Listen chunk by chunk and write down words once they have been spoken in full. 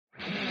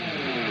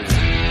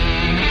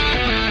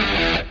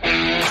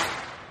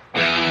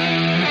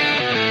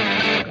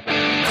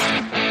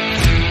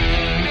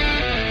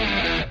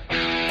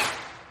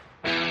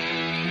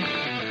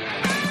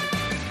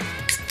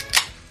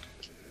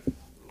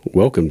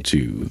Welcome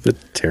to The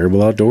Terrible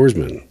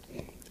Outdoorsman,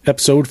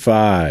 episode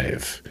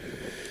 5.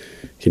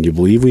 Can you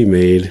believe we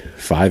made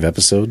 5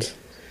 episodes?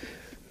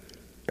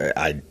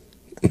 I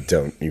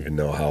don't even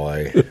know how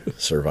I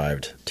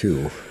survived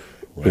 2.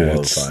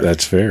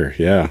 That's fair.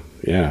 Yeah.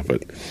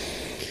 But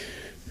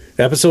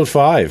episode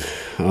 5,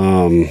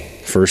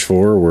 first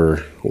 4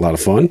 were a lot of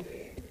fun.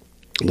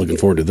 Looking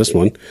forward to this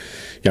one.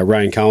 Got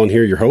Ryan Collin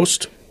here, your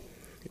host.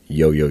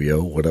 Yo,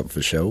 what up for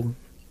the show?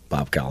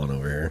 Bob Collin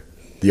over here.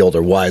 The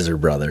older, wiser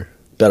brother.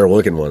 Better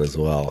looking one as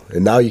well.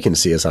 And now you can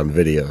see us on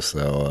video,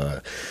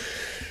 so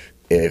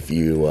if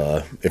you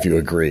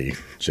agree,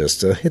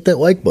 just hit that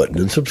like button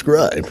and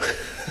subscribe.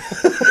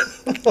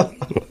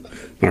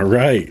 All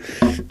right.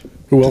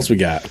 Who else we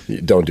got?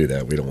 Don't do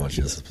that. We don't want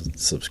you to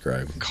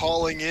subscribe.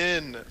 Calling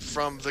in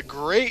from the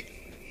great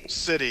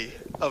city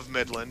of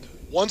Midland,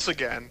 once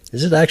again.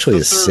 Is it actually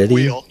a city?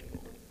 Wheel.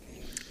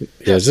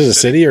 Yeah, is it a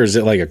city or is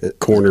it like a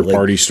corner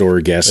party store,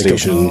 gas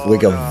station?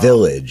 Like a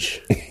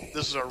village.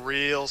 This is a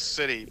real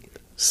city.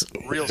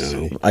 Real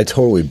city. I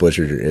totally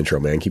butchered your intro,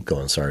 man. Keep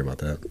going. Sorry about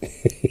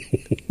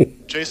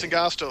that. Jason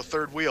Gosto,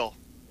 third wheel.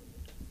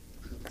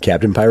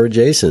 Captain Pirate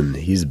Jason.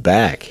 He's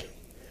back.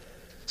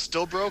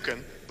 Still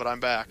broken, but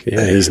I'm back.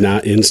 Yeah, he's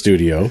not in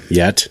studio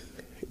yet.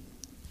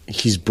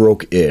 He's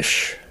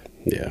broke-ish.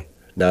 Yeah.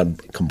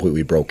 Not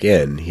completely broke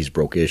in. He's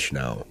broke-ish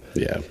now.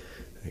 Yeah.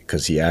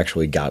 Because he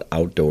actually got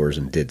outdoors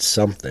and did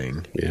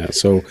something. Yeah,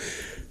 so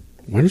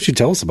why don't you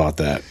tell us about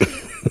that?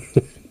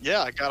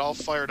 Yeah, I got all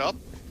fired up.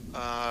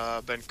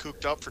 Been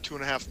cooped up for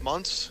 2.5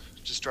 months.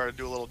 Just started to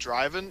do a little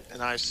driving,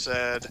 and I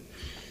said,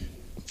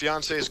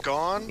 fiance's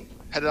gone,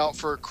 headed out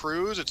for a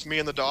cruise. It's me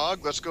and the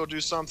dog. Let's go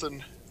do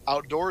something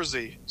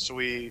outdoorsy. So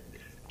we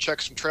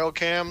checked some trail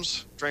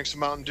cams, drank some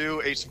Mountain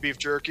Dew, ate some beef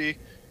jerky,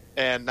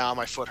 and now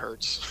my foot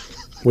hurts.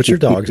 What's your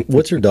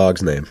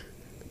dog's name?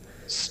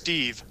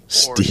 Steve,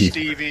 or Steve.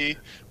 Stevie,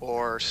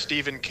 or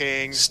Stephen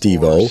King,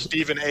 Steve-O? or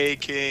Stephen A.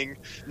 King,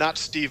 not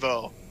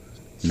Steve-O.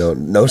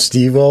 No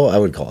Steve-O? I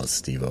would call it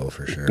Steve-O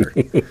for sure.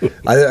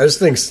 I just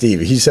think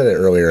Steve, he said it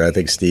earlier, I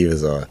think Steve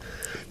is a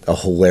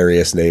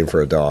hilarious name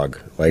for a dog.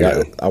 Like,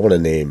 yeah. I want to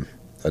name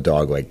a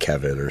dog like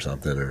Kevin or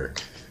something, or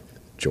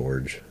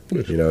George.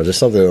 You know, just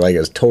something like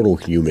a total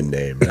human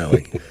name. Not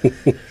like,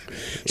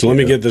 so let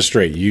me get this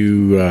straight.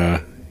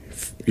 You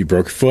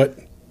broke your foot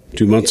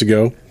 2 months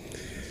ago.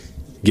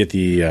 Get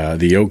the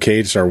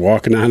okay to start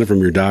walking on it from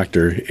your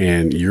doctor,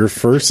 and your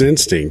first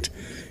instinct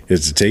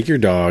is to take your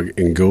dog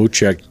and go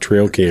check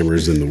trail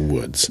cameras in the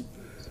woods.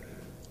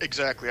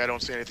 Exactly. I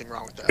don't see anything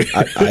wrong with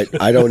that.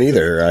 I don't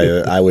either.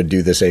 I would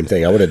do the same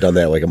thing. I would have done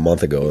that like a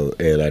month ago,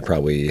 and I'd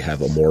probably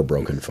have a more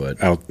broken foot.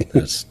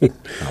 That's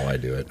how I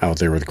do it. Out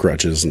there with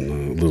crutches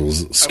and a little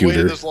scooter. I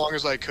waited as long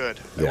as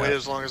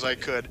I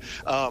could.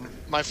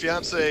 My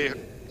fiance,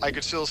 I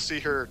could still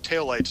see her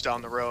taillights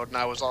down the road, and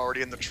I was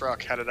already in the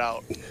truck headed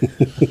out.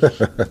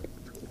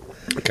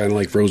 Kind of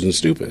like Frozen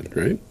Stupid,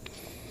 right?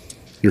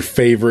 Your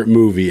favorite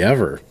movie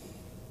ever.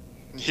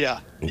 Yeah.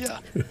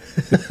 I'm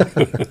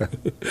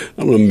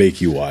going to make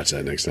you watch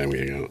that next time we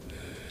hang out.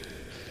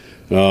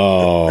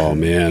 Oh,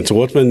 man. So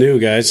what's been new,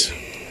 guys?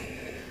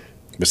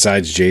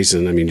 Besides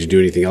Jason, I mean, did you do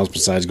anything else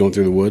besides going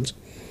through the woods?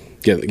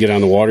 Get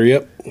on the water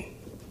yet?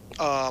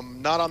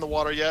 Not on the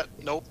water yet.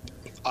 Nope.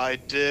 I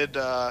did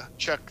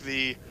check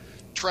the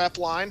trap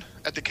line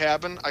at the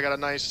cabin. I got a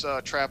nice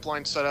trap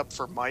line set up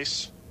for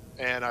mice,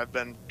 and I've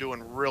been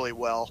doing really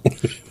well.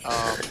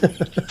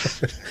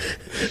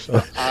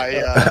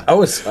 I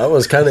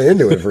was kind of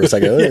into it for a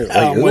second.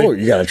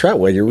 You got a trap?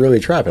 Well, you're really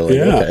trapping. Like,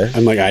 yeah. Okay.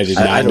 I'm like, I did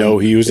not know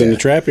he was into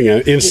trapping.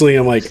 Instantly,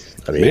 I'm like,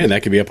 man,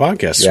 that could be a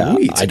podcast. Yeah,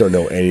 Sweet. I don't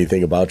know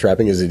anything about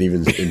trapping. Is it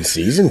even in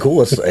season?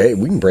 Cool. Hey,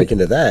 we can break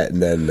into that.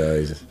 And then,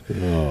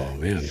 oh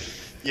man.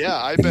 Yeah,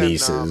 I've been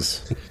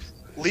nieces.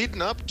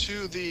 Leading up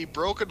to the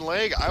broken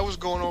leg. I was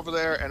going over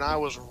there and I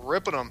was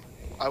ripping them.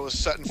 I was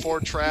setting 4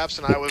 traps,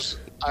 and I was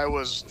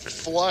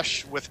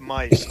flush with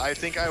mice. I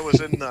think I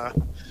was in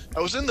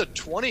the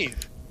 20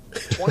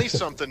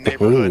 something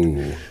neighborhood.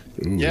 Ooh.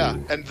 Yeah,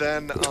 and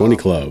then the 20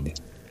 club.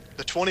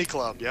 The 20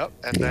 club, yep.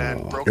 And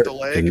then broke the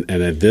leg.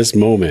 And at this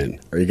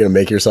moment, are you gonna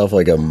make yourself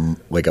like a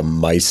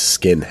mice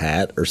skin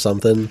hat or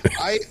something?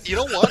 You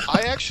know what?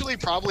 I actually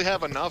probably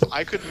have enough.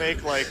 I could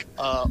make like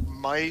a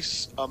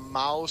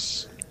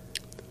mouse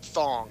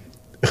thong.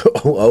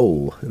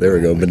 Oh, there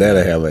we go.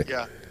 Banana hammock.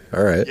 Yeah.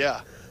 All right.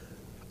 Yeah.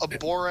 A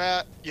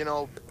Borat,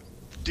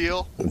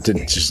 deal.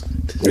 Just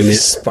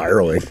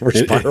spiraling. We're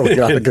spiraling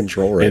out of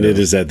control right now. And it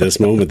is at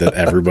this moment that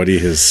everybody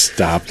has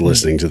stopped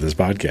listening to this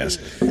podcast.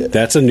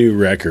 That's a new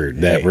record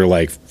that we're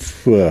like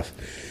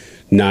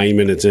 9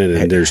 minutes in,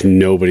 and there's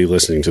nobody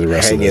listening to the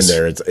rest of this. Hang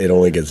in there. It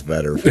only gets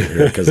better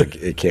because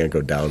it can't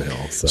go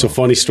downhill. So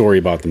funny story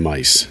about the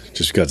mice,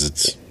 just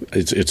because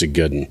it's a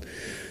good one.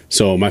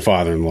 So my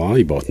father-in-law,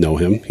 you both know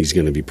him. He's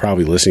going to be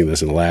probably listening to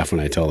this and laugh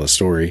when I tell this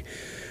story.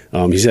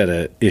 He's had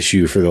an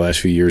issue for the last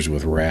few years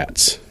with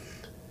rats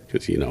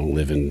because,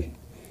 living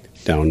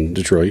down in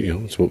Detroit,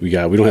 it's what we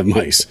got. We don't have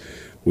mice.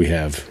 We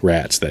have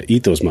rats that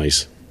eat those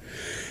mice.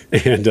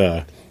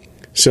 And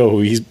so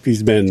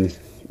he's been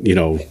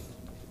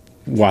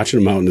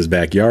watching him out in his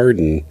backyard,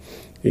 and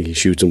he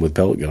shoots them with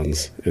pellet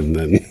guns, and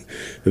then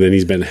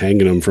he's been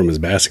hanging them from his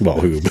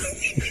basketball hoop.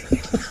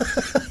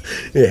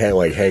 Yeah,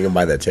 like hang him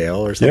by the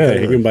tail or something. Yeah,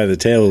 hang him by the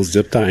tail,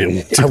 zip tie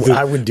him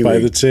I would do by it.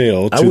 the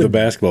tail to the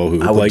basketball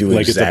hoop, like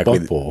it's a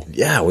buck pole.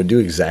 Yeah, I would do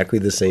exactly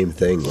the same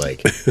thing.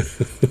 Like,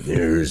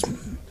 here's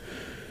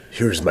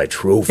my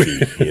trophy.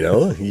 You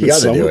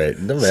got to do it.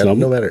 No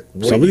matter.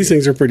 Some of these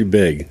things are pretty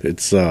big.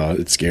 It's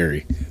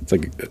scary. It's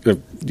like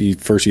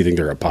first you think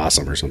they're a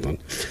possum or something.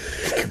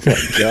 Oh my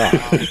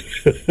God.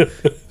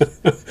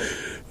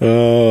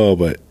 Oh,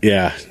 but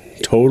yeah,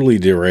 totally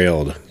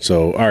derailed.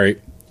 So, all right,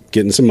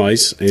 getting some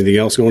ice. Anything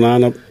else going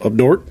on up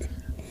north?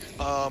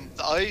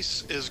 The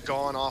ice is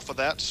gone off of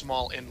that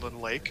small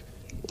inland lake,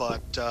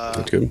 but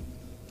That's good.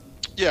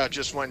 yeah,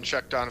 just went and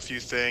checked on a few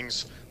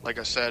things. Like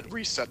I said,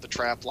 reset the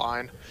trap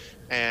line,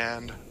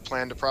 and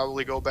plan to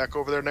probably go back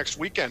over there next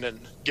weekend and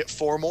get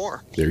 4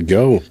 more. There you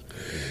go.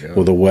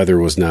 Well, the weather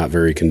was not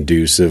very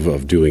conducive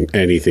of doing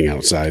anything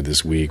outside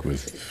this week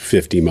with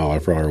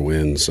 50-mile-per-hour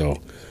winds. So,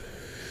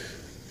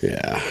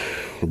 yeah.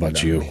 What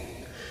about you?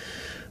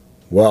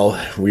 Well,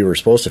 we were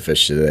supposed to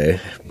fish today,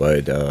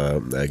 but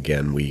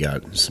again, we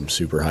got some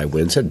super high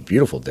winds. Had a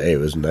beautiful day. It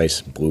was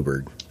nice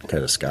bluebird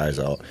kind of skies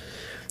out.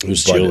 It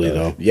was chilly,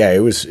 though. Yeah, it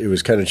was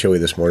kind of chilly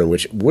this morning,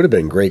 which would have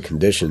been great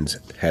conditions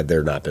had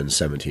there not been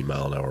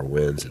 17-mile-an-hour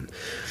winds. And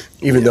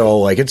even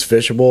though it's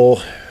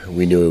fishable,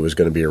 we knew it was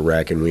going to be a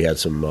wreck, and we had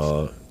some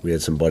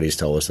buddies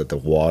tell us that the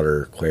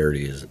water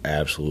clarity is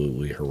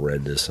absolutely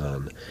horrendous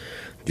on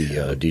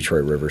the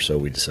Detroit River. So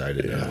we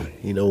decided,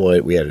 you know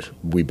what,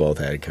 we both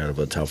had kind of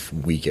a tough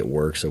week at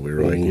work, so we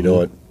were like, you know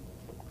what,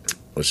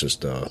 let's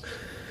just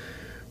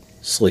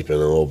sleep in a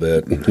little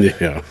bit. And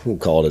Yeah. we'll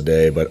call it a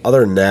day. But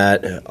other than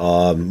that,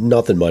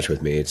 nothing much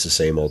with me. It's the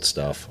same old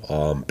stuff.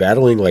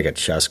 Battling like a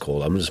chest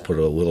cold. I'm just put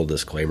a little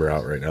disclaimer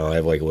out right now. I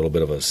have like a little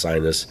bit of a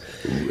sinus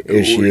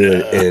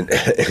issue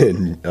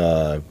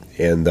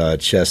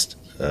and chest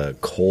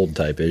cold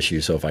type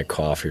issue. So if I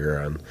cough here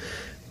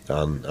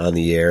on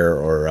the air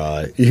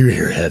or you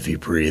hear heavy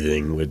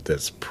breathing,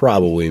 that's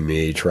probably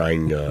me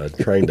trying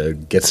to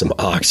get some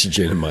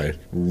oxygen in my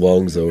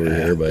lungs over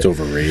here. But It's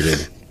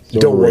overrated.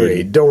 Don't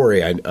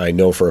worry. I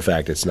know for a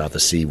fact it's not the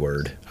C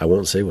word. I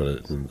won't say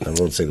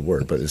the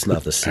word, but it's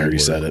not the C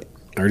word.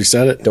 I already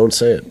said it. Don't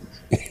say it.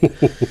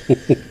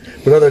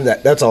 But other than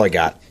that, that's all I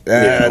got.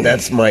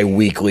 That's my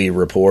weekly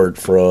report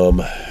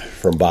from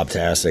Bob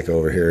Tastic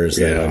over here. Is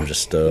that I'm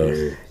just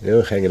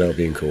hanging out,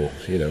 being cool.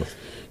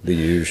 The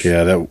usual.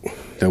 Yeah,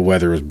 that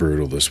weather was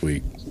brutal this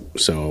week.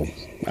 So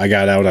I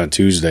got out on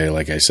Tuesday,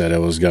 like I said I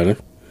was gonna.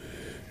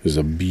 It was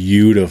a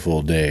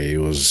beautiful day. It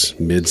was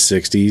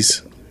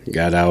mid-60s.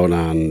 Got out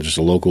on just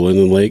a local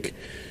inland lake,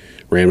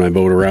 ran my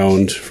boat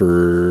around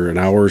for an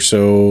hour or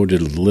so, did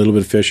a little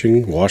bit of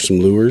fishing, washed some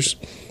lures,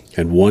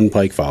 had one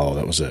pike follow.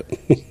 That was it.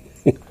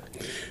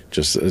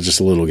 just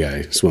a little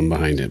guy swim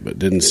behind it, but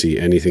didn't see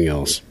anything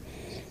else.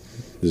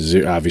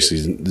 Obviously,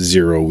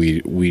 zero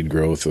weed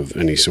growth of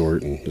any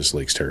sort, and this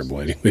lake's terrible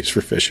anyways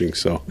for fishing.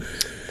 So,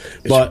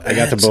 but I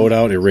got the boat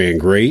out. It ran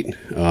great.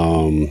 It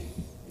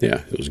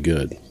was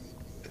good.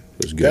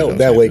 It was good.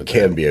 That lake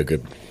can be a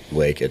good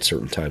lake at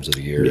certain times of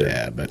the year.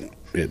 Yeah, but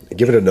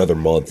give it another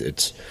month.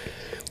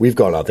 We've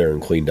gone out there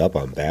and cleaned up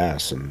on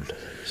bass and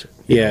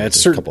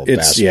it's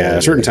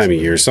a certain time of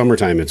year.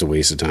 Summertime, it's a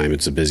waste of time.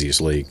 It's the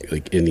busiest lake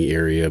in the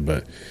area,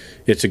 but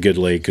it's a good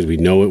lake because we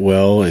know it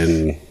well,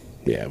 and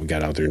we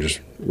got out there and just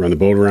run the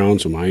boat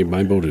around. So my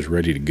boat is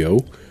ready to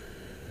go.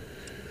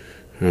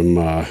 I'm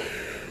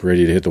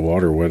ready to hit the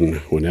water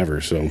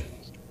whenever. So,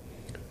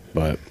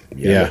 but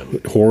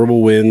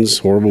horrible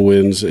winds,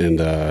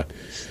 and.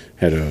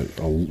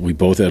 We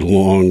both had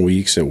long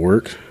weeks at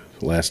work.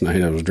 Last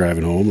night I was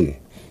driving home and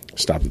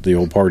stopped at the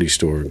old party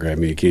store and grabbed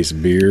me a case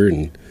of beer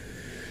and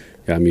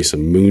got me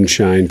some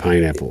moonshine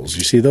pineapples.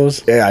 You see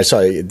those? Yeah, I saw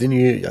it. Didn't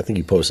you? I think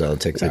you posted on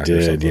TikTok. I did,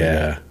 or something.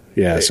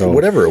 Yeah. So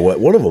whatever.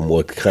 One of them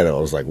looked kind of. I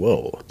was like,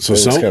 whoa. So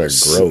it's kind of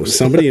gross.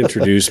 Somebody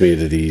introduced me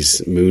to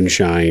these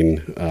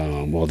moonshine.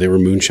 They were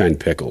moonshine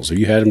pickles. Have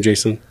you had them,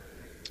 Jason?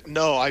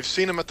 No, I've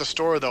seen them at the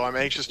store though. I'm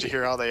anxious to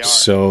hear how they are.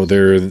 So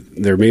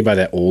they're made by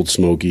that Old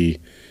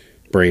Smoky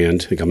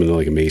brand. They come in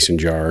like a mason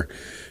jar.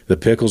 The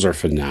pickles are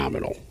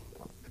phenomenal.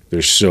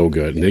 They're so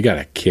good, and they got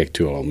a kick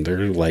to them.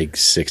 They're like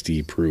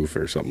 60 proof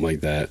or something like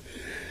that,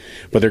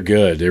 but they're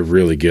good. They're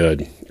really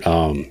good.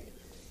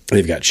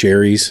 They've got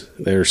cherries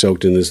that are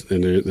soaked in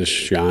this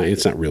shine.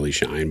 It's not really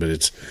shine, but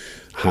it's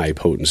high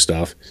potent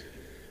stuff.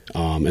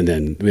 And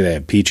then they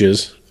have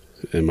peaches,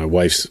 and my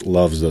wife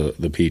loves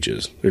the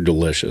peaches. They're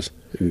delicious.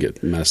 You can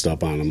get messed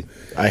up on them.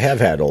 I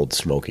have had Old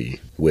Smoky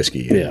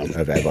whiskey. Yeah.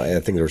 I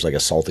think there was like a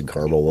salted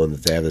caramel one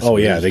that they have.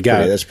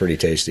 That's pretty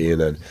tasty.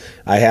 And then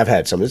I have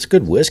had some. It's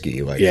good whiskey.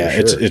 Sure.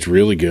 It's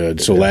really good.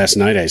 So last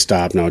night I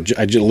stopped. Now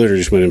I literally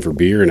just went in for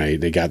beer,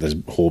 and they got this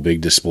whole big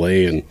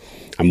display, and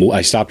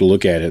I stopped to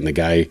look at it, and the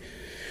guy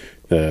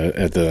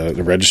at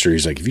the register,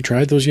 he's like, "Have you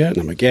tried those yet?" And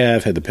I'm like, "Yeah,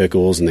 I've had the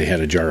pickles," and they had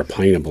a jar of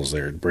pineapples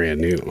there,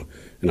 brand new,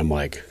 and I'm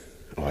like,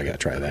 oh, I got to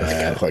try that.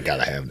 I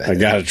gotta have that. I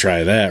got to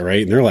try that,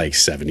 right? And they're like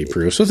 70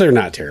 proof, so they're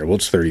not terrible.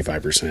 It's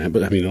 35%,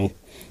 but I mean,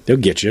 they'll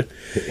get you.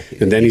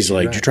 And then he's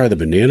like, "Did you try the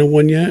banana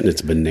one yet?" And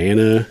it's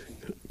banana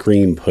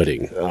cream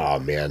pudding. Oh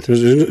man,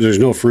 There's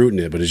no fruit in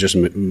it, but it's just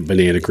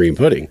banana cream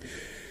pudding.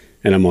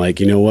 And I'm like,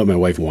 you know what? My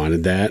wife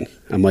wanted that.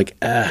 I'm like,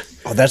 Oh,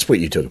 that's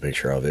what you took a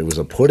picture of. It was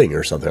a pudding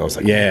or something. I was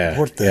like, yeah,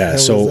 what the yeah. hell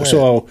So is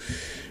that?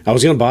 I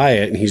was gonna buy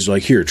it, and he's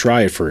like, "Here,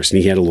 try it first."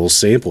 And he had a little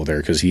sample there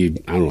because I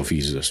don't know if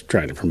he's just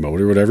trying to promote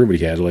it or whatever, but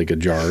he had like a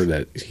jar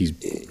that he's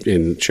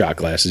in shot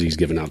glasses he's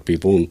giving out to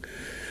people, and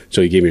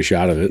so he gave me a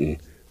shot of it, and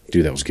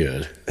dude, that was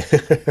good.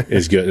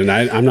 It's good, and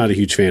I'm not a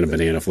huge fan of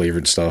banana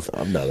flavored stuff.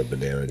 I'm not a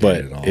banana dude But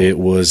at all. it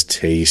was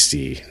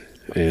tasty.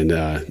 And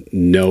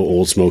no,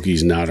 Old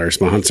Smoky's not our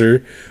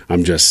sponsor.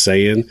 I'm just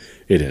saying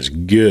it is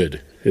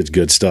good. It's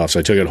good stuff. So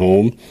I took it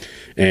home,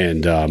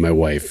 and my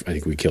wife, I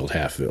think we killed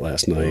half of it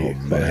last night.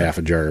 About half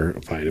a jar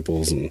of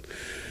pineapples and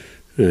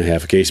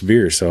half a case of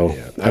beer. So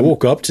I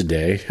woke up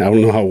today. I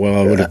don't know how well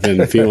I would have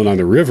been feeling on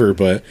the river,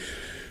 but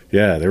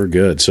yeah, they were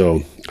good.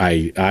 So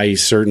I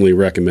certainly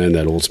recommend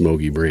that Old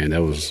Smoky brand.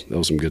 That was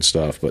some good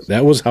stuff. But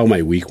that was how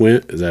my week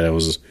went, is that I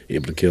was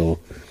able to kill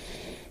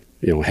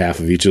half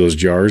of each of those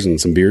jars and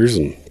some beers,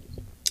 and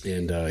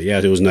yeah,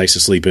 it was nice to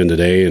sleep in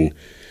today, and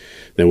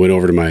then went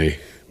over to my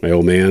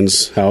old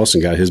man's house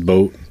and got his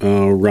boat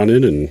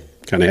running, and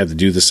kind of had to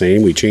do the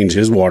same. We changed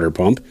his water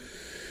pump,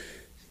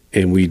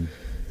 and we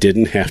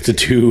didn't have to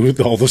do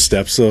all the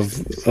steps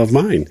of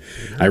mine.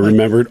 I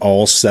remembered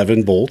all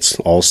 7 bolts.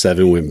 All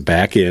 7 went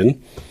back in.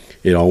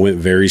 It all went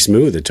very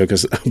smooth. It took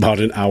us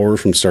about an hour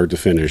from start to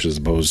finish, as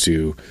opposed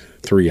to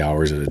 3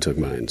 hours that it took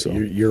mine. So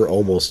You're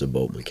almost a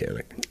boat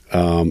mechanic.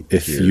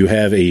 if you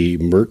have a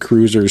Merc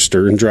Cruiser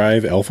stern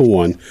drive Alpha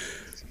 1,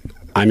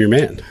 I'm your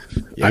man.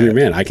 Yeah. I'm your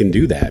man. I can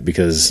do that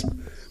because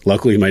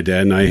luckily my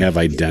dad and I have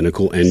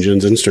identical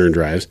engines and stern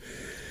drives,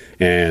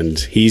 and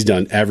he's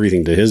done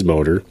everything to his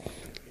motor,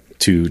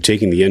 to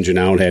taking the engine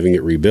out, having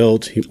it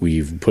rebuilt.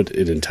 We've put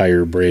an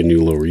entire brand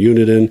new lower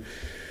unit in.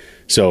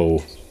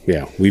 So,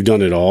 yeah, we've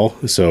done it all.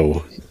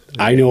 So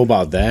I know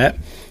about that.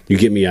 You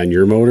get me on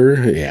your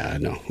motor, yeah,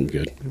 no, I'm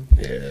good.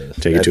 Yeah,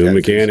 Take it to a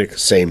mechanic.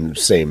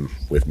 Same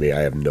with me. I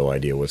have no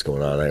idea what's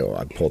going on.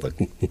 I pull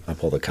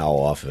the cowl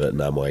off of it,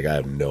 and I'm like, I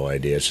have no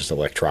idea. It's just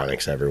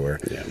electronics everywhere.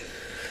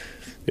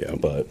 Yeah,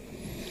 but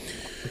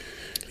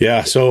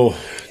yeah. So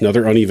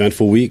another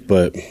uneventful week,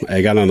 but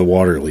I got on the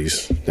water at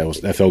least.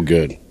 That felt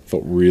good.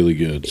 Felt really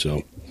good.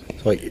 So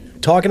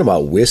Like talking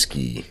about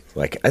whiskey,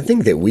 like I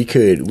think that we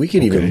could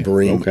even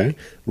bring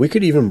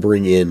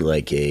in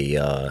like a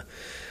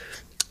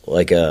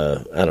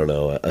I don't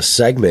know, a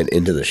segment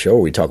into the show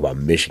where we talk about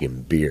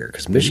Michigan beer,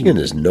 because Michigan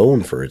is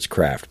known for its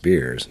craft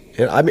beers.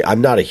 And I mean,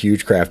 I'm not a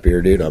huge craft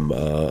beer dude. I'm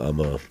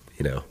a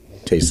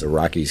taste the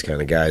Rockies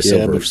kind of guy,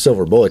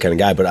 silver bullet kind of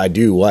guy. But I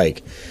do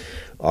like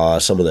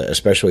some of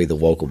especially the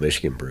local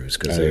Michigan brews,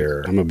 because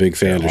I'm a big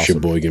fan of awesome.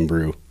 Sheboygan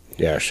Brew.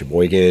 Yeah,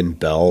 Sheboygan,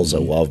 Bell's. I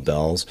love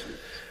Bell's.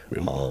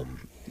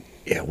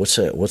 What's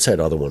that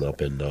other one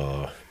up in?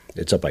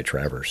 It's up by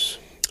Traverse.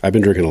 I've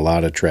been drinking a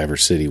lot of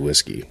Traverse City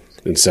whiskey.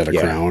 Instead of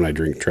Crown, I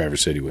drink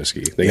Traverse City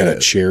whiskey. They got a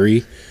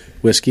cherry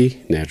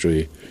whiskey,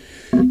 naturally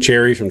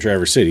cherry from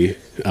Traverse City,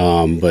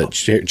 but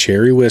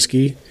cherry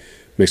whiskey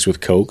mixed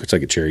with Coke. It's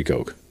like a cherry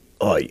Coke.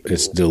 Oh,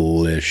 it's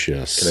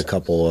delicious. And a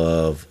couple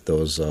of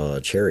those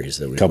cherries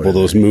that we. A couple of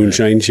those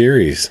moonshine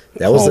cherries.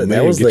 That was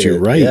you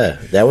right. Yeah,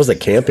 that was the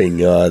camping.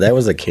 That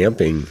was a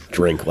camping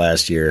drink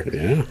last year.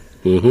 Yeah.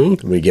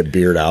 Mm-hmm. We get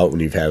beered out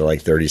when you've had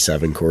like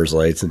 37 Coors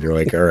Lights, and you're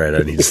like, all right, I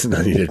need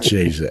to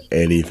change to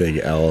anything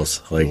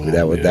else. Like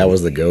that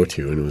was the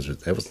go-to, and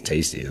that was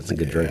tasty. It's a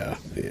good drink.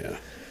 Yeah.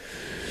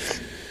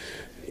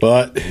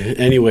 But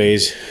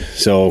anyways,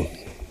 so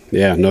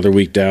yeah, another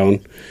week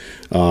down.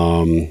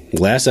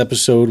 Last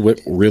episode went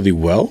really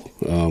well.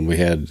 We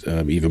had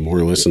even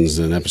more listens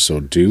than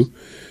episode 2.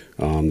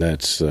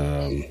 That's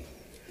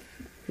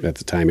at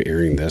the time of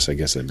airing this, I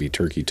guess that'd be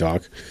Turkey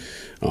Talk.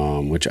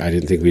 Which I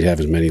didn't think we'd have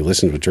as many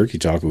listens with Turkey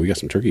Talk, but we got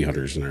some turkey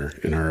hunters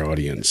in our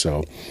audience.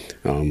 So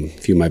a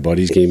few of my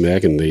buddies came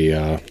back, and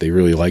they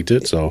really liked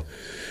it. So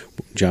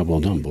job well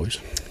done, boys.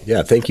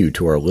 Yeah, thank you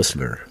to our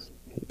listener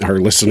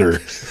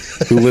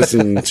who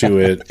listened to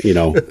it,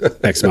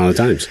 X amount of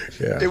times.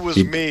 Yeah. It was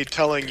me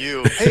telling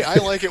you, hey, I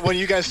like it when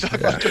you guys talk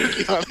about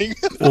turkey hunting.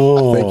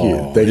 Oh,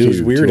 thank you. It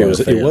was weird.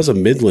 It was a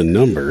Midland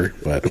number,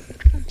 but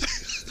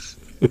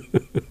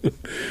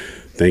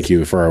thank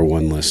you for our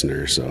one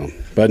listener. So,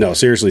 but no,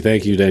 seriously,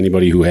 thank you to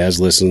anybody who has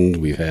listened.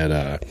 We've had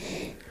a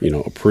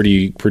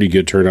pretty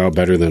good turnout,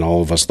 better than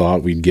all of us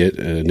thought we'd get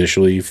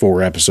initially.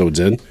 4 episodes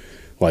in.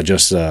 Well, I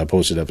just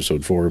posted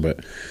episode 4,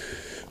 but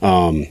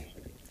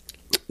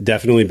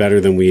definitely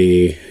better than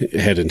we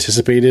had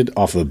anticipated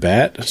off the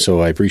bat. So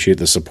I appreciate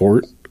the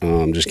support.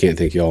 Just can't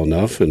thank you all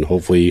enough, and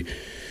hopefully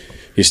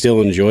you still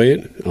enjoy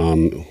it.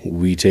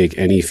 We take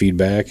any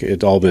feedback.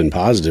 It's all been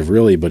positive,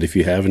 really, but if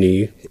you have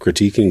any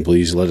critiquing,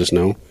 please let us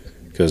know,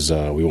 because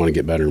we want to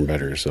get better and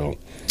better. So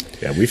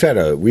Yeah, we've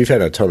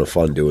had a ton of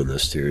fun doing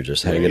this too.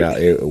 Just hanging out,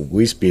 at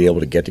least being able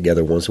to get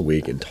together once a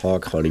week and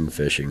talk hunting,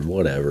 fishing,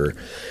 whatever.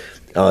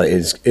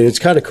 It's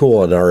kind of cool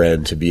on our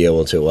end to be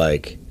able to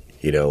like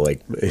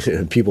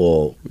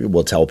people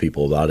will tell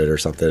people about it or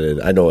something.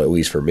 And I know at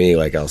least for me,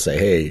 like I'll say,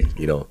 hey,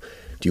 do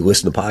you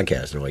listen to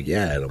podcasts? And they're like,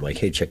 yeah. And I'm like,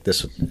 hey, check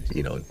this.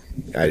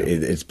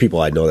 It's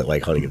people I know that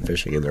like hunting and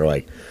fishing, and they're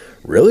like,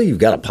 really? You've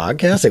got a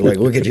podcast? Like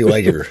look at you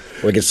like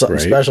it's something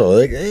special.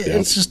 Like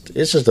it's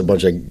just a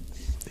bunch of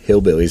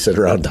hillbillies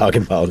sitting around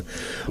talking about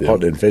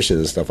hunting and fishing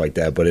and stuff like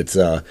that. But it's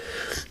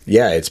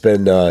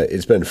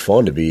it's been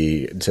fun to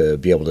be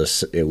able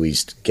to at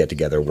least get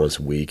together once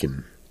a week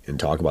and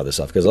talk about this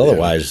stuff, because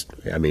otherwise,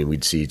 I mean,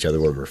 we'd see each other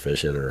when we're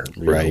fishing or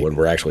when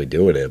we're actually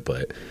doing it.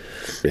 But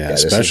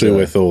especially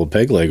with old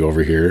Peg Leg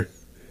over here.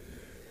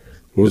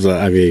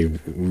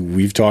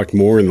 We've talked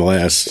more in the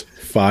last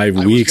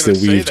 5 weeks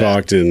than we've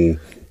talked in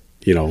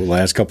the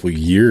last couple of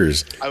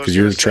years, because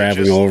you're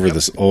traveling all over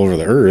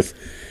the earth.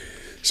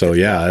 So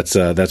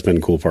that's been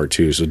a cool part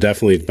too. So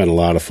definitely it's been a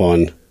lot of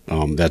fun.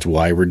 That's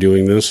why we're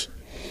doing this.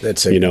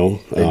 That's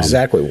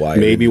exactly why.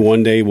 Maybe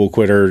one day we'll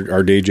quit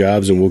our day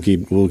jobs and we'll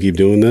keep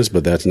doing this,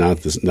 but that's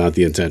not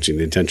the intention.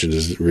 The intention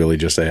is really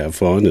just to have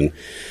fun, and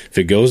if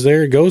it goes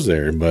there, it goes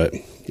there. But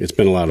it's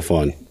been a lot of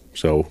fun.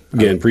 So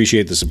again,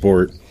 appreciate the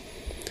support,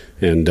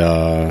 and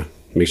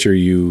make sure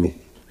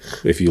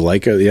if you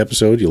like the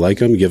episode, you like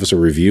them, give us a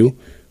review,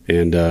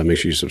 and make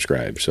sure you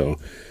subscribe. So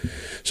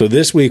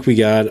this week we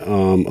got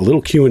a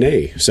little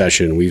Q&A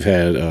session. We've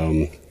had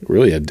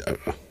really a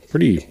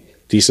pretty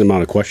decent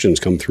amount of questions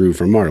come through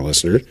from our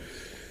listeners,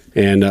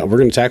 and we're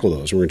going to tackle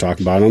those. We're going to talk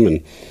about them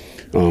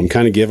and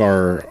kind of give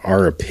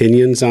our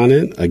opinions on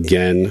it.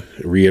 Again,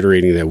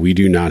 reiterating that we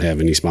do not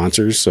have any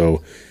sponsors,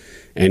 so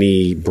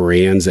any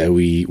brands that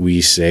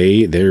we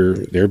say,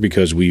 they're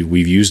because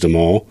we've used them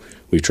all,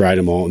 we've tried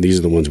them all, and these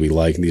are the ones we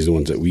like, and these are the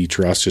ones that we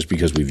trust just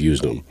because we've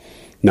used them,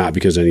 not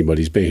because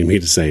anybody's paying me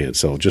to say it.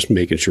 So just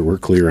making sure we're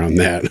clear on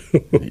that.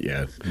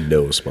 Yeah,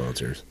 no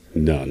sponsors,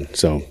 none.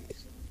 So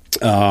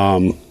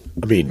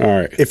I mean,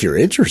 all right, if you're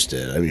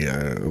interested, I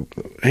mean,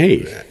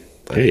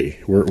 hey,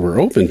 we're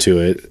open to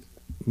it,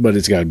 but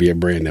it's got to be a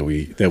brand that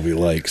we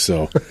like.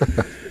 So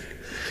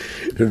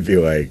it'd be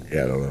like,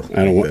 I don't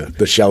know,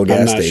 the Shell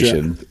gas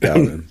station.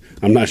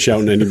 I'm not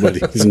shouting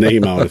anybody's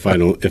name out if I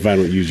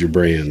don't use your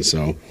brand.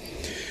 So,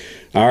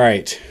 all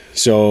right.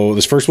 So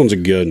this first one's a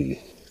good one.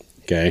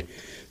 Okay,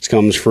 this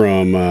comes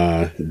from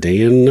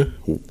Dan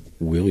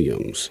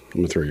Williams.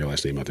 I'm gonna throw your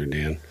last name out there,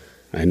 Dan.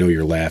 I know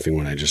you're laughing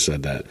when I just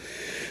said that.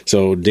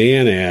 So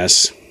Dan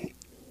asks,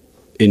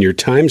 in your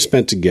time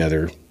spent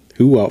together,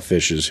 who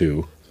outfishes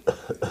who,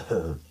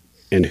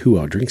 and who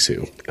outdrinks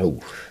who? Oh,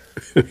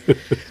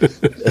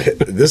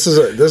 this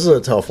is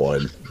a tough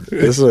one.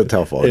 This is a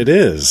tough one. It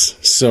is.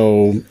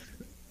 So,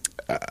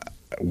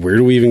 where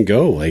do we even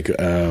go? Like,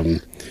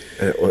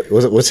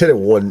 let's hit it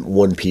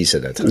one piece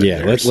at a time.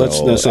 Yeah, let's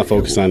not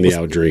focus on the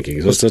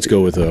outdrinking. Let's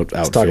go with out.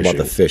 Let's talk about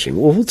the fishing.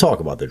 We'll talk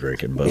about the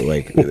drinking, but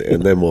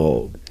and then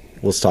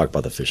let's talk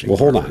about the fishing. Well,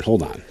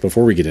 hold on.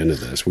 Before we get into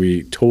this,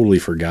 we totally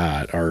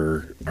forgot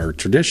our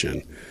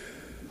tradition.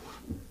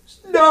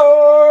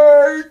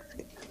 Nerd!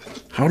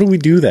 How do we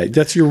do that?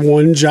 That's your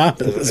one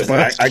job.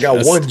 I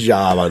got one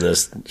job on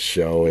this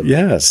show. And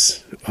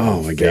yes.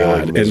 Oh my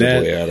God.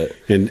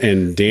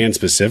 And Dan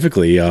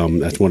specifically,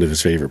 that's one of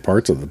his favorite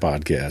parts of the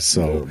podcast.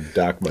 So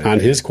on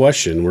his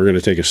question, we're going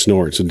to take a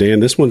snort. So Dan,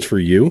 this one's for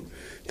you.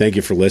 Thank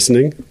you for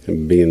listening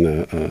and being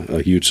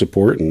a huge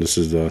support. And this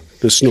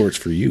snort's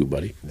for you,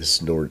 buddy. This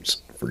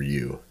snort's for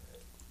you.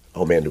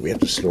 Oh man, do we have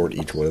to snort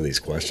each one of these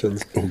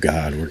questions? Oh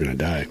God, we're going to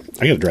die.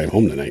 I got to drive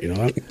home tonight. You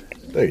know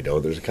that? No, you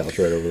don't. There's a couch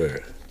right over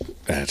there.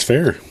 That's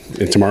fair.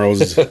 And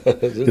tomorrow's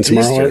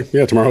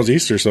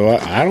Easter, so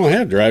I don't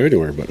have to drive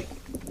anywhere, but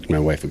my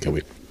wife would kill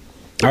me.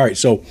 All right,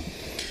 so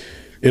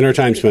in our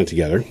time spent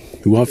together,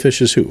 who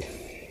outfishes who?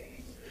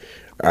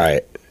 All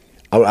right,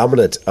 I'm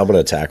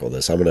gonna tackle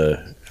this. I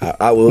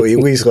will at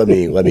least let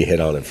me hit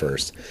on it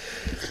first.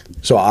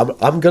 So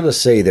I'm gonna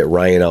say that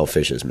Ryan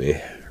outfishes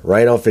me.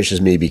 Ryan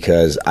outfishes me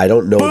because I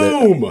don't know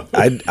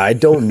that I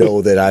don't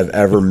know that I've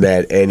ever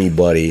met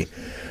anybody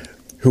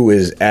who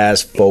is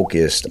as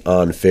focused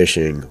on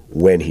fishing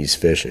when he's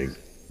fishing.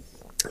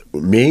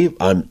 Me,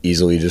 I'm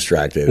easily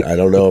distracted. I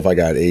don't know if I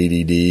got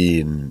ADD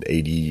and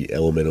AD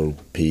elemental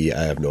P.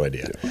 I have no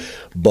idea.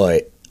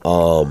 But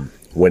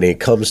when it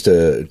comes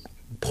to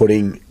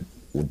putting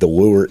the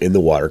lure in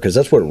the water, because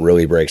that's what it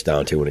really breaks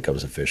down to when it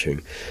comes to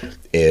fishing,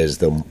 is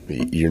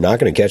you're not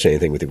going to catch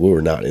anything with the lure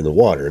not in the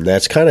water. And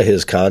that's kind of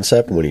his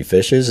concept when he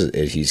fishes,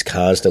 is he's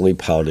constantly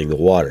pounding the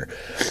water.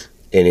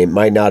 And it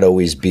might not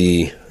always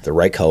be the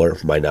right color,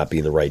 might not be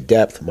in the right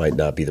depth, might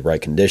not be the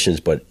right conditions,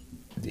 but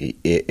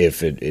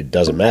if it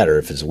doesn't matter.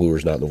 If his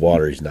lure's not in the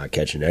water, he's not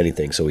catching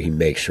anything, so he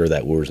makes sure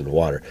that lure's in the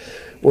water.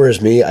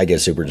 Whereas me, I get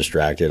super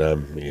distracted. I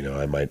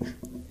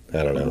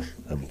I don't know,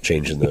 I'm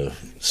changing the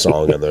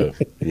song on the,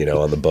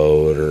 on the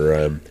boat, or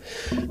I'm,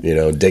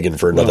 digging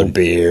for another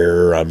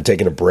beer, or I'm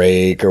taking a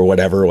break or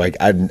whatever. Like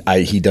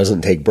he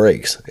doesn't take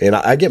breaks, and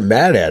I get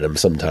mad at him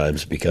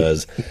sometimes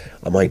because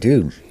I'm like,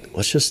 dude,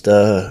 let's just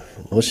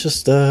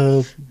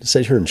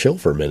sit here and chill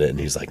for a minute. And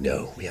he's like,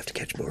 no, we have to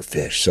catch more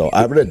fish. So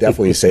I'm going to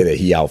definitely say that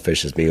he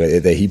outfishes me,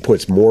 that he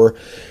puts more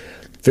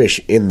fish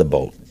in the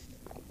boat.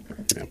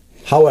 Yeah.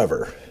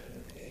 However,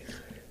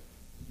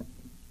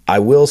 I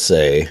will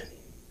say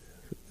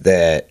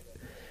that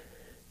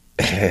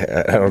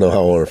I don't know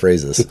how I want to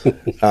phrase this.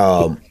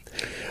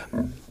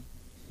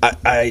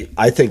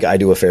 I think I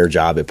do a fair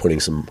job at putting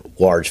some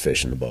large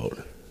fish in the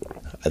boat.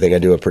 I think I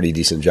do a pretty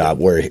decent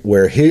job. I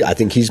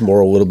think he's a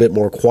little bit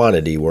more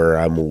quantity. Where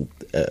I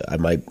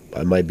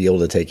might be able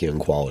to take you in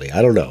quality.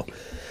 I don't know.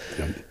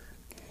 Yep.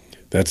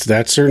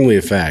 That's certainly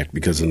a fact,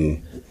 because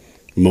in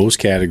most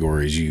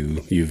categories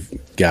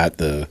you've got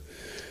the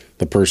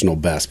personal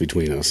best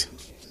between us,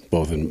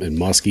 both in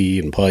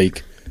muskie and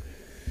pike.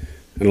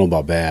 I don't know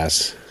about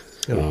bass.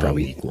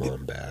 Probably equal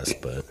on bass,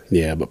 but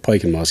yeah, but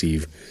pike and muskie,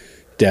 you've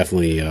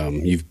definitely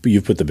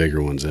you've put the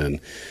bigger ones in,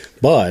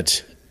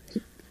 but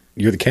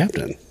you're the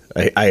captain.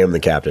 I am the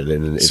captain,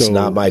 and it's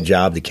not my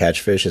job to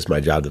catch fish. It's my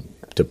job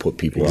to put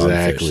people on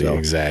fish. So.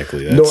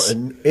 Exactly.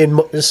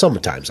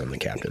 Sometimes I'm the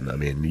captain. I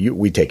mean,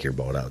 we take your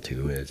boat out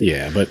too.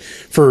 Yeah, but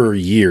for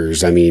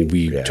years, I mean,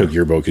 we took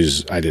your boat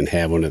because I didn't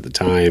have one at the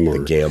time. Or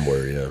the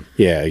Gambler, yeah.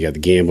 Yeah, you got the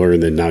Gambler,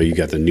 and then now you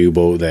got the new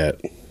boat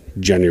that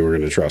generally we're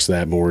going to trust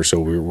that more.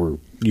 So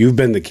you've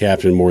been the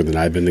captain more than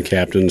I've been the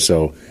captain.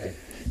 So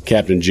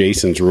Captain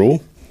Jason's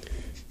rule,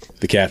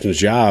 the captain's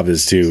job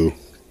is to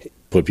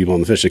put people on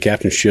the fish. The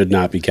captain should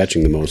not be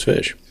catching the most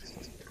fish.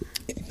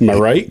 Am I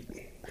right?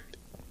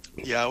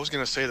 Yeah, I was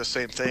going to say the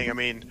same thing. I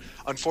mean,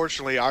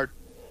 unfortunately, our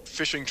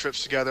fishing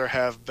trips together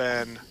have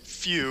been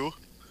few,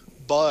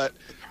 but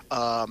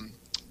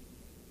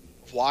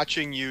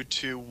watching you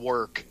two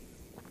work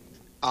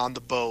on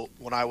the boat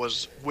when I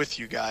was with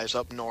you guys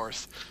up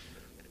north,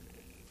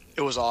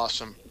 it was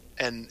awesome.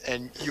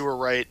 And you were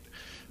right.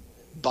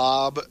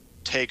 Bob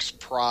takes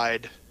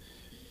pride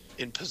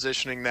in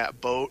positioning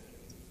that boat,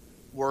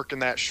 working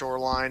that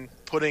shoreline,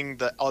 putting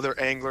the other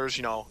anglers,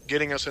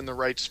 getting us in the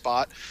right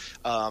spot.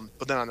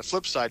 But then on the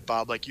flip side,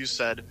 Bob, like you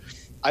said,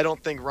 I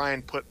don't think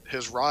Ryan put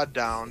his rod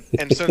down.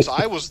 And since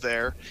I was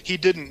there, he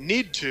didn't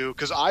need to,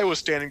 because I was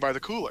standing by the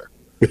cooler.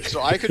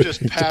 So I could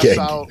just pass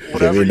out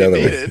whatever you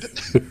needed.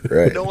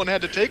 Right. No one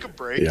had to take a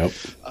break. Yep.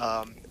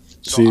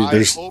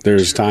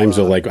 There's times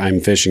that like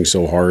I'm fishing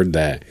so hard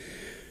that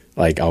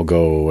like I'll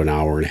go an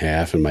hour and a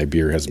half and my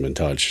beer hasn't been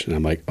touched, and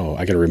I'm like, oh,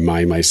 I got to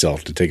remind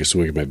myself to take a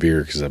swig of my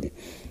beer because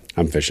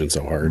I'm fishing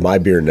so hard. My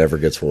beer never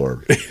gets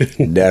warm.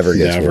 Never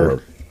gets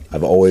warm.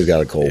 I've always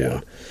got a cold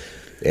one,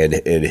 and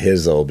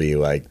his will be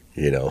like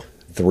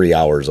 3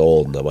 hours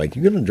old, and I'm like,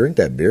 you gonna drink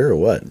that beer or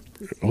what?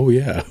 Oh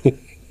yeah.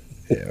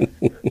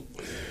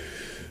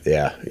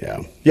 Yeah.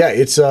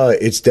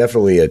 It's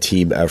definitely a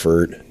team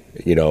effort,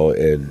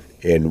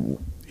 and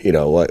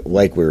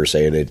like we were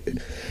saying,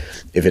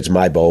 if it's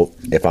my boat,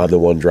 if I'm the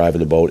one driving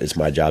the boat, it's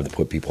my job to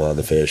put people on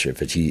the fish.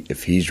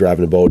 If he's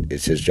driving the boat,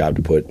 it's his job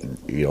to put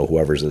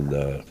whoever's in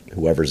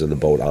the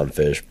boat on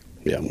fish.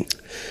 Yeah.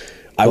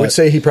 I would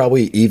say he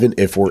probably, even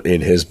if we're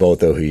in his boat,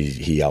 though,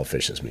 he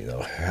outfishes me,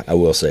 though. I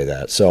will say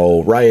that.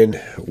 So Ryan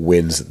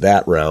wins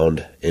that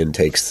round and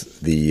takes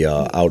the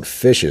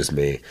outfishes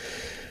me.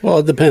 Well,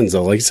 it depends,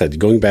 though. Like I said,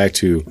 going back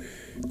to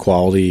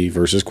quality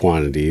versus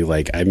quantity,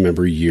 like I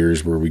remember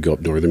years where we go up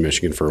northern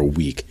Michigan for a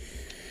week.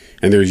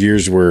 And there's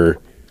years where,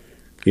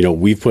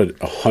 we've put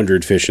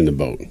 100 fish in the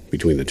boat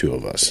between the two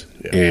of us.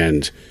 Yeah.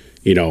 And,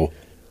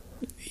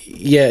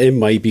 it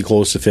might be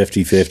close to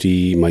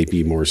 50-50, might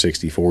be more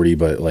 60-40,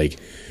 but like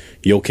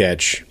you'll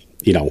catch,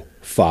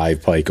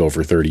 5 pike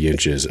over 30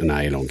 inches and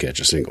I don't catch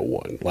a single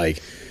one.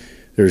 Like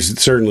there's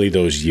certainly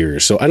those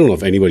years. So I don't know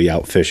if anybody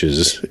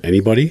outfishes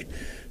anybody.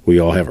 We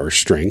all have our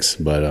strengths.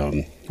 But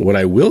what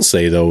I will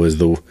say, though, is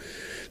the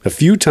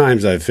few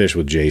times I've fished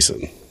with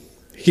Jason,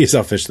 he's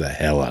outfished the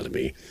hell out of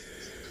me.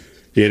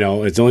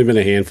 It's only been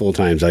a handful of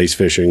times ice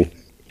fishing.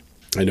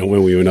 I know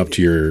when we went up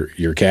to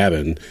your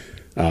cabin,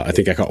 I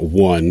think I caught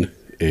 1,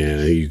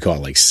 and you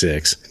caught like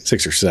 6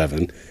 or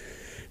 7.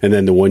 And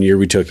then the one year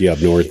we took you up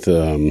north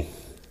on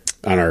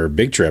our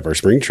big trip, our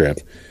spring trip,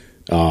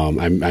 I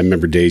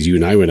remember days you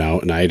and I went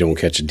out, and I don't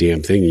catch a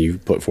damn thing, and you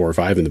put 4 or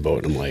 5 in the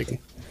boat, and I'm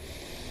like,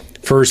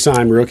 first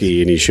time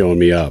rookie, and he's showing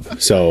me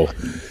up. So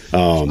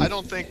I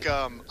don't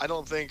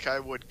think I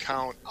would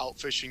count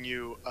outfishing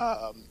you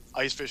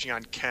ice fishing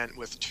on Kent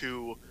with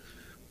 2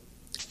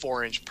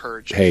 4-inch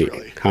perch. Hey,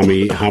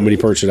 really. how many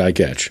perch did I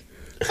catch?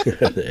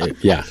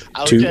 Yeah.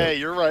 Okay,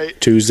 you're right.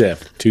 2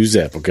 zip.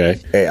 Okay.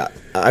 Hey,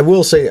 I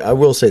will say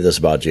this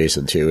about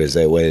Jason too, is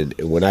that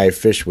when I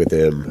fished with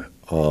him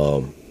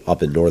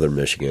up in northern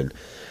Michigan,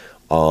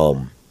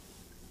 a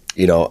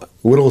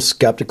little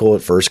skeptical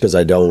at first because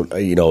I don't,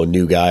 a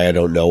new guy, I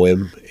don't know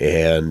him,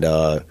 and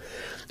oh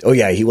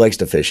yeah, he likes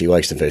to fish. And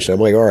I'm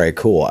like, all right,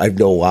 cool. I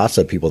know lots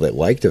of people that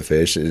like to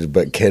fish,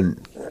 but can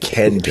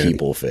can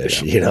people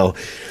fish, you know?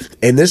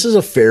 And this is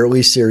a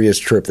fairly serious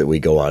trip that we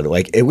go on.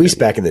 Like, at least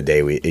back in the day,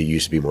 it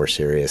used to be more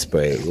serious.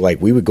 But,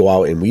 like, we would go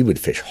out and we would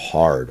fish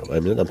hard. I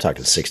mean, I'm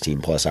talking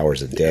 16-plus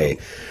hours a day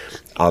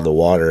on the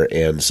water.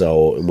 And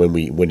so when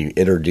you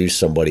introduce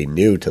somebody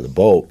new to the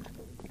boat,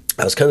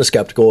 I was kind of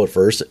skeptical at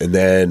first, and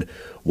then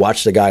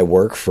watched the guy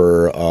work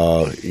for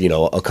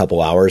a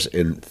couple hours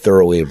and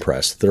thoroughly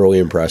impressed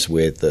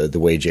with the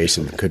way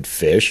Jason could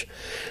fish,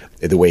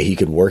 the way he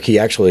could work. He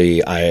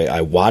actually,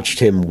 I watched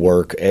him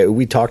work.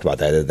 We talked about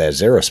that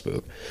Zara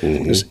spook,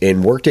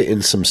 and worked it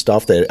in some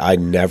stuff that I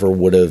never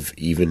would have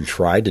even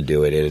tried to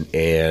do it in.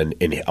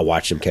 And I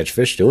watched him catch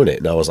fish doing it,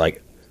 and I was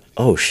like,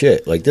 oh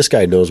shit! Like, this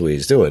guy knows what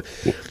he's doing,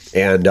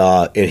 and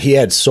he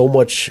had so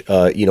much,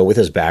 with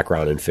his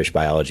background in fish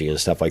biology and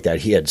stuff like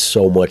that. He had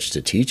so much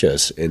to teach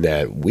us in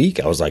that week.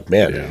 I was like,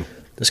 man,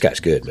 this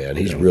guy's good, man.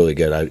 He's really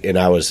good.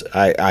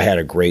 I had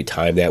a great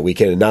time that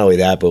weekend, and not only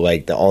that, but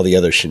like all the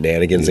other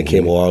shenanigans that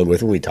came along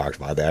with it. We talked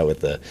about that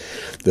with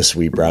the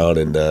sweet brown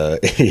and the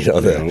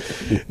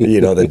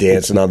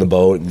dancing on the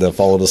boat and the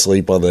falling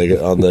asleep on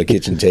the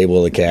kitchen table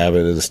of the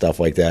cabin and stuff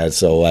like that.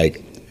 So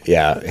like.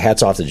 Yeah,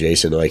 hats off to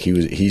Jason. Like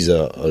he's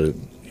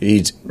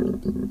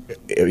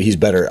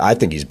better. I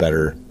think he's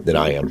better than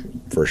I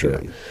am for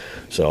sure.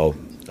 So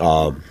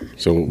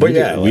we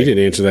didn't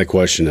answer that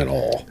question at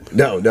all.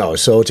 No.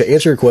 So to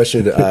answer your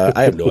question,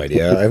 I have no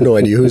idea. I have no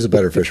idea who's a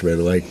better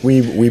fisherman. Like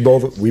we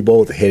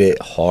both hit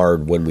it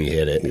hard when we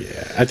hit it.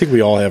 Yeah, I think we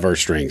all have our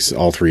strengths.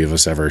 All three of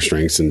us have our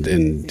strengths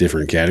in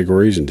different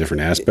categories and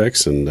different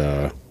aspects, and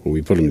when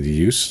we put them to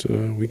use,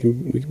 we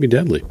can be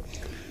deadly.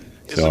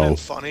 Isn't it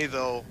funny,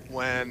 though,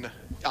 when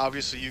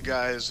obviously you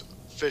guys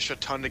fish a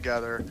ton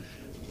together,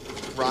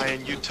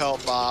 Ryan, you tell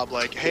Bob,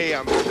 like, hey,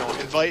 I'm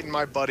inviting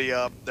my buddy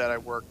up that I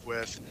work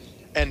with,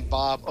 and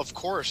Bob, of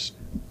course,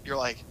 you're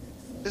like,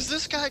 is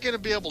this guy going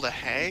to be able to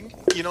hang?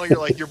 You're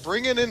like, you're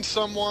bringing in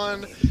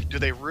someone. Do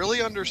they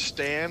really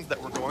understand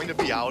that we're going to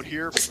be out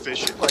here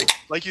fishing?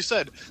 Like you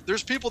said,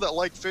 there's people that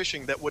like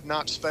fishing that would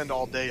not spend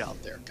all day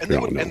out there,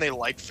 and they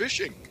like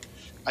fishing.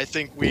 I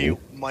think we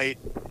might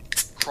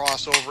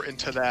cross over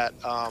into that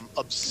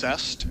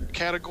obsessed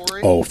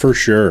category. Oh, for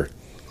sure.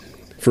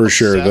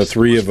 The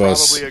three of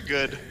us. Probably a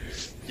good,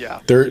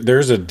 yeah.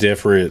 There's a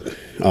different,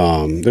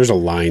 there's a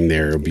line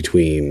there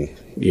between,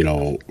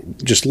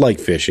 just like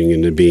fishing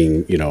and it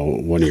being,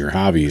 one of your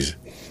hobbies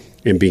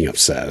and being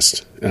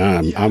obsessed.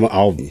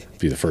 I'll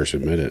be the first to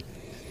admit it.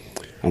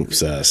 I'm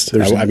obsessed.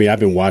 I've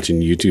been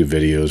watching YouTube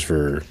videos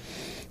for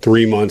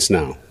 3 months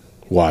now.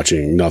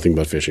 Watching nothing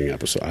but fishing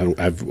episodes.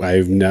 I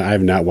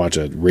have not watched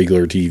a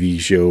regular TV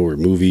show or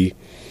movie.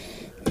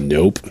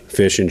 Nope,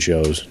 fishing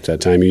shows. It's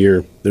that time of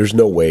year. There's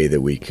no way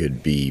that we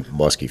could be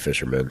musky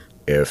fishermen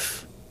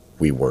if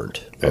we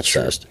weren't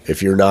obsessed. True.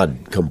 If you're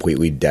not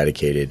completely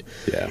dedicated,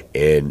 yeah,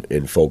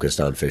 and focused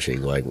on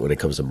fishing, like when it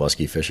comes to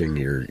musky fishing,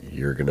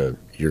 you're gonna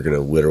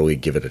literally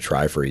give it a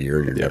try for a year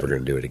and you're never gonna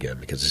do it again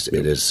because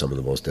it is some of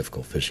the most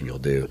difficult fishing you'll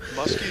do.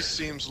 Muskie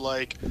seems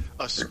like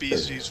a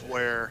species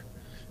where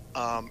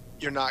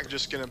you're not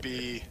just going to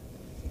be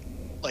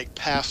like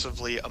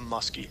passively a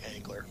musky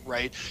angler,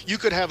 right? You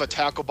could have a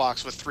tackle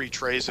box with 3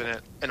 trays in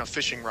it and a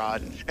fishing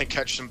rod and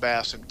catch some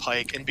bass and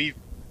pike and be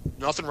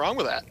nothing wrong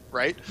with that,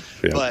 right?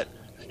 Yeah. But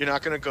you're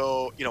not going to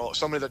go,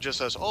 somebody that just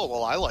says, oh,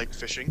 well, I like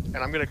fishing and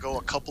I'm going to go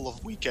a couple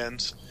of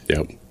weekends.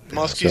 Yep.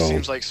 Muskie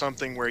seems like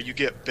something where you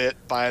get bit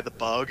by the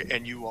bug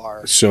and you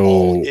are so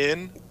all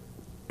in.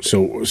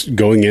 So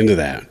going into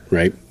that,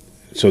 right?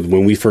 So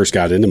when we first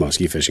got into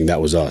muskie fishing,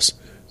 that was us.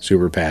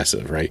 Super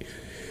passive, right?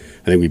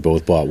 I think we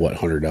both bought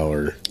 $100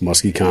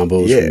 muskie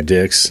combos from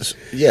Dick's.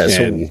 Yeah,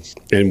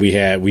 and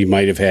we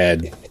might have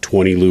had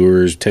 10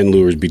 lures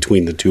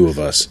between the two of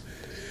us.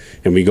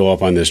 And we go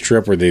up on this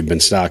trip where they've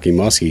been stocking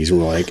muskies, and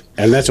we're like,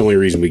 and that's the only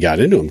reason we got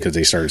into them because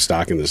they started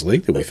stocking this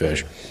lake that we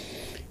fish.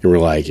 And we're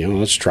like,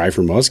 let's try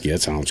for muskie.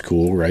 That sounds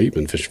cool, right?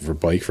 Been fishing for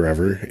pike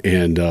forever,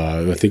 and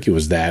I think it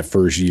was that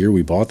first year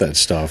we bought that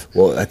stuff.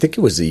 Well, I think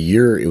it was the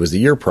year. It was the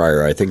year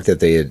prior. I think that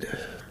they had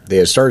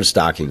started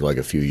stocking like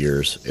a few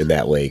years in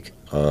that lake.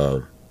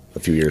 A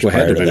few years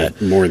prior to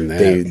that, more than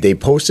that. They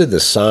posted the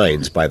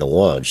signs by the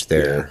launch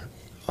there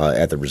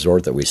at the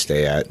resort that we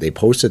stay at. They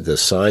posted the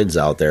signs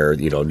out there.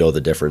 Know the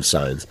difference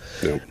signs.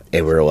 Yep.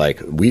 And we were like,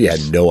 we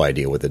had no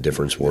idea what the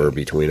difference were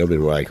between them.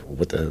 And we're like,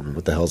 what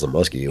the hell's a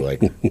muskie?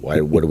 Like,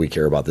 what do we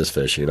care about this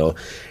fish? And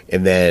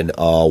then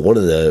one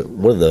of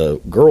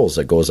the girls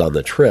that goes on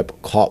the trip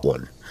caught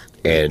one.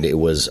 And it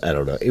was, I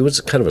don't know, it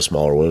was kind of a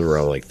smaller one,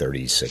 around like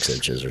 36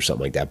 inches or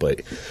something like that. But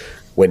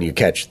when you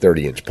catch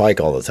 30-inch pike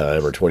all the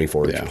time or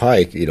 24-inch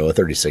pike, a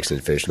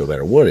 36-inch fish, no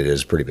matter what it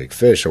is, pretty big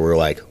fish. So we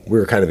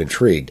were kind of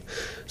intrigued.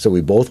 So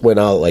we both went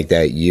out like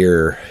that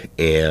year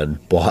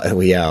and bought,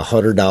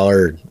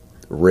 $100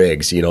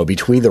 rigs,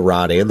 between the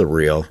rod and the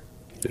reel.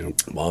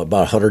 Yep.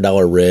 About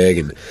 $100 rig,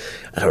 and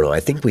I don't know.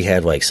 I think we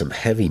had like some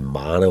heavy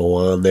mono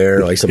on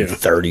there, like some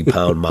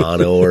 30-pound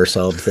mono or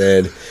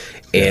something.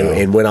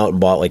 And went out and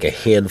bought like a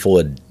handful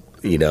of,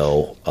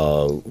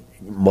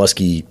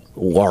 musky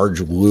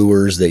large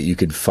lures that you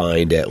could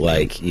find at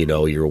like, you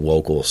know, your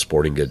local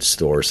sporting goods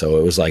store. So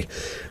it was like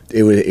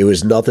it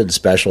was nothing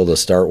special to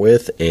start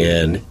with,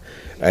 and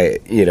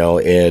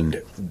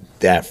and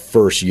that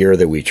first year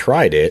that we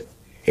tried it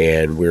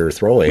and we were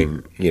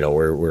throwing, we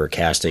were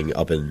casting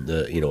up in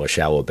the, a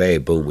shallow bay,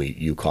 boom,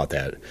 you caught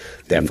that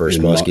first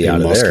muskie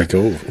out of there.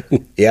 Cove.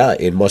 Yeah,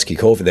 in Muskie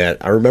Cove. And that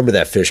I remember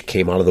that fish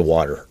came out of the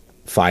water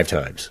 5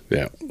 times.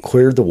 Yeah.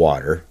 Cleared the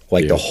water,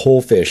 the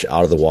whole fish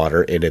out of the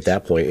water. And at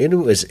that point, and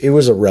it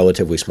was a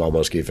relatively small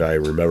muskie, if I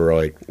remember,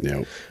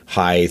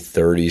 high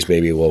 30s,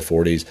 maybe low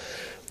 40s.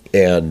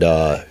 And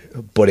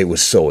but it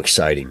was so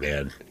exciting,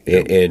 man.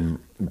 And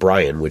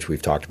Brian, which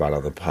we've talked about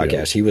on the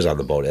podcast, he was on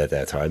the boat at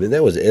that time, and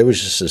it was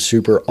just a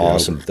super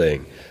awesome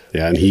thing.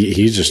 Yeah, and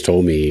he just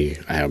told me,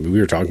 we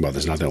were talking about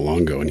this not that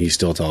long ago, and he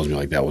still tells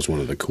me that was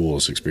one of the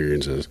coolest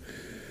experiences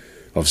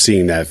of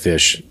seeing that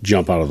fish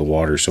jump out of the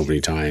water so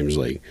many times.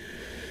 It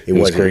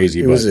was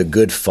crazy. It was a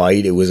good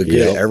fight. It was a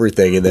good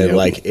everything. And then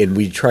and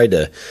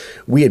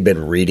we had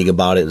been reading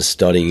about it and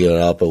studying it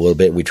up a little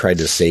bit, and we tried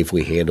to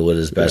safely handle it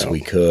as best we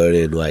could.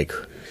 And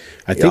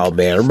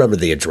I remember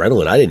the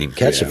adrenaline. I didn't even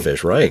catch the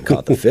fish. Ryan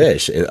caught the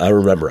fish. And I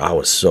remember I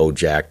was so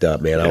jacked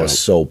up, man. I was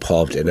so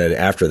pumped. And then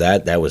after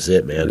that was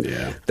it, man.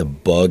 Yeah. The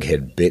bug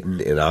had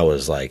bitten, and I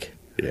was like,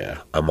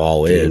 I'm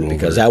all in,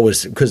 because that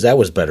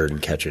was better than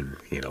catching,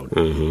 10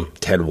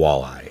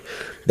 walleye.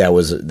 That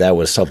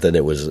was something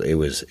that it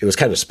was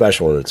kind of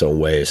special in its own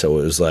way. So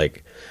it was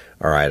like,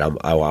 all right,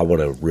 I want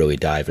to really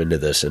dive into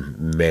this,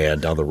 and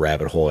man, down the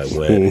rabbit hole it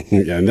went.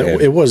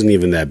 It wasn't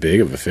even that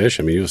big of a fish.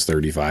 I mean, it was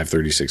 35,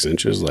 36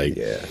 inches,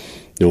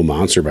 no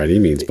monster by any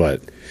means,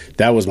 but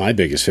that was my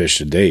biggest fish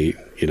to date,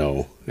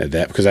 at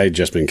that, because I had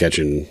just been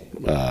catching,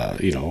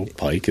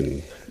 pike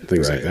and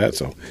things like that.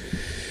 So,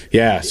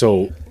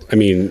 so, I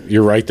mean,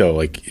 you're right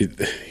though.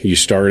 You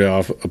start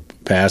off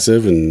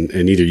passive, and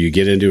either you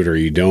get into it or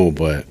you don't,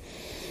 but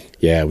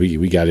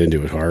we got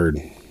into it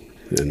hard.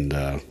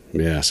 And,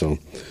 so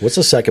what's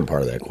the second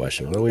part of that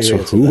question? So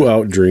who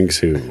outdrinks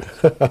who?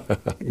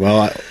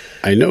 Well,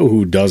 I know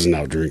who doesn't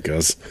outdrink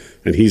us,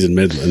 and he's in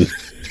Midland.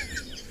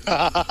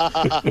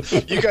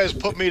 You guys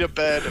put me to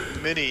bed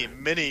many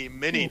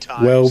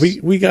times. Well,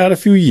 we got a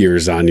few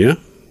years on you,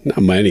 not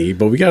many,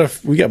 but we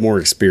got more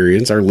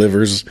experience. Our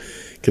livers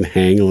can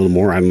hang a little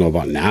more. I don't know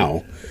about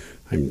now.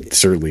 I'm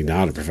certainly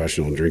not a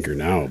professional drinker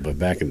now, but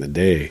back in the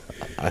day,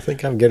 I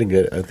think I'm getting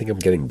good. I think I'm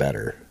getting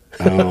better.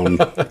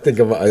 I think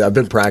I've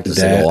been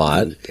practicing a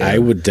lot. Yeah. I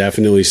would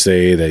definitely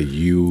say that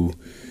you.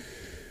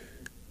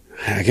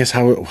 I guess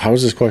how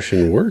does this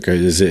question work?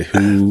 Is it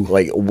who?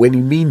 When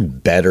you mean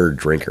better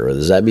drinker,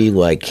 does that mean who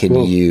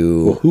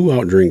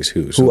outdrinks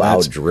who? Who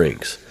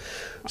outdrinks?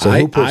 So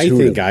I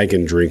think I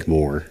can drink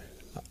more.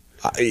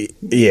 I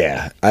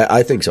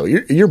think so.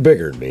 You're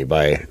bigger than me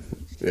by.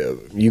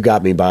 You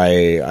got me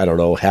by, I don't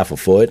know, half a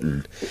foot,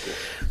 and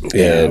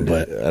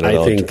but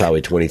I think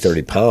probably 20,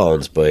 30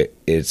 pounds. But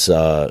it's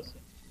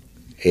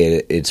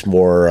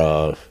more.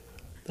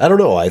 I don't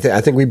know. I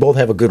think we both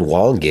have a good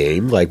long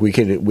game. We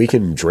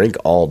can drink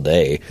all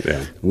day.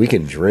 Yeah. We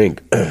can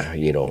drink. I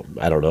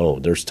don't know.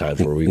 There's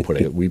times where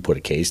we put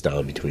a case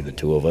down between the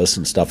two of us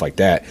and stuff like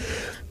that.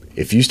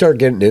 If you start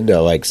getting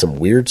into some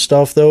weird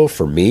stuff, though,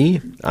 for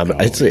me,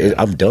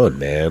 I'm done,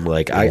 man.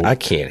 I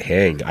can't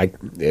hang.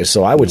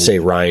 So I would say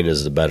Ryan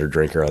is the better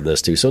drinker on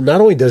this too. So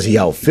not only does he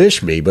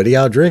outfish me, but he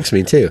outdrinks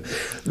me too.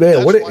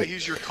 Man, that's why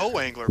he's your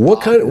co-angler.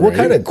 What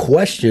kind of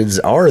questions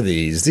are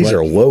these? These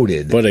are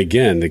loaded. But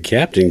again, the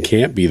captain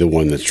can't be the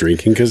one that's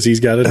drinking because he's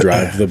got to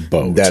drive the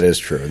boat. That is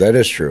true.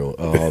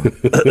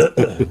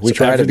 We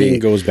try to be.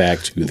 Goes back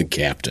to the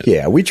captain.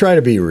 Yeah, we try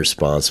to be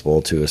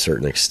responsible to a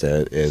certain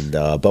extent, and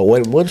but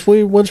once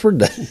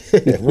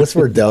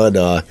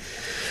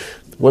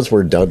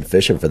we're done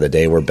fishing for the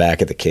day, we're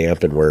back at the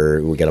camp, and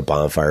we got a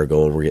bonfire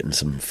going. We're getting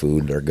some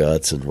food in our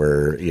guts, and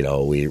we're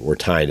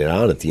tying it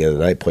on at the end of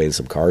the night, playing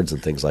some cards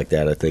and things like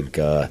that. I think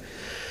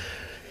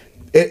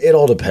it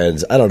all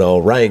depends. I don't know.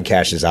 Ryan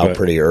cashes out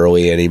pretty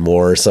early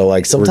anymore, so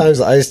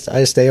sometimes I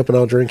stay up and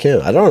I'll drink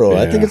him. I don't know.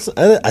 Yeah.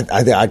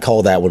 I think I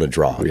call that one a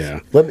draw. Yeah,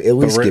 let me at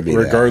least give me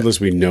regardless,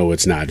 we know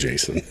it's not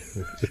Jason.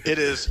 It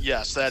is.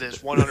 Yes, that is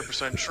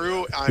 100%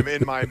 true. I'm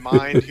in my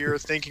mind here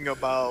thinking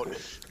about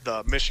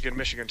the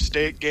Michigan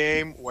State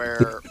game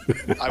where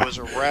I was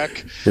a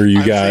wreck. Where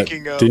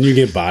didn't you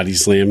get body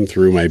slammed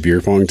through my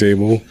beer pong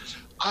table?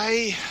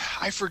 I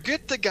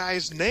forget the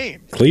guy's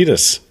name.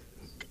 Cletus.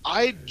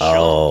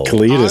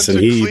 Cletus,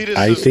 and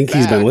I think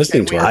he's been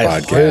listening to our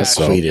podcast.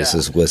 So. Cletus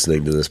is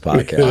listening to this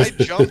podcast.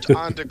 I jumped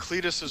onto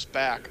Cletus's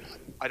back.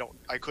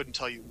 I couldn't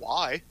tell you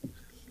why.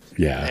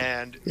 Yeah,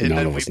 and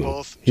then we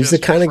both. He's the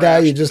kind of guy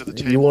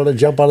you want to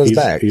jump on his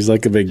back. He's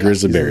like a big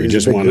grizzly bear. You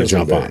just want to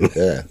jump on.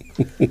 Yeah.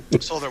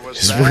 So there was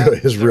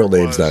his real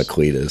name's not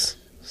Cletus.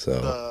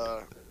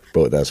 So,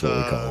 but that's what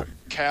we call him.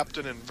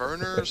 Captain and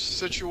Werner's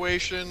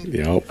situation.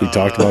 Yeah, we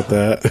talked about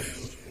that.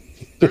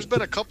 There's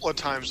been a couple of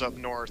times up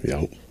north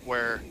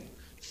where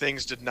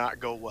things did not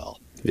go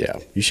well. Yeah.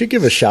 You should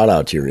give a shout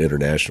out to your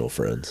international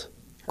friends.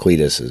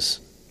 Cletus is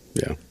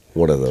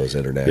One of those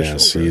international.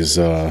 Yes, he's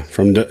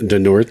from the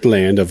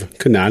Northland of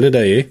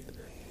Canada.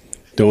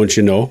 Don't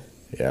you know?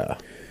 Yeah.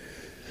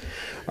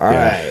 All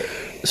right.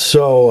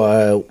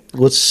 So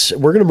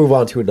we're going to move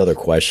on to another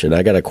question.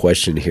 I got a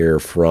question here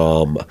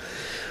from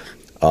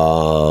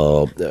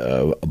a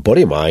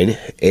buddy of mine,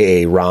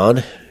 A.A.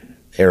 Ron,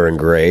 Aaron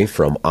Gray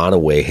from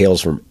Onaway,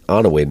 hails from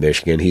Onaway,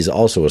 Michigan. He's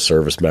also a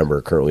service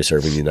member, currently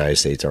serving the United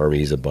States Army.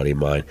 He's a buddy of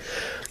mine.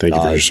 Thank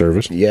you for your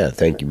service. Yeah,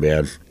 thank you,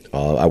 man.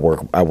 I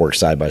work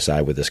side by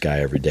side with this guy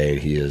every day, and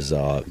he is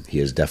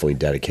definitely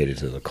dedicated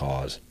to the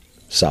cause.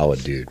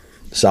 Solid dude,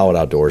 solid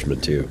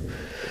outdoorsman too.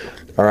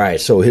 All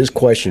right, so his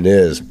question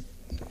is: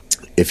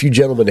 if you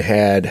gentlemen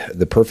had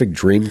the perfect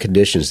dream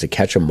conditions to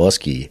catch a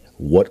muskie,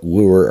 what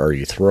lure are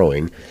you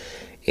throwing,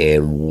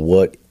 and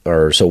what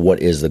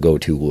is the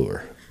go-to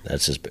lure?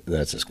 That's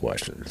his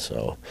question.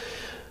 So,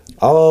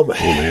 oh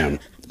man.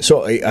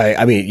 So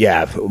I mean,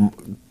 yeah,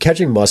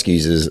 catching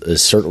muskies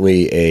is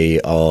certainly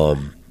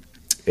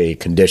a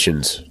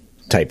conditions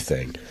type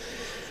thing.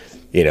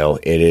 You know,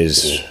 it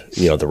is,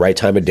 the right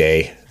time of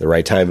day, the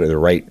right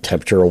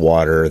temperature of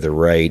water, the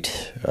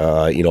right,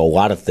 a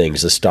lot of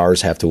things. The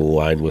stars have to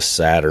align with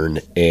Saturn,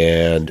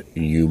 and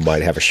you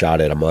might have a shot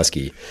at a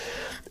muskie.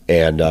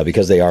 And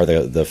because they are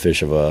the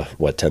fish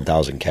of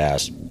 10,000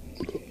 casts,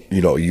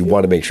 you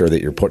want to make sure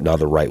that you're putting on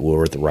the right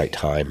lure at the right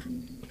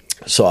time.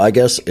 So I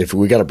guess if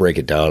we got to break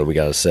it down, we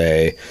got to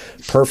say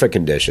perfect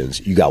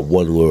conditions. You got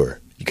one lure.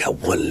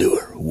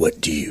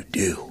 What do you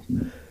do?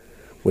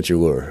 What's your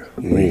lure?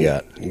 What do you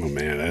got? Oh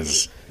man,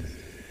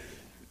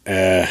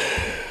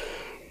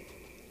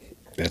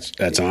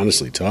 that's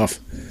honestly tough.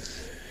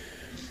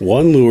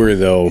 One lure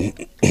though,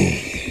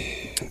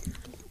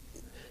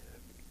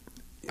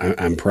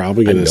 I'm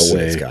probably going to say. I know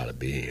what it's got to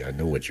be. I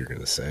know what you're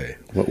going to say.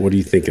 What do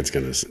you think it's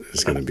going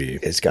to be?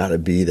 It's got to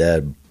be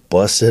that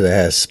busted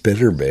ass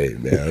spinnerbait,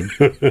 man.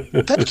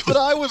 That's what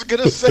I was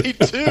gonna say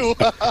too.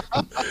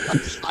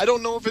 I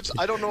don't know if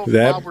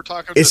Bob, we're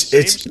talking the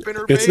same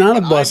spinnerbait. It's not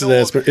a busted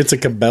ass. It's a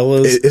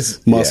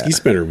Cabela's musky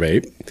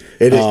spinnerbait.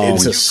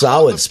 It's a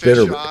solid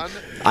spinnerbait.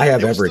 I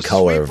have every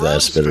color of that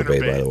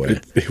spinnerbait, by the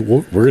way.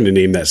 We're going to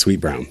name that Sweet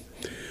Brown.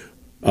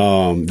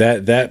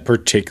 That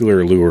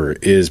particular lure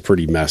is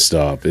pretty messed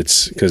up.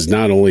 It's because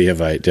not only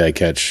did I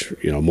catch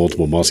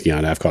multiple muskie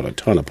on it, I've caught a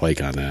ton of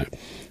pike on that.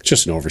 It's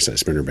just an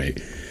oversized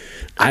spinnerbait.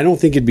 I don't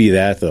think it'd be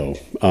that though.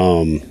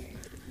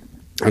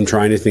 I'm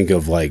trying to think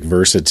of like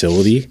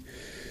versatility,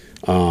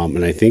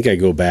 and I think I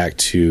go back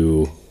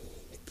to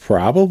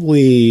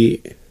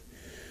probably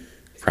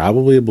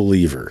a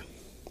believer,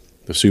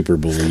 the super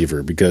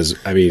believer, because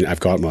I mean I've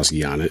caught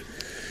muskie on it,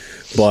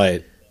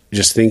 but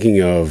just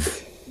thinking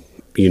of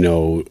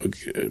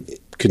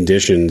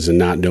conditions and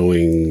not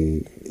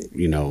knowing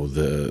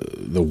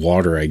the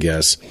water, I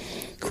guess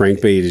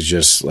crankbait is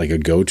just like a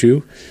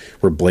go-to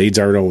where blades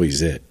aren't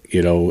always it.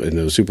 And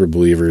those super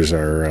believers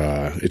are,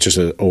 it's just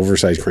an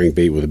oversized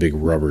crankbait with a big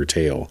rubber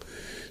tail.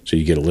 So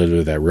you get a little bit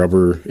of that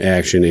rubber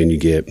action, and you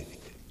get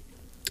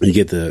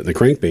the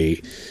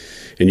crankbait,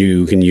 and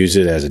you can use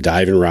it as a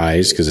dive and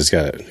rise because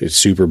it's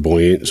super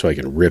buoyant. So I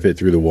can rip it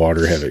through the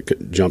water, have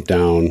it jump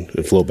down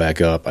and float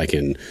back up. I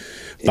can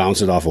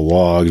bounce it off a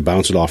log,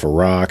 bounce it off of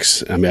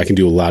rocks. I mean, I can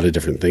do a lot of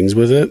different things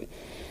with it.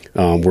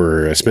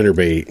 Where a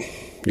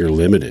spinnerbait, you're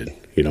limited.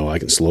 I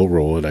can slow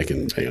roll it, I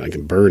can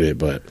burn it,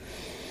 but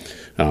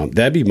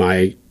that'd be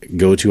my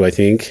go-to. I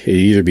think it'd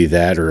either be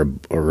that or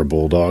a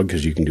bulldog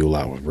because you can do a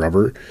lot with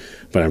rubber.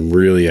 But I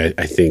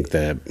think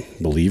that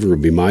believer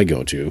would be my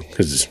go-to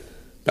because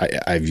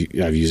I've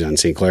used it on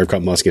St. Clair. I've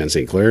caught muskie on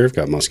St. Clair. I've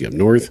got muskie up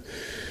north.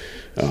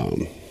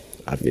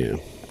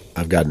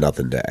 I've got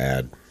nothing to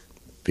add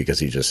because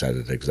he just said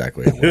it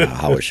exactly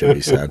how it should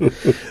be said.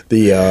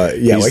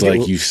 He's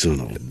like you son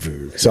of a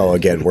bird. So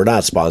again, we're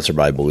not sponsored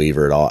by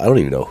Believer at all. I don't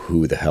even know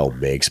who the hell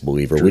makes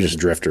Believer. We just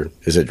Drifter.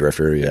 Is it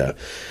Drifter? Yeah.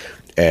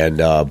 And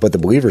but the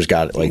Believer's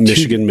got like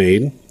Michigan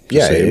made.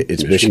 Yeah,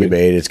 it's Michigan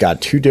made. It's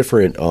got two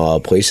different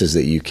places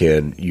that you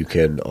can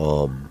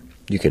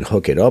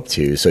hook it up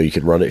to. So you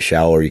can run it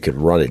shallow or you can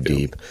run it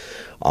deep.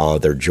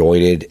 They're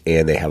jointed,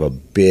 and they have a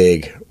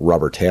big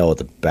rubber tail at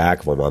the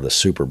back of them on the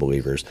Super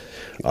Believers.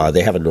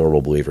 They have a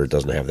normal Believer; it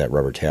doesn't have that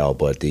rubber tail,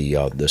 but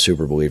the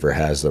Super Believer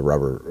has the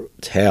rubber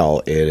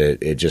tail, and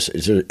it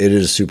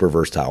is super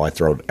versatile. I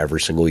throw them every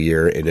single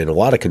year, and in a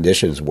lot of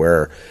conditions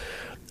where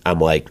I'm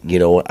like,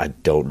 I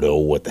don't know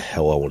what the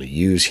hell I want to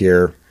use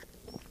here.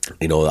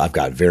 I've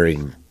got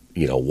varying,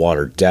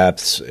 water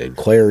depths and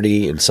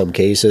clarity in some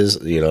cases.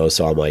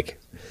 So I'm like,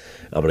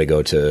 I'm gonna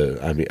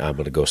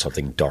go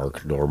something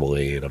dark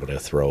normally, and I'm gonna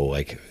throw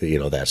like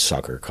that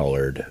sucker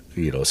colored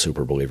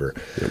Super Believer.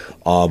 Yep.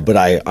 But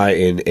I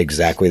in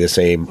exactly the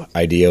same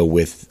idea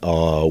with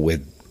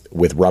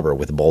rubber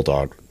with a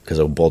bulldog, because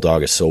a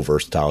bulldog is so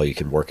versatile. You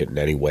can work it in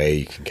any way.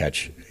 You can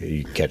catch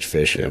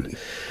fish, and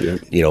in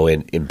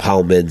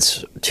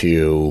impoundments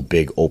to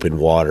big open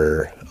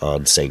water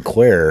on St.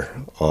 Clair.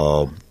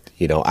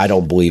 I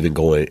don't believe in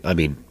going. I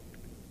mean,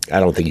 I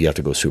don't think you have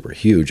to go super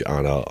huge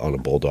on a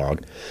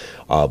bulldog,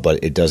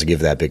 but it does give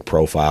that big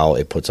profile.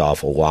 It puts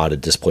off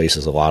it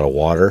displaces a lot of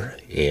water,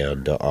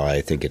 and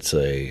I think it's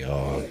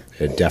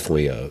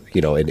definitely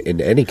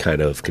in any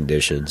kind of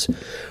conditions,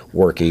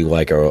 working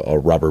like a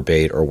rubber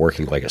bait or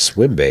working like a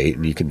swim bait,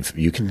 and you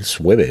can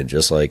swim it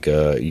just like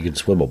you can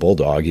swim a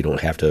bulldog. You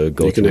don't have to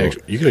go You through.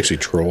 can actually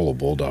troll a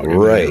bulldog.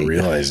 Right. I never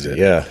realized it.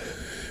 Yeah.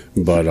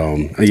 But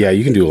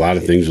you can do a lot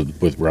of things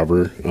with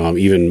rubber.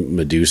 Even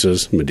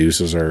Medusas.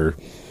 Medusas are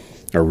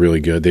really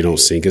good. They don't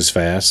sink as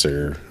fast.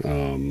 They're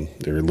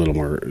a little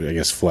more, I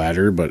guess,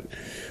 flatter. But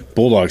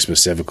bulldogs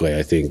specifically,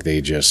 I think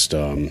they just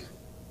a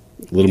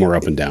little more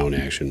up and down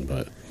action.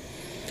 But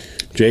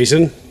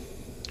Jason,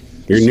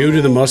 you're new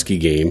to the muskie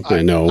game.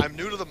 I know. I'm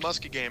new to the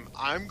muskie game.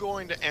 I'm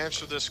going to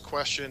answer this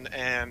question,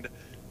 and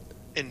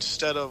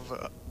instead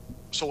of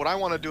so what I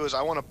want to do is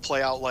I want to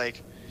play out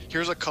like,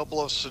 here's a couple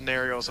of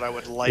scenarios that I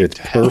would like It's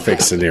to have.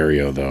 perfect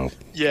scenario, though.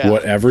 Yeah.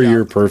 Whatever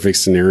your perfect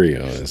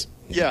scenario is.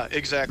 Yeah,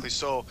 exactly.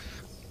 So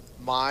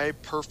my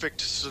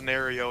perfect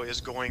scenario is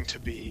going to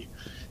be,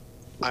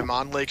 I'm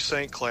on Lake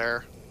St.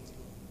 Clair.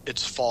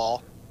 It's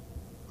fall.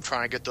 I'm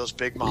trying to get those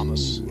big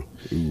mamas.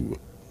 Ooh.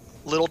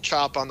 Little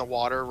chop on the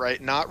water,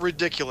 right? Not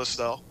ridiculous,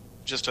 though.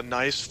 Just a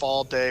nice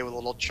fall day with a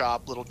little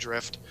chop, little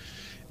drift.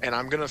 And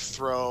I'm going to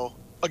throw...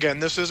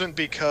 Again, this isn't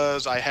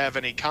because I have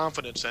any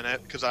confidence in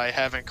it, because I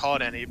haven't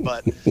caught any,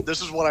 but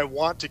this is what I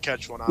want to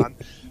catch one on.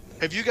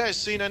 Have you guys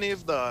seen any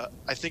of I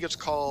think it's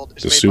called...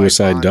 It's The made by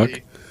Suicide Duck?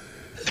 Bondi.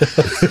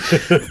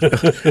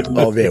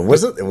 Oh man,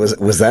 was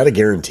that a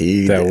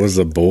guarantee? That was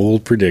a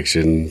bold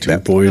prediction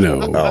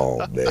 2.0. Oh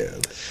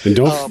man.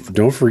 And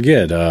don't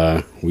forget,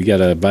 we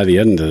gotta, by the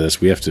end of this,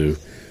 we have to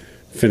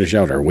finish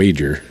out our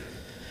wager.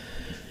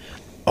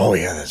 Oh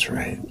yeah, that's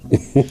right.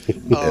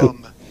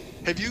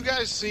 Have you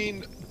guys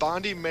seen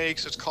Bondi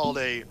makes? It's called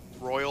a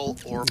Royal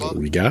Orba.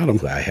 We got them.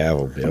 I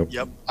have them. Yep.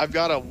 Yep, I've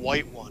got a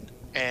white one,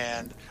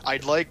 and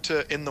I'd like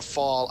to in the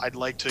fall. I'd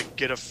like to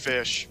get a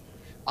fish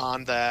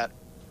on that,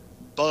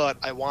 but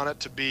I want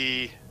it to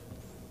be.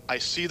 I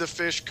see the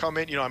fish come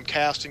in. I'm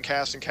casting.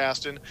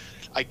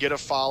 I get a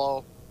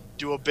follow,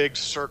 do a big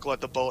circle at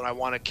the boat, and I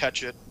want to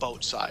catch it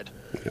boat side.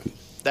 Yep.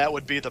 That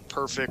would be the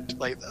perfect.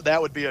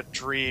 That would be a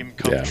dream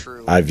come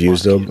true. I've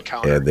used muskie them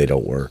encounter. and they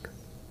don't work.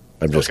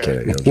 I'm just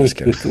kidding. Completely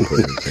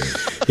kidding.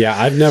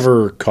 Yeah, I've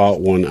never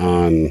caught one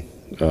on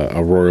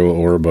a Royal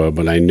Orba,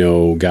 but I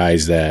know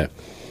guys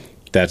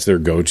that's their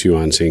go-to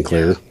on St.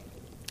 Clair.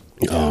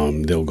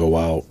 They'll go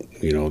out.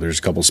 There's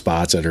a couple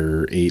spots that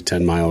are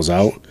 8-10 miles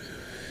out,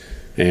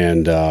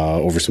 and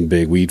over some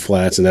big weed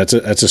flats, and that's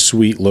a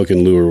sweet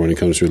looking lure when it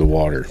comes through the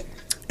water.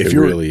 It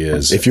really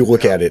is. If you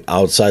look at it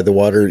outside the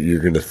water,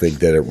 you're going to think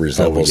that it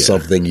resembles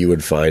something you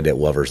would find at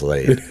Lover's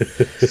Lane.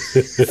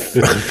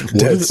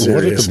 Dead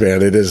serious,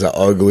 man. It is an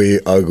ugly,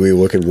 ugly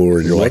looking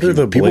lure. You're What are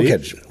the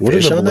blades? What are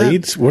the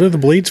blades? What are the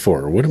blades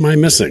for? What am I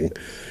missing?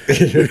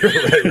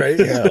 right?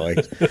 Yeah, like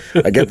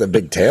I get the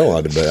big tail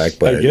on the back,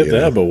 but I get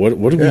that, but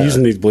what are we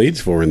using these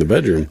blades for in the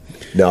bedroom?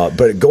 No,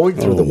 but going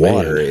through the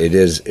water, man.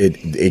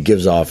 it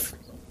gives off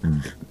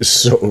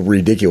so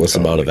ridiculous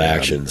amount of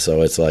action.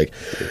 So it's like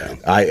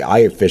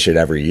I fish it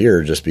every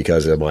year just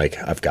because I'm like,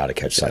 I've got to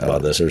catch something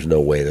on this. There's no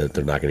way that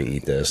they're not going to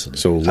eat this. And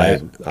So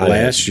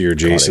last year,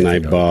 Jason, I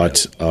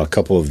bought a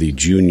couple of the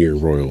junior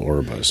Royal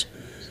Orbas.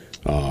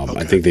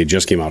 I think they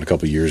just came out a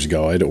couple of years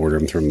ago. I had to order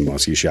them from the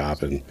Muskie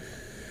shop, and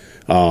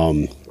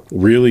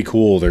really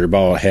cool. They're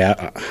about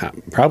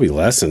probably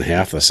less than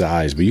half the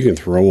size, but you can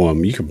throw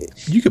them. You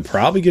could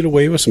probably get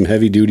away with some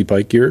heavy duty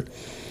pike gear.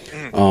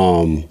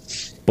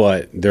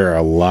 But they're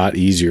a lot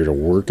easier to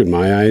work in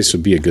my eyes, so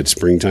be a good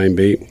springtime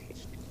bait.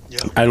 Yeah.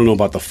 I don't know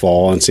about the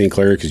fall in St.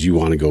 Clair because you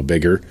want to go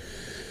bigger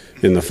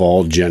in the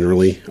fall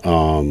generally.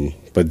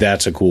 But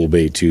that's a cool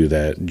bait too,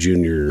 that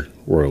junior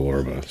Royal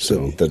Orba.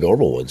 So the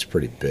normal one's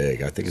pretty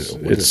big. I think it's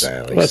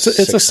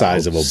the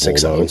size of a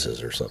 6 bulldog.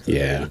 ounces or something.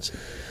 Yeah.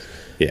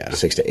 Yeah.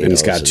 6 to 8 and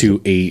it's got ounces.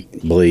 2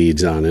 8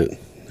 blades on it.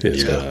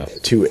 It's Yeah.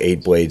 2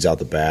 8 blades out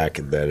the back,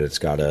 and then it's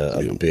got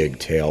a big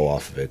tail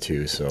off of it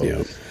too. So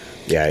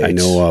I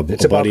know a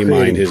buddy of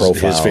mine,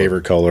 his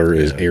favorite color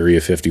is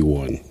Area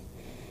 51.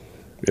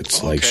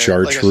 It's like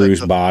chartreuse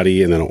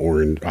body and then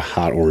a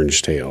hot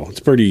orange tail. It's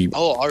pretty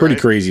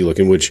crazy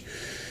looking, which,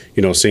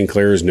 St.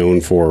 Clair is known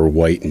for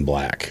white and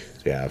black.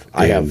 Yeah,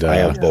 I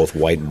have both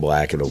white and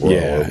black in the world.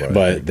 Yeah,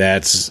 but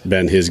that's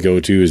been his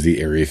go-to is the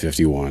Area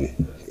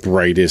 51.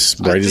 Bright as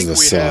the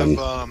sun.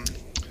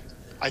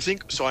 I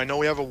think so. I know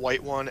we have a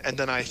white one, and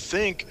then I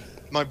think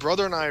my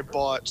brother and I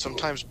bought.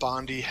 Sometimes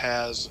Bondi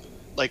has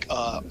like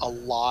a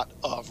lot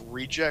of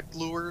reject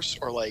lures,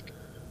 or like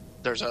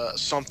there's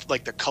something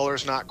like the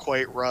color's not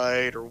quite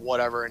right or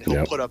whatever, and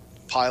he'll put a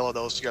pile of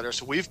those together.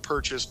 So we've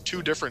purchased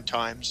 2 different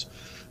times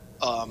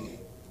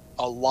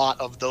a lot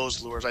of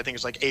those lures. I think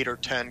it's like 8 or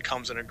 10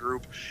 comes in a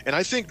group, and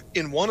I think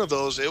in one of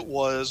those it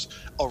was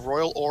a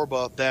Royal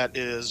Orba that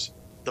is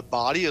The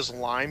body is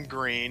lime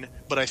green,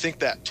 but I think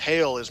that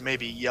tail is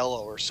maybe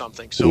yellow or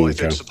something. So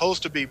if it's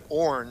supposed to be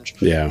orange,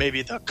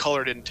 maybe the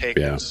color didn't take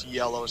it. It's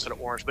yellow instead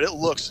of orange. But it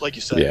looks, like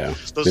you said,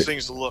 those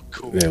things look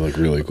cool. They look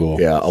really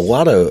cool. Yeah, a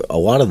lot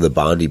of the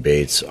Bondi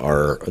baits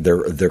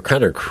they're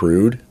kind of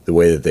crude the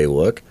way that they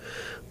look,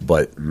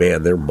 but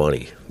man, they're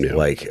money. Yeah.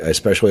 Like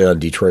especially on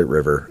Detroit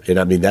River, and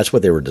I mean that's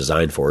what they were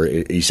designed for.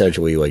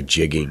 Essentially, like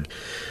jigging.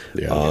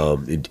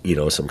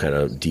 Some kind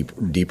of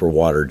deeper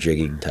water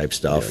jigging type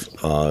stuff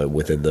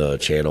within the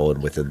channel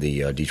and within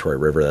the Detroit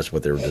River. That's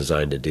what they were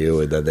designed to do.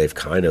 And then they've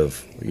kind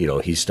of,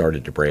 he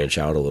started to branch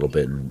out a little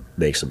bit and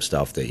make some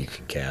stuff that you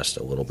can cast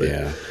a little bit.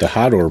 Yeah, the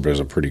Hot Orb is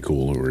a pretty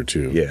cool lure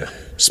too. Yeah,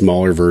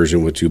 smaller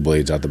version with 2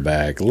 blades out the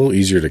back, a little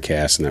easier to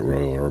cast than that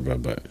Royal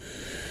Orb, but.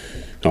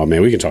 Oh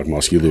man, we can talk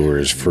musky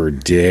lures for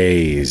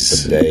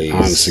days.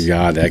 Honest to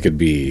God, that could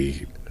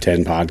be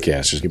 10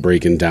 podcasts just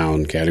breaking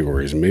down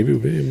categories, and maybe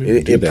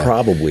it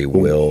probably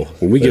will.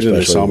 When we get into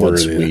the summer,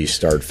 once we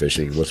start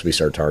fishing, once we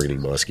start targeting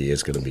muskie,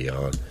 it's going to be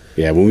on.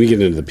 Yeah, when we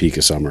get into the peak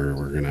of summer,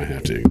 we're going to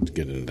have to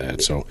get into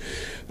that. So,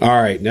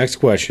 all right, next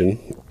question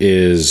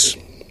is,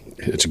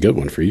 it's a good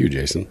one for you,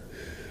 Jason.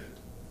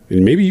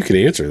 And maybe you can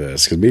answer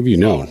this because maybe you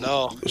know.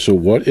 Oh, no. So,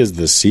 what is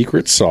the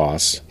secret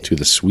sauce to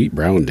the sweet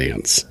brown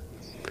dance?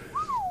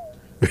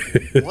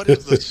 What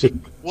is the?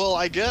 Well,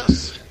 I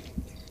guess.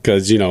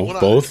 Because,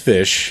 both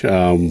fish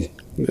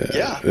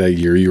that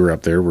year you were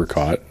up there were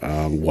caught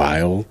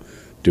while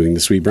doing the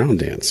sweet brown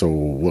dance.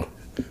 So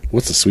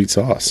what's the sweet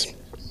sauce?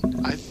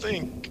 I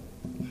think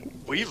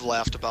we've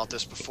laughed about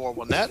this before.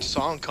 When that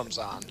song comes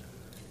on,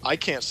 I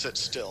can't sit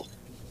still.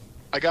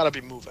 I got to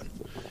be moving.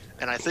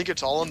 And I think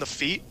it's all in the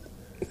feet.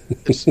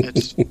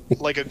 It's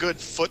like a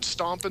good foot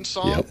stomping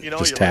song. Yep,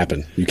 just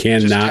tapping. You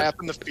cannot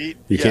tapping the feet.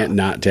 You can't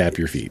not tap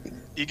your feet.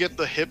 You get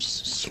the hips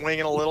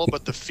swinging a little,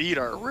 but the feet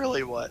are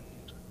really what?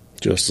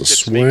 Just a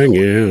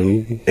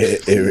swinging.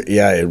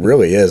 It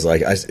really is.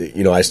 Like I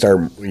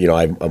start.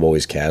 I'm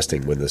always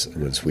casting when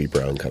Sweet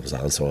Brown comes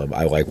on, so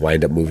I like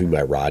wind up moving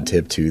my rod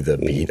tip to the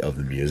beat of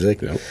the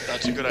music. Yep.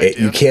 That's a good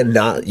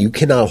idea. You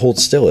cannot hold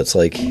still. It's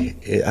like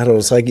I don't know.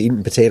 It's like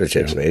eating potato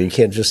chips, man. You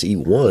can't just eat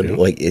one. Yep.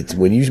 Like it's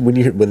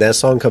when that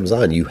song comes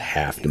on, you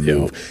have to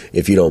move. Yep.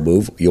 If you don't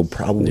move, you'll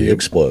probably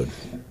explode.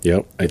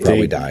 Yep, I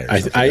probably die or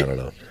something. I don't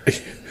know.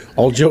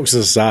 All jokes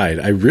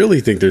aside, I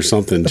really think there's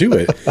something to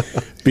it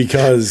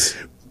because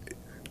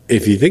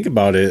if you think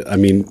about it, I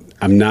mean,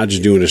 I'm not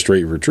just doing a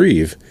straight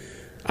retrieve.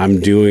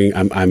 I'm making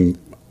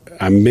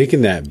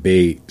that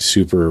bait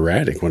super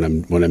erratic when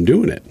I'm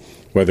doing it,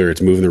 whether it's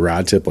moving the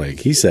rod tip like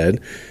he said,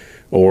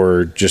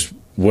 or just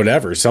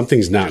whatever.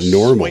 Something's not just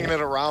normal. Swinging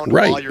it around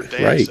while you're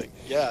dancing. Right.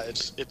 Yeah,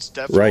 it's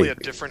definitely a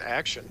different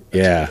action.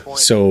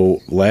 That's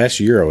So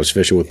last year I was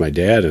fishing with my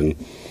dad and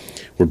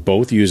we're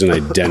both using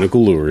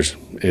identical lures,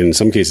 in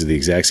some cases the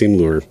exact same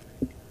lure,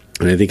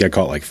 and I think I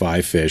caught like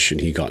 5 fish and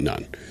he caught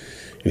none.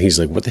 And he's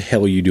like, what the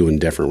hell are you doing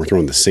different? We're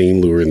throwing the same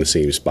lure in the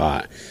same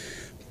spot.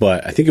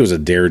 But I think it was a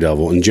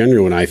Daredevil. And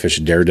generally when I fish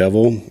a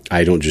Daredevil,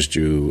 I don't just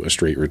do a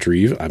straight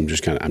retrieve. I'm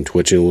just I'm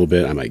twitching a little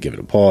bit. I might give it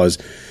a pause.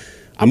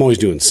 I'm always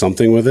doing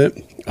something with it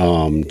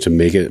to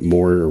make it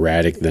more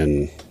erratic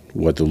than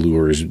what the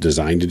lure is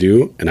designed to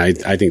do. And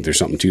I think there's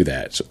something to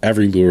that. So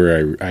every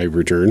lure I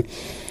return,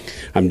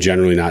 I'm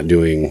generally not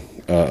doing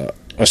a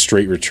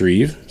straight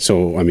retrieve.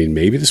 So, I mean,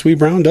 maybe the Sweet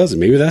Brown does it.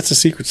 Maybe that's the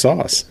secret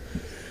sauce.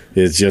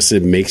 It's just,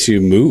 it makes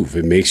you move.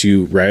 It makes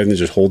you, rather than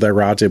just hold that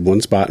rod tip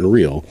one spot and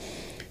reel,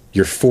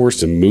 you're forced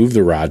to move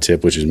the rod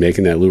tip, which is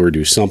making that lure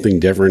do something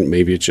different.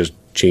 Maybe it just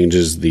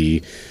changes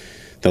the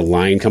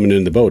line coming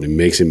into the boat and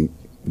makes him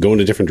go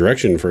in a different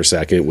direction for a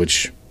second,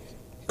 which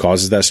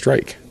causes that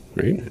strike,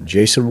 right?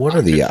 Jason, what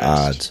are the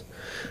odds?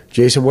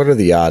 Jason, what are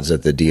the odds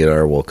that the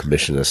DNR will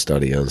commission a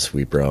study on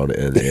Sweet Brown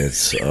and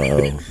its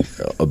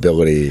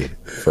ability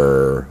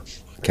for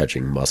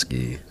catching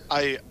muskie?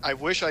 I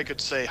wish I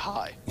could say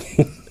hi.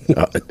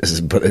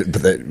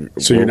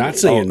 So you're not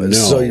saying no.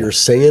 So you're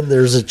saying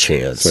there's a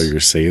chance. So you're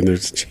saying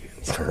there's a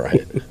chance. All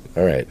right.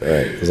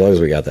 As long as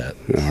we got that.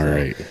 All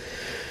right.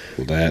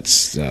 Well,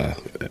 that's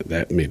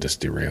that made us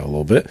derail a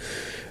little bit.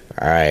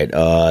 All right.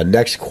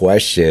 Next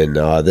question.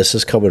 This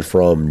is coming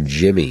from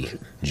Jimmy.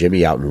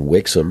 Jimmy out in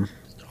Wixom.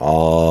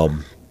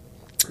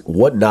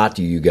 What knot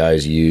do you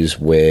guys use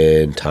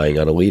when tying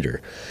on a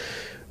leader?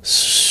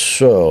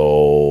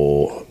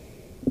 So,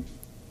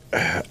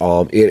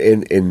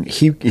 and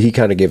he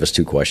kind of gave us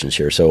 2 questions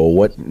here. So,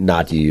 what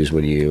knot do you use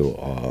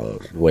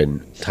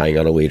when tying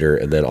on a leader,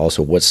 and then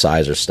also what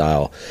size or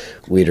style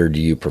leader do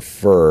you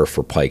prefer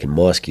for pike and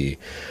muskie?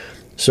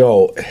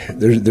 So,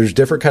 there's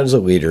different kinds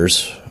of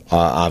leaders,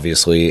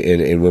 obviously,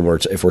 and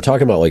if we're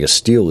talking about like a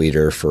steel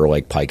leader for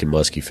like pike and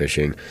muskie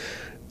fishing.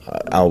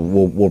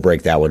 We'll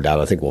break that one down.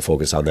 I think we'll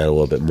focus on that a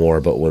little bit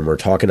more. But when we're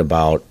talking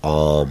about,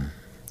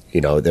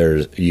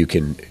 you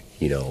can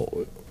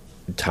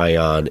tie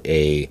on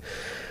a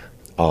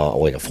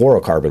like a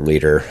fluorocarbon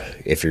leader,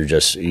 if you're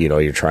just,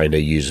 you're trying to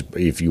use,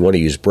 if you want to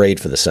use braid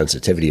for the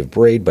sensitivity of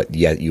braid, but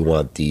yet you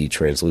want the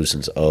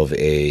translucence of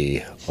a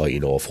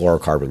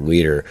fluorocarbon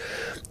leader.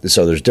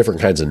 So there's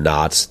different kinds of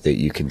knots that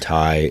you can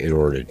tie in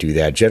order to do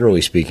that.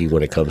 Generally speaking,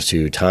 when it comes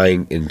to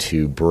tying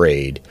into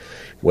braid,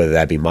 whether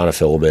that be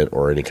monofilament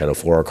or any kind of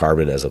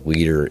fluorocarbon as a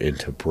leader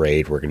into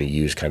braid, we're going to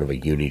use kind of a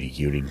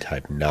uni-to-uni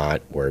type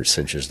knot where it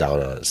cinches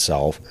down on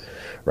itself.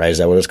 Right? Is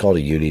that what it's called,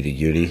 a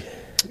uni-to-uni?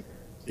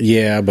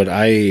 Yeah, but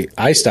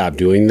I stopped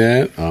doing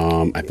that.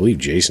 I believe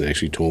Jason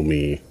actually told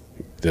me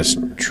this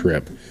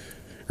trick.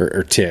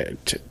 I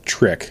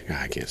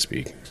can't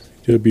speak.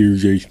 The beer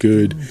tastes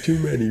good. Too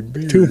many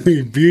beers. Too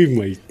many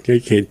beers. I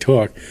can't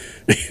talk.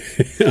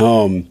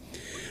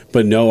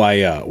 But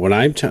no, when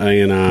I'm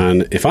tying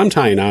on, if I'm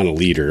tying on a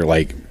leader,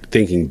 like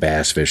thinking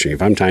bass fishing,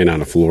 if I'm tying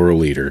on a fluoro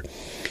leader,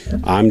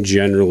 I'm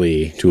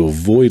generally, to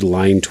avoid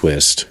line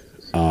twist,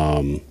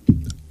 I'm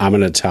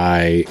going to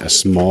tie a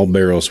small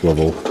barrel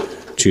swivel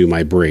to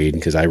my braid,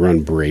 because I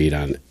run braid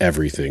on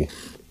everything.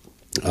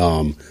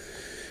 And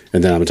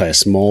then I'm going to tie a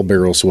small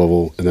barrel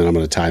swivel, and then I'm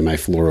going to tie my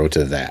fluoro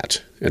to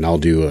that. And I'll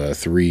do a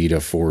 3 to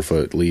 4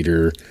 foot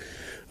leader,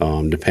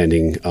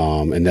 depending.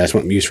 And that's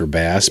what I'm used for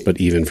bass,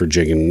 but even for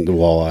jigging the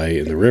walleye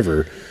in the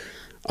river.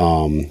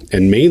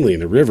 And mainly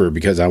in the river,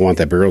 because I want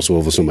that barrel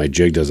swivel so my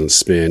jig doesn't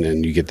spin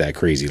and you get that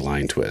crazy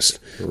line twist.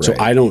 Right. So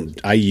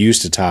I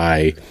used to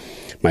tie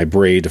my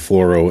braid to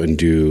fluoro and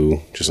do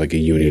just like a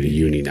uni to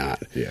uni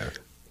knot. Yeah.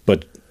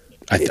 But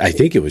I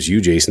think it was you,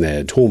 Jason, that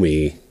had told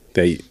me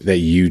that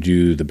you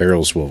do the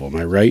barrel swivel. Am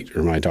I right, or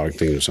am I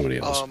thinking of somebody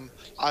else?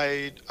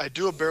 I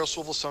do a barrel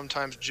swivel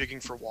sometimes jigging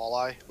for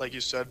walleye, like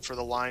you said, for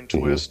the line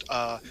twist.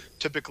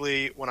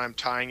 Typically, when I'm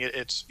tying it,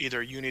 it's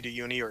either uni to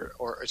uni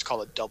or it's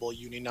called a double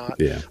uni knot.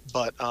 Yeah.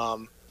 But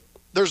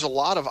there's a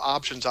lot of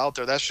options out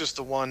there. That's just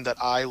the one that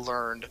I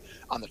learned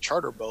on the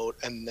charter boat,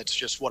 and that's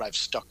just what I've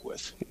stuck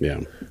with. Yeah.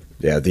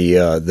 Yeah,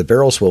 the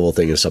barrel swivel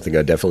thing is something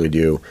I definitely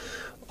do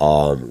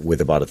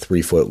with about a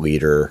 3 foot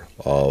leader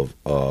of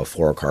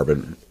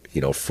fluorocarbon,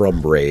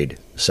 from braid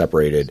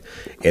separated.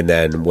 And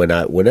then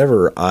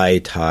whenever I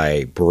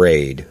tie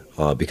braid,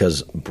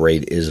 because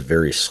braid is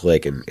very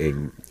slick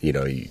and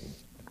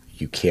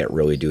you can't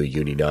really do a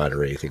uni knot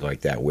or anything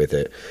like that with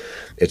it.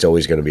 It's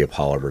always going to be a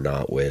polymer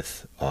knot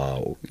with,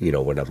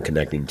 when I'm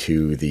connecting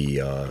to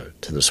the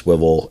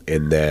swivel.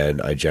 And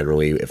then I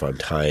generally, if I'm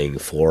tying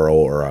fluoro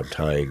or I'm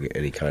tying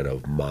any kind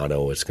of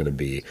mono, it's going to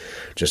be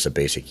just a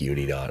basic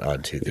uni knot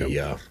onto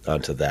the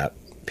onto that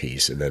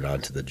piece and then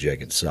onto the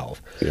jig itself.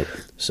 Yep.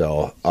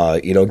 So,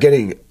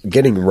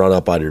 getting run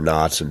up on your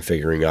knots and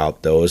figuring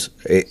out those,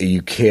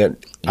 you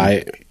can't.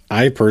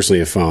 I personally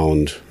have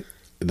found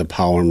the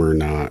polymer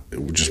knot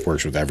just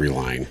works with every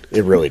line.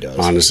 It really does.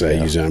 Honestly,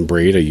 I use it on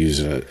braid. I use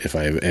it if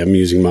I am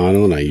using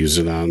mono, and I use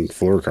it on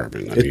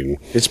fluorocarbon. I mean,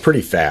 it's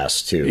pretty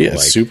fast too. Yeah,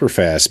 it's super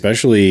fast.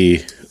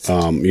 Especially,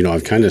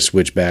 I've kind of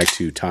switched back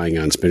to tying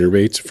on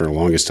spinnerbaits for the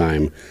longest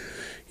time.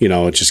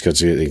 It's just because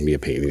they can be a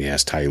pain in the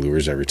ass tie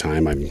lures every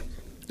time.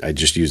 I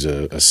just use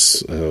a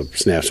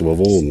snap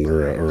swivel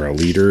or a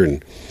leader,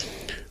 and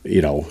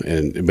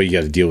but you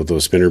got to deal with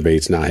those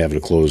spinnerbaits not having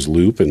a closed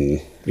loop, and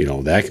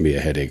that can be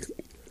a headache.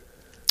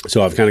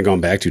 So I've kind of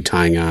gone back to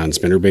tying on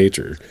spinnerbaits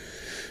or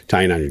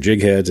tying on your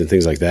jig heads and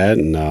things like that.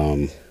 And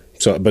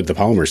but the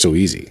polymer is so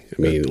easy.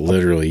 I mean,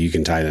 literally, you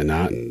can tie the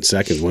knot in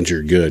seconds once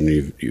you're good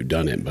and you've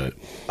done it. But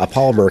a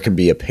polymer can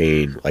be a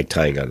pain, like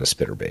tying on a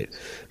spinnerbait,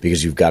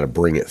 because you've got to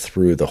bring it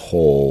through the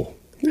whole.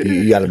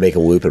 You got to make a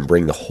loop and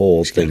bring the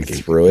whole thing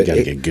through it. You got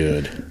to get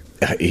good.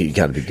 You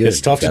got to be good. It's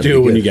tough to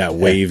do when you got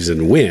waves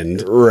and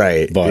wind,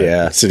 right?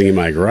 But sitting in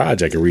my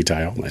garage, I can retie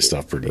all my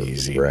stuff pretty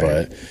easy.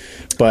 Right.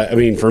 But I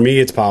mean, for me,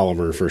 it's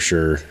polymer for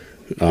sure.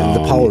 The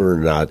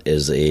polymer knot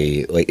is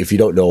if you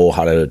don't know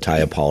how to tie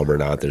a polymer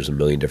knot, there's a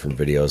million different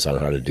videos on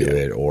how to do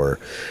it. Or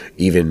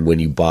even when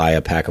you buy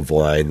a pack of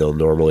line, they'll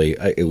normally,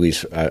 at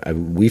least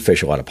we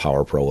fish a lot of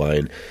Power Pro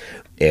line,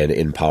 and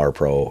in Power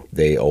Pro,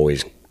 they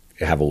always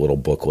have a little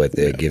booklet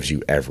that gives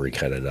you every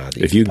kind of knot.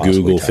 If you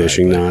Google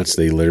fishing knots,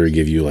 they literally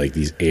give you like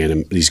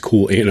these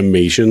cool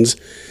animations.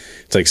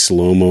 It's like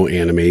slow-mo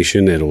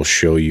animation that'll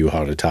show you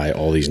how to tie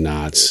all these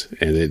knots,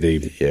 and they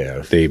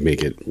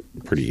make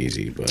it pretty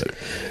easy. But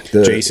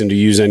Jason, do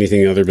you use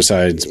anything other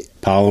besides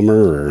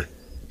polymer,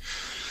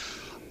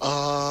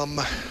 or?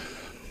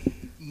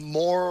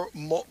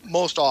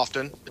 Most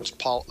often it's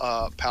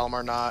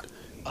Palomar knot.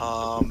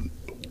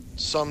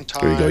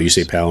 Sometimes there you go. You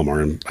say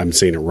Palomar, and I'm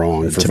saying it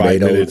wrong for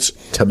tomato, 5 minutes.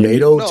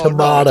 Tomato,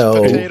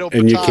 potato,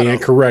 and you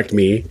can't correct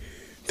me.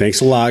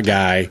 Thanks a lot,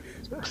 guy.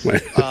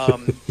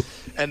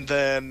 And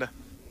then,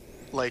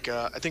 like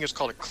I think it's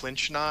called a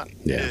clinch knot.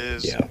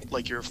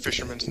 Like your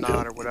fisherman's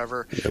knot or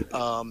whatever. Yep.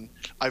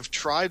 I've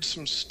tried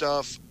some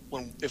stuff.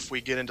 If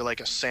we get into like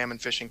a salmon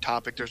fishing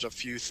topic, there's a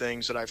few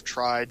things that I've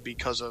tried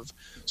because of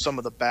some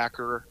of the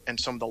backer and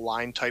some of the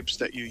line types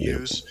that you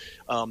use.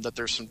 That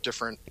there's some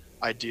different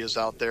ideas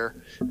out there.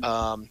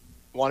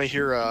 Want to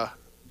hear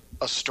a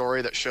a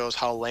story that shows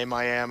how lame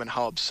I am and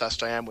how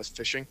obsessed I am with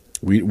fishing?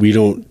 We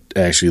don't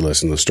actually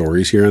listen to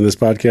stories here on this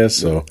podcast,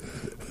 so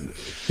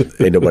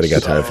ain't nobody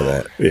got time for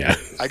that. yeah.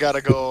 I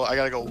gotta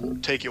go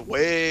take you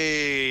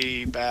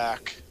way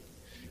back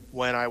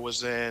when I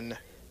was in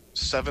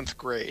 7th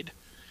grade.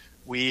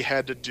 We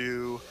had to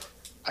do,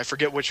 I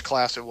forget which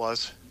class it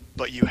was,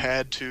 but you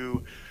had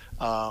to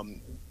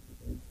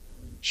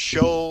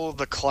show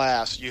the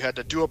class, you had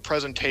to do a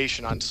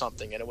presentation on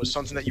something, and it was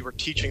something that you were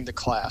teaching the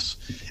class.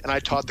 And I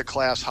taught the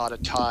class how to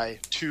tie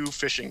 2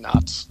 fishing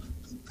knots.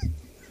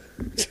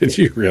 Did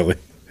you really?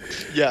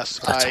 That's Yes.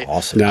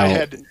 awesome.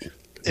 Now,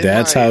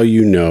 that's how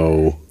you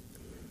know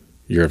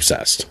you're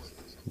obsessed.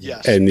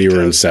 Yes. And you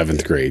were in because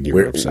 7th grade. You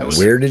were obsessed.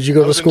 Where did you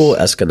go to school?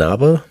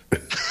 Escanaba?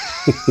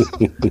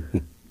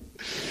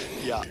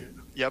 Yeah.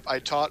 Yep. I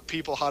taught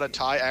people how to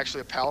tie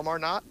actually a Palomar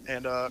knot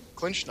and a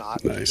clinch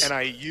knot. Nice. And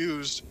I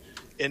used,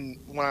 when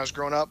I was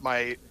growing up,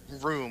 my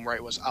room,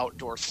 right, was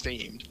outdoor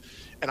themed.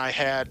 And I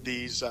had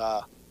these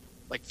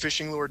like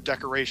fishing lure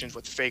decorations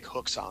with fake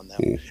hooks on them.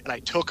 And I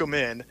took them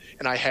in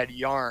and I had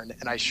yarn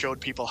and I showed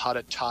people how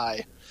to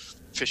tie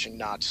fishing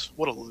knots.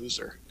 What a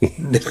loser.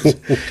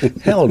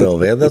 Hell no,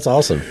 man. That's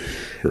awesome.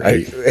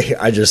 Right.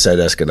 I just said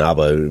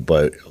Escanaba,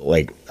 but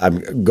like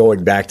I'm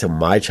going back to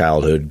my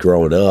childhood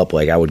growing up.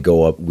 Like I would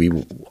go up, we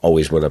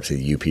always went up to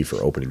the UP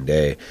for opening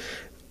day.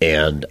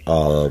 And,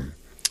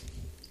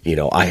 you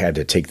know, I had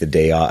to take the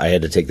day off. I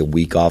had to take the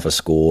week off of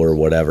school or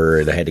whatever.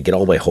 And I had to get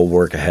all my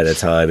homework ahead of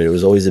time. And it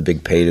was always a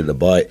big pain in the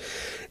butt.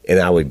 And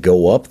I would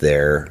go up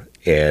there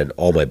and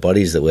all my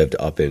buddies that lived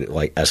up in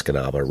like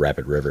Escanaba,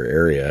 Rapid River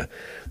area,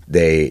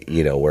 they,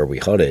 you know, where we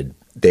hunted,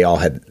 they all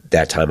had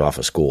that time off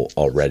of school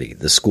already.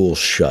 The school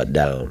shut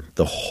down.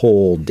 The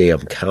whole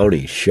damn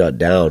county shut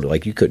down.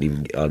 Like you couldn't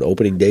even, on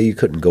opening day, you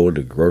couldn't go into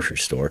a grocery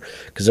store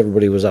because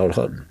everybody was out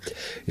hunting.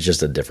 It's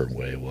just a different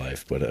way of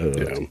life, but I don't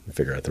know. I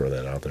figure I'd throw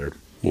that out there.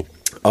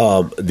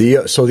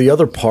 The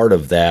other part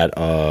of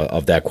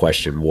that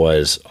question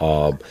was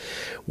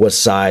what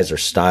size or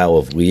style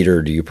of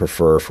leader do you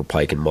prefer for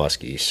pike and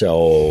muskie?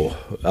 So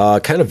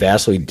kind of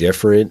vastly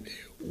different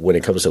when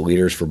it comes to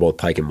leaders for both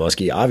pike and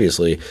muskie.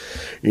 Obviously,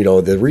 you know,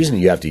 the reason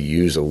you have to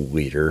use a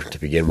leader to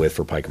begin with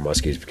for pike and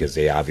muskie is because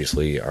they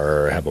obviously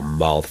have a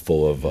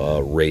mouthful of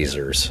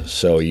razors.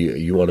 So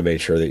you want to make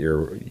sure that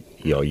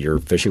you're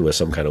fishing with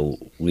some kind of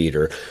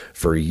leader.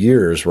 For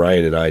years,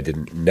 Ryan and I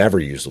never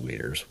use the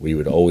leaders. We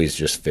would always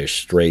just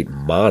fish straight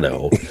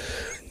mono.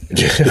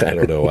 I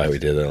don't know why we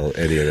did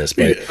any of this,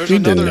 but we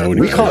didn't know.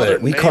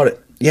 We caught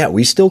it. Yeah,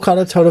 we still caught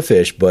a ton of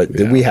fish, but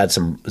then we had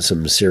some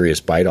serious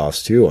bite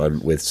offs too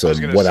with some.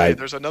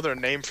 There's another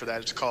name for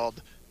that. It's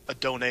called a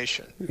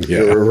donation.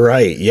 Yeah,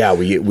 right. Yeah,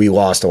 we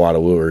lost a lot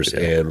of lures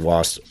and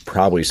lost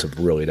probably some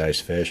really nice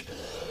fish.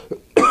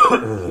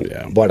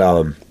 Yeah,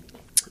 but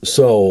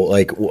so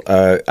like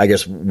I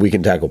guess we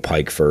can tackle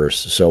pike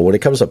first. So when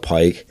it comes to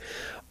pike,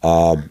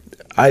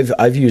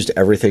 I've used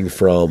everything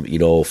from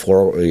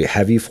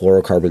heavy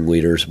fluorocarbon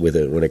leaders with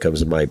it when it comes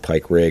to my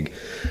pike rig.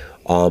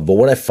 But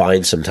what I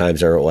find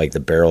sometimes are like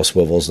the barrel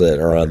swivels that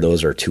are on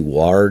those are too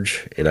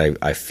large, and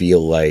I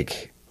feel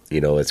like,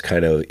 you know, it's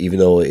kind of, even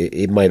though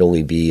it might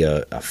only be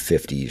a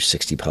 50,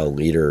 60-pound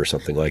leader or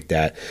something like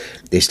that,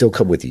 they still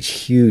come with these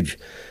huge.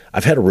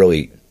 I've had a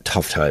really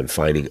tough time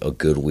finding a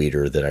good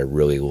leader that I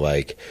really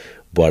like,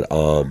 but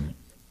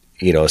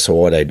you know, so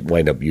what I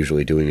wind up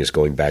usually doing is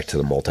going back to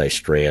the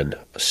multi-strand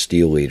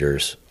steel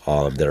leaders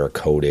that are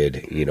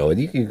coated, you know,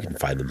 and you can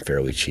find them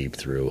fairly cheap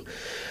through,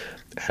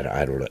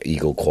 I don't know,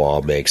 Eagle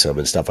Claw makes them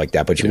and stuff like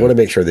that. But you want to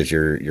make sure that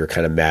you're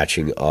kind of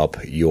matching up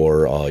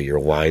your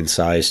line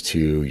size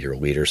to your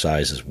leader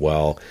size as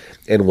well.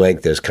 And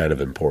length is kind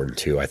of important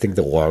too. I think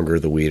the longer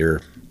the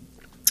leader,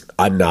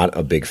 I'm not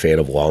a big fan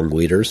of long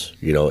leaders.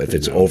 You know, if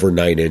it's over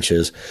 9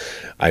 inches,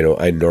 I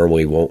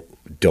normally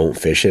don't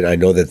fish it. I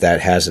know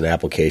that has an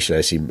application.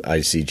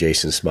 I see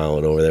Jason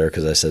smiling over there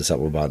because I said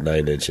something about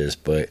 9 inches,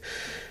 but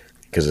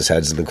because his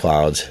head's in the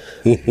clouds.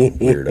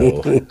 Weirdo.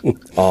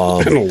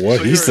 I don't know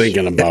what he's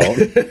thinking about.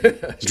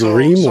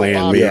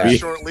 Dreamland, maybe. You're a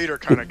short leader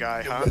kind of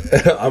guy, huh?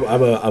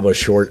 I'm a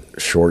short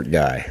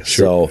guy.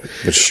 Short,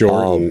 but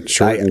short and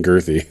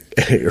girthy.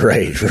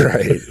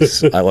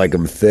 Right. I like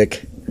them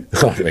thick.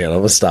 Oh man, I'm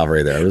gonna stop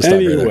right there.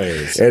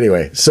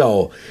 Anyway,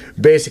 so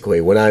basically,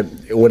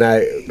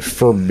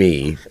 for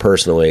me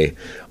personally,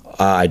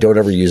 I don't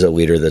ever use a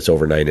leader that's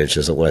over 9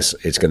 inches unless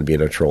it's going to be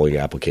in a trolling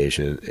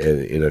application.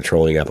 In a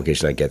trolling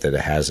application, I get that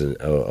it has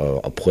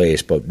a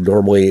place, but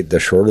normally the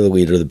shorter the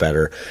leader, the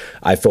better.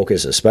 I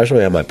focus,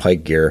 especially on my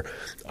pike gear,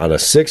 on a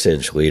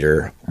 6-inch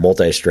leader,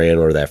 multi-strand,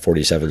 or that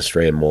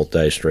 47-strand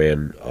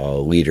multi-strand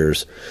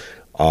leaders.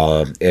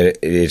 And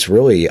it's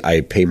really,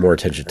 I pay more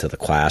attention to the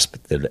clasp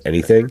than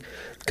anything,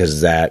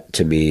 because that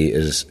to me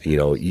is, you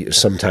know,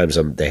 sometimes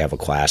they have a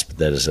clasp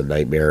that is a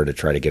nightmare to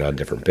try to get on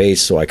different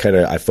baits. So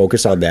I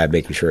focus on that,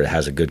 making sure it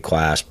has a good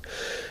clasp.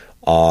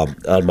 On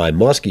my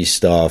musky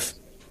stuff,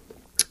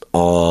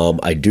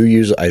 I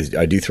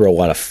do throw a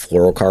lot of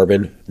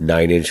fluorocarbon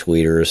 9-inch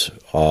leaders,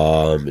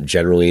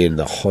 generally in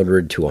the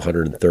 100 to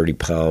 130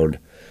 pound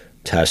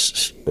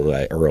test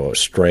or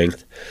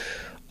strength.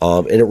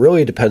 And it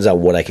really depends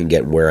on what I can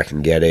get and where I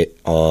can get it.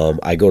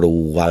 I go to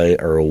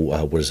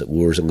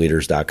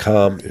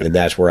luresandleaders.com, and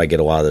that's where I get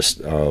a lot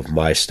of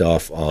my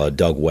stuff.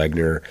 Doug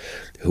Wegner,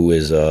 who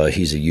is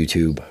he's a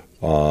YouTube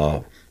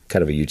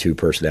kind of a YouTube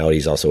personality.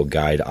 He's also a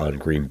guide on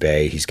Green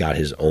Bay. He's got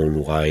his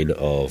own line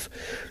of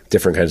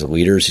different kinds of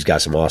leaders. He's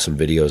got some awesome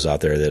videos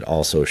out there that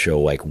also show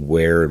like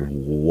where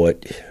and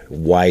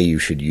why you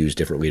should use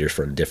different leaders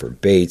from different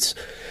baits.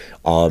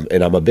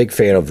 And I'm a big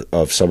fan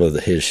of some of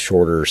his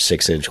shorter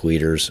 6-inch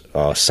leaders,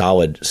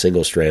 solid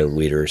single strand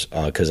leaders,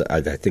 because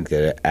I think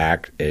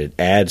that it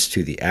adds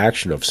to the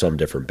action of some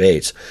different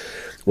baits.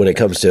 When it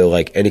comes to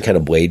like any kind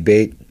of blade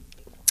bait,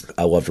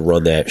 I love to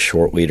run that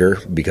short leader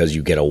because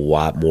you get a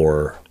lot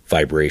more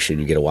vibration,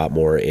 you get a lot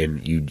more,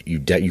 and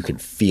you can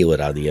feel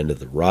it on the end of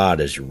the rod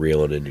as you're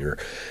reeling in your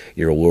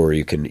lure.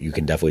 You can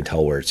definitely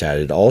tell where it's at.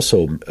 It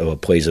also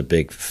plays a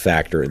big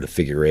factor in the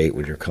figure eight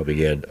when you're coming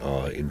in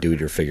and doing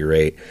your figure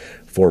eight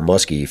for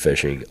muskie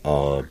fishing.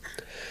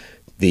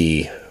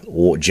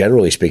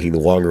 Generally speaking, the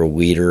longer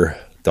leader,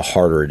 the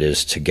harder it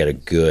is to get a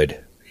good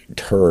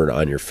turn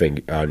on your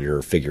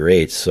figure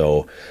eight.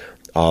 So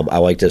I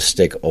like to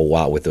stick a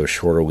lot with those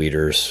shorter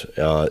leaders.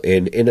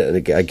 And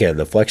again,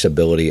 the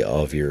flexibility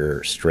of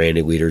your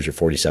stranded leaders, your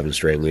 47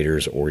 strand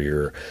leaders, or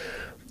your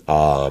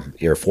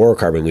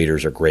fluorocarbon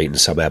leaders are great in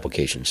some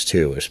applications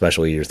too.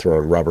 Especially you're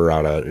throwing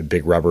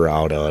big rubber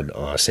out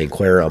on St.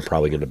 Clair. I'm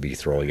probably going to be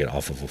throwing it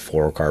off of a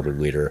fluorocarbon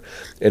leader,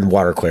 and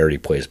water clarity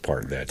plays a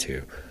part in that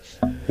too.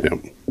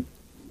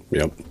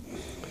 Yep.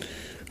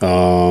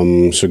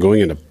 So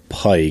going into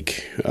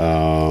pike,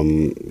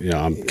 I'm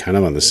kind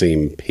of on the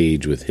same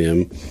page with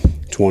him.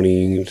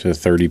 20 to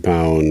 30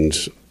 pound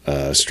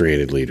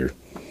stranded leader.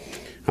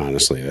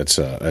 Honestly, that's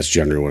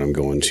generally what I'm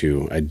going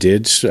to. I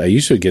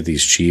used to get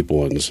these cheap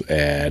ones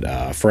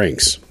at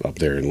Frank's up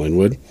there in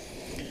Linwood.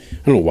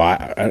 I don't know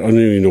why. I don't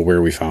even know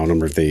where we found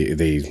them, or if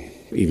they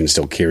even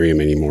still carry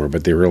them anymore.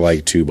 But they were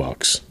like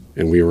 $2,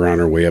 and we were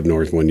on our way up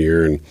north one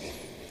year, and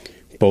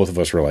both of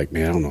us were like,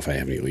 "Man, I don't know if I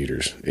have any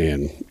leaders."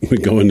 And we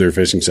go in their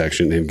fishing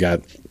section. They've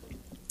got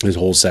this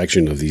whole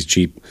section of these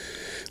cheap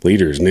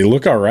leaders, and they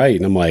look all right.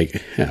 And I'm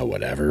like,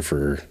 whatever,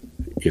 for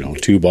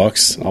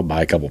 $2, I'll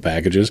buy a couple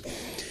packages.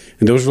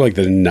 And those were like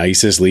the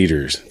nicest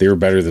leaders. They were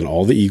better than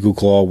all the Eagle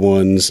Claw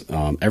ones,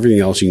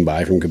 everything else you can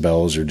buy from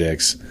Cabela's or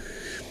Dick's,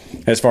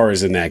 as far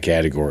as in that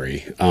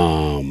category.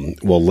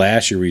 Well,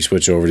 last year we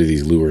switched over to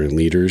these Lure and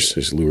Leaders.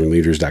 It's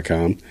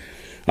lureandleaders.com.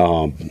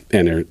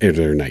 And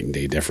they're night and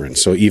day difference.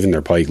 So even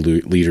their pike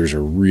leaders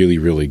are really,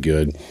 really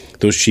good.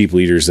 Those cheap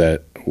leaders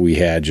that we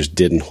had just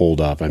didn't hold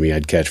up. I mean,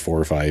 I'd catch 4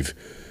 or 5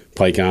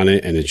 pike on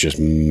it, and it's just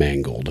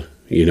mangled,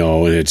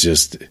 and it's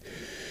just,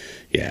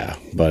 yeah.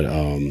 But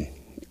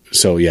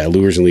so yeah,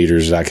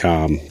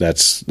 luresandleaders.com.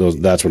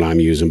 That's what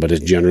I'm using. But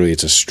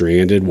it's a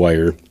stranded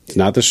wire. It's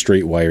not the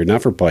straight wire,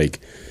 not for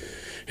pike.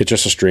 It's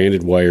just a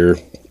stranded wire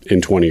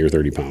in 20 or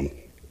 30 pound.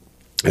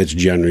 It's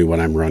generally what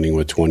I'm running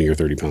with 20 or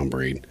 30 pound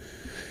braid.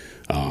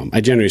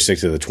 I generally stick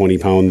to the 20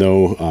 pound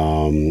though.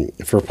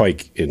 For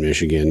pike in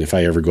Michigan, if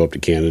I ever go up to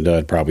Canada,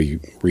 I'd probably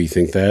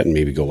rethink that and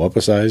maybe go up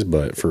a size.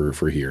 But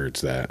for here,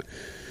 it's that.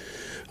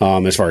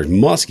 As far as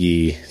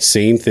muskie,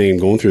 same thing.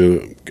 Going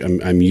through,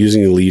 I'm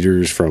using the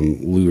leaders from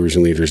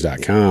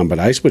luresandleaders.com, but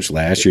I switched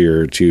last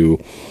year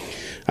to.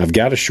 I've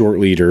got a short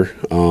leader.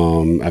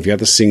 I've got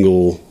the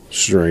single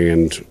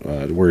strand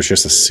where it's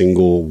just a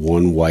single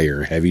one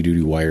wire, heavy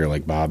duty wire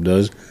like Bob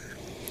does.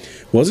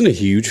 Wasn't a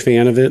huge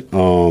fan of it.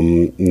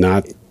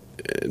 Not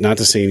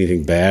to say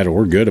anything bad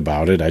or good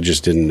about it. I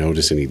just didn't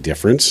notice any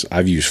difference.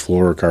 I've used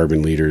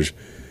fluorocarbon leaders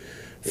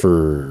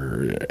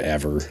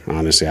forever.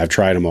 Honestly, I've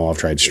tried them all. I've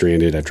tried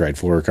stranded. I've tried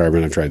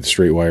fluorocarbon. I've tried the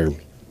straight wire,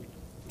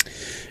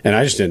 and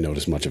I just didn't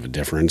notice much of a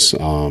difference.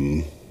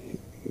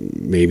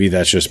 Maybe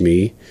that's just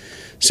me.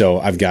 So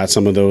I've got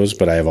some of those,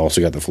 but I have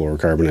also got the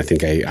fluorocarbon. I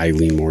think I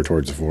lean more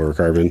towards the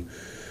fluorocarbon.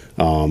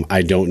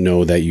 I don't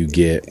know that you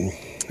get.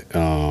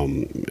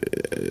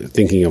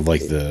 Thinking of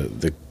like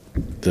the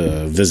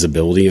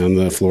visibility on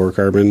the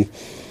fluorocarbon,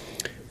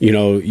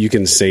 you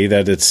can say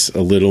that it's a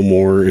little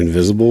more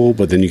invisible,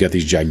 but then you got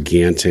these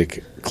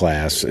gigantic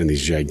clasps and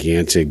these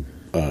gigantic,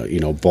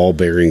 ball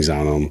bearings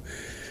on them.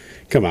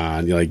 Come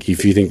on, like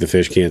if you think the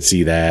fish can't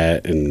see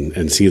that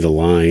and see the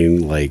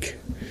line, like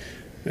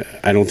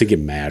I don't think it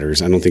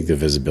matters. I don't think the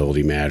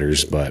visibility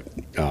matters, but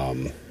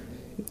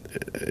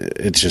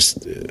it's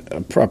just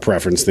a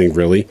preference thing,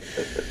 really.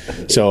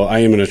 So I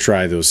am going to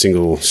try those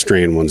single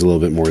strand ones a little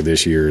bit more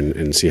this year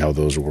and see how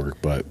those work.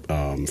 But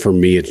for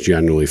me, it's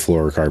generally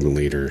fluorocarbon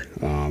leader.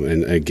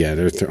 And again,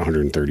 they're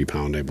 130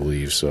 pound, I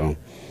believe. So,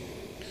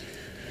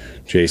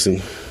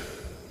 Jason?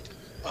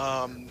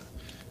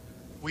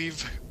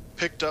 We've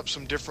picked up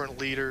some different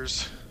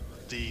leaders.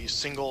 The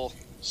single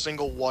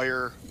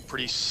wire,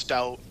 pretty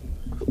stout.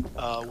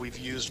 We've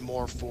used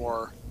more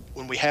for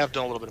when we have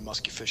done a little bit of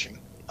musky fishing.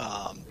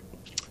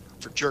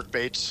 For jerk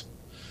baits,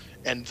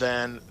 and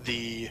then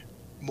the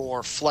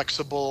more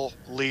flexible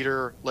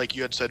leader, like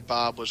you had said,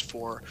 Bob, was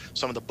for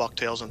some of the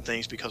bucktails and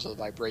things because of the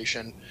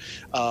vibration.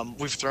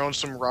 We've thrown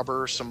some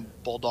rubber, some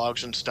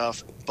bulldogs and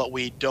stuff, but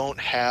we don't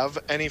have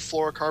any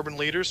fluorocarbon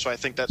leaders, so I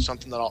think that's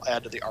something that I'll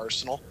add to the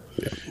arsenal.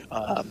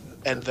 Yeah.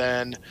 And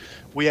then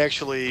we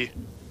actually,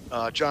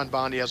 John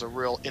Bondi has a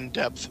real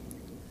in-depth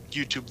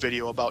YouTube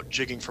video about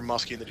jigging for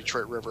muskie in the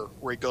Detroit River,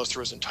 where he goes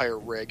through his entire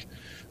rig,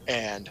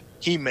 and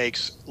he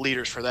makes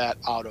leaders for that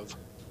out of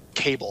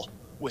cable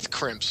with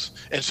crimps.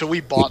 And so we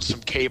bought some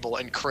cable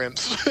and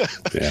crimps.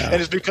 Yeah. And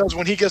it's because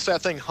when he gets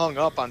that thing hung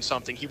up on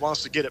something, he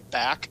wants to get it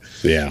back.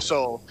 Yeah.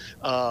 So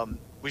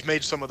we've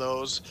made some of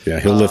those. Yeah,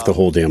 he'll lift the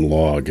whole damn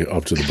log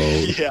up to the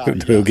boat. Yeah.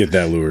 He'll get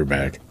that lure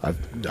back.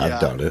 I've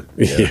done it.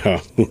 Yeah.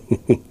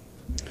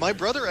 My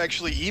brother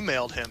actually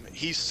emailed him.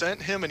 He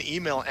sent him an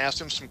email and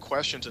asked him some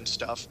questions and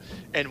stuff.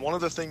 And one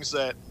of the things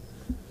that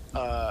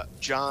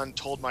John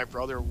told my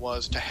brother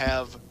was to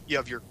have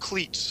your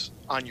cleats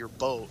on your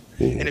boat.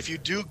 And if you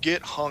do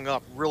get hung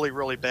up really,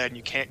 really bad and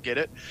you can't get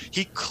it,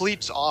 he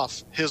cleats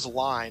off his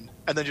line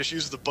and then just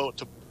uses the boat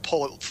to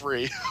pull it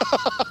free.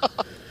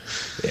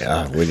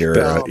 Yeah, when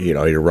you're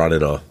you're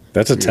running a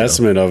That's a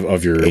testament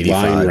of your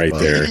line right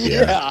there.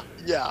 Yeah.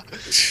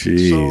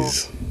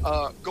 Jeez.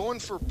 So, going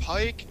for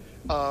pike,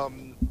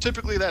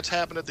 typically that's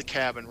happened at the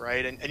cabin,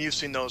 right? And you've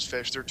seen those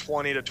fish. They're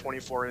 20 to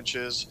 24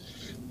 inches.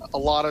 A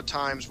lot of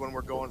times when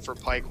we're going for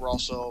pike, we're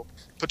also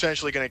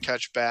potentially going to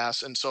catch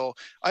bass. And so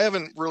I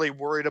haven't really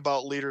worried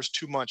about leaders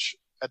too much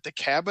at the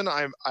cabin.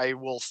 I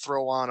will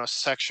throw on a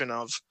section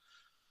of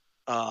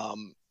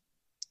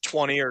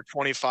 20 or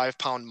 25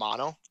 pound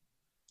mono.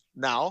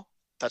 Now,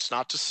 that's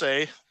not to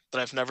say that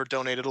I've never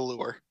donated a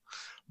lure,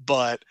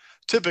 but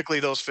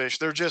typically those fish,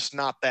 they're just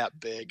not that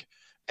big,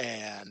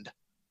 and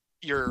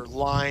your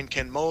line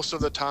can most of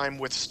the time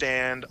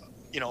withstand,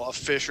 a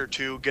fish or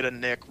two, get a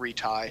nick,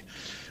 retie.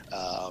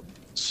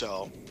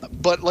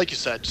 But like you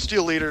said,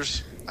 steel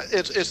leaders,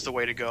 it's the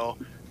way to go.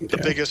 The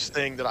biggest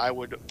thing that I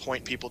would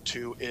point people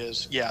to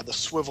is, the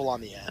swivel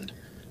on the end.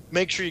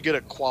 Make sure you get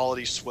a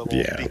quality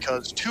swivel,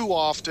 because too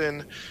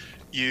often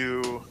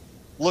you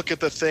look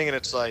at the thing and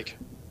it's like,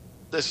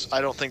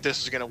 I don't think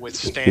this is going to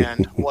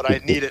withstand what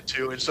I need it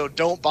to. And so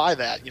don't buy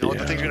that,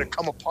 the thing's going to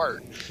come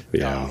apart.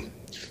 Yeah.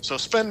 So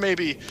spend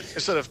maybe,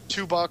 instead of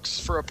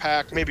 $2 for a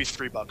pack, maybe $3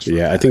 for a pack.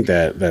 I think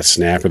that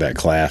snap or that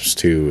clasp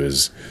too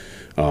is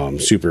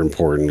super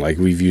important. Like,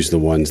 we've used the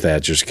ones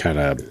that just kind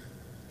of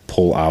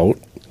pull out.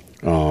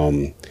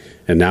 And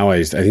now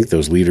I think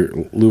those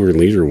lure and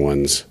leader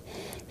ones,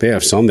 they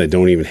have some that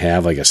don't even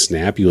have like a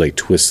snap. You like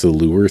twist the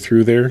lure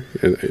through there.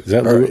 Is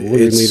that lure and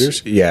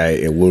leaders? Yeah,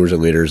 lures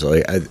and leaders.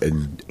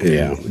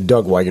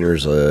 Doug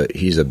Wagner's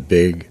he's a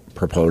big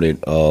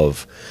proponent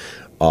of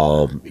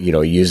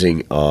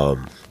using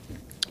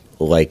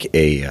like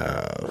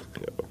a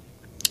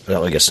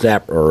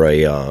snap or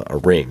a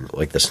ring,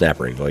 like the snap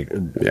ring,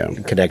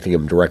 connecting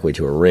them directly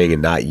to a ring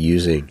and not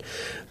using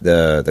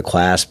the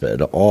clasp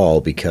at all,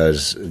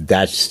 because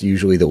that's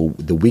usually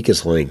the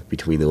weakest link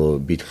between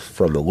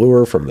from the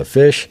lure, from the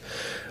fish,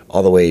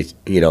 all the way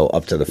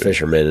up to the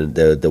fisherman. And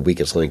the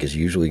weakest link is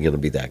usually going to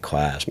be that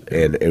clasp.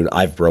 And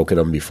I've broken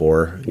them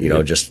before,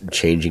 just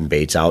changing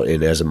baits out.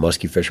 And as a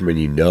musky fisherman,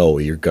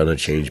 you're going to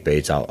change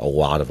baits out, a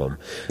lot of them.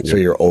 So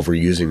you're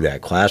overusing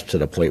that clasp to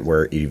the point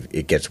where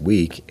it gets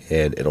weak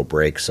and it'll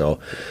break. So,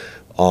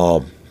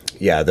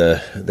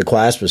 the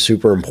clasp is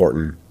super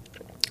important.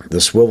 The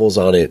swivels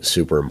on it,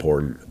 super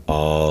important.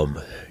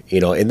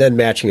 And then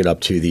matching it up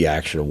to the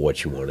action of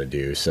what you want to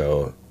do.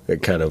 So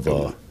kind of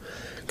a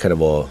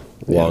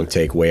long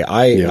takeaway.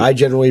 I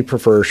generally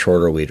prefer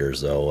shorter leaders,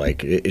 though.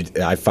 Like,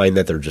 I find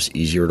that they're just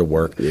easier to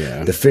work.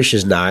 Yeah. The fish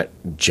is not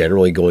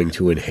generally going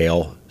to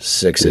inhale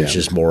 6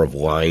 inches more of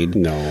line.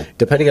 No.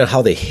 Depending on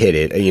how they hit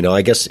it,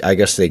 I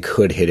guess they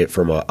could hit it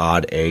from an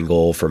odd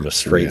angle, from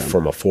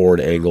a forward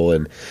angle,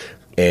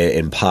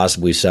 and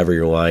possibly sever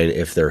your line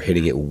if they're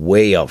hitting it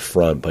way up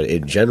front.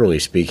 But generally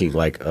speaking,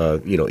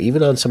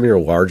 even on some of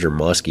your larger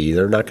muskie,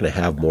 they're not going to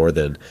have more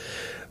than,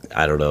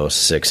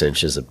 6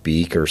 inches of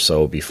beak or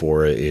so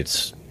before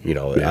it's,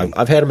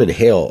 I've had them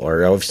inhale,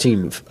 or I've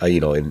seen,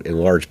 in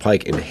large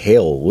pike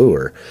inhale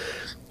lure,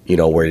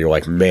 where you're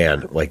like,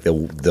 man, like the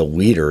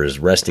leader is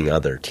resting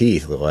on their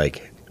teeth.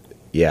 Like,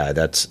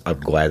 I'm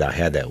glad I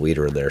had that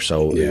leader in there.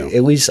 So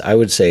at least I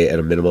would say at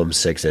a minimum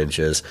 6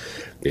 inches,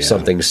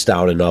 something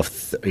stout enough,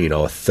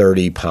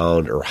 30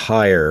 pound or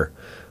higher,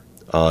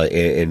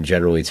 and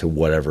generally to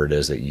whatever it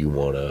is that you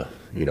want to,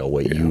 you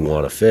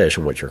want to fish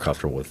and what you're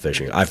comfortable with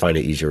fishing. I find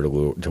it easier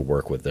to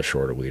work with the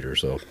shorter leader.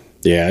 So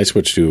I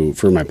switched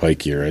for my pike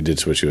gear. I did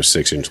switch to a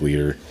 6-inch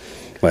leader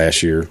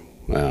last year,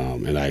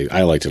 and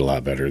I liked it a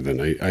lot better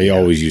than I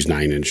always use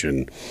 9-inch,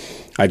 and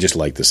I just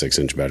liked the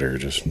 6-inch better.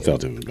 Just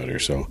felt it was better.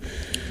 So,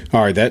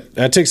 all right,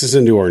 that takes us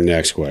into our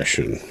next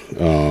question,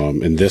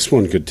 and this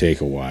one could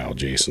take a while,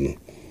 Jason.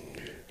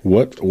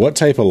 What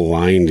type of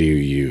line do you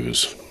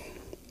use?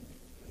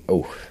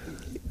 Oh,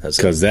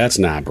 because that's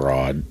not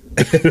broad.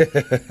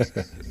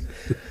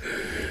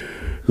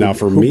 Now,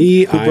 for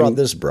me, who brought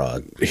this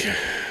broad?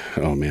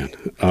 Oh man.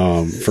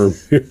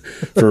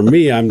 For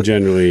me, I'm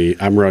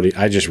running.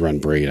 I just run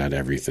braid on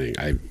everything.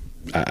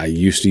 I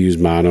used to use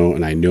mono,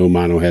 and I know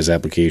mono has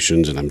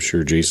applications, and I'm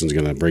sure Jason's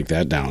going to break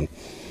that down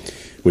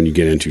when you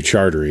get into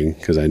chartering,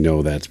 because I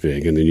know that's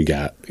big. And then you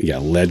got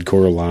lead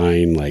core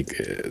line. Like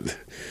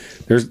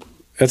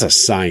that's a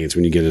science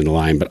when you get into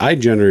line. But I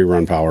generally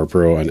run Power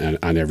Pro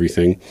on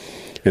everything.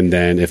 And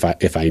then if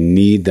I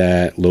need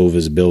that low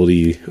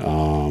visibility,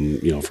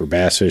 for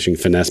bass fishing,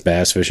 finesse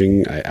bass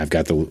fishing, I've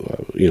got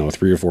the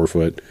 3 or 4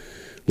 foot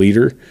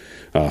leader,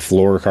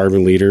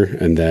 fluorocarbon leader,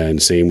 and then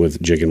same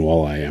with jig and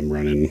walleye, I'm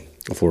running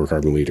a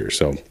fluorocarbon leader.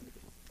 So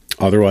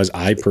otherwise,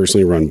 I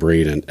personally run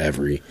braid in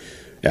every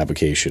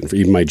application. For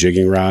even my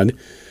jigging rod,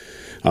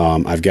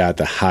 I've got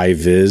the high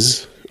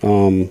vis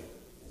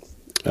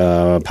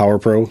Power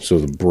Pro, so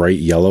the bright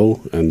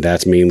yellow, and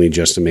that's mainly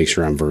just to make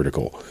sure I'm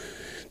vertical.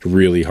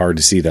 Really hard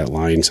to see that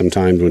line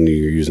sometimes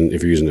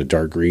if you're using a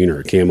dark green or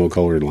a camo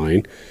colored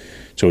line.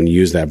 So when you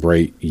use that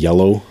bright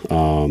yellow,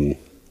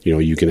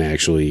 you can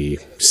actually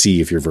see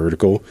if you're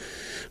vertical.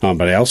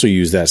 But I also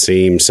use that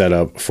same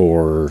setup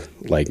for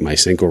like my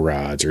Senko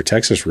rods or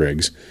Texas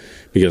rigs,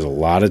 because a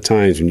lot of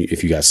times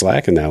if you got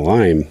slack in that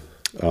line,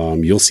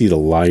 you'll see the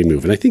line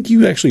move. And I think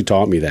you actually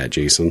taught me that,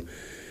 Jason.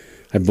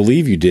 I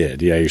believe you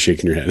did. Yeah, you're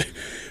shaking your head.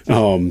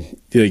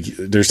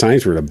 There's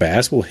times where the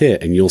bass will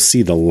hit and you'll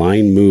see the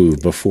line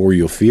move before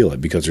you'll feel it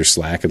because there's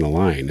slack in the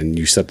line, and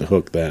you set the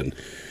hook then.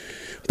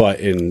 But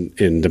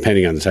in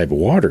depending on the type of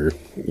water,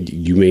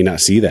 you may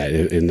not see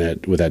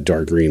that with that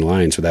dark green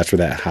line. So that's where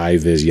that high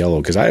vis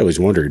yellow. Because I always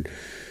wondered,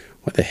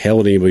 what the hell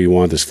would anybody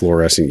want this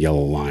fluorescent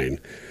yellow line?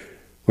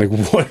 Like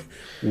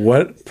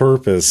what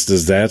purpose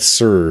does that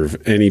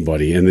serve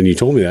anybody? And then you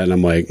told me that, and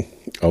I'm like,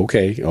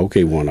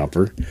 okay, one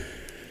upper.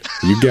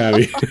 You got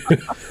me.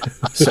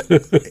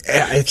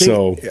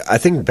 I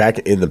think back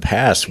in the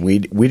past, we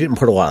didn't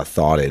put a lot of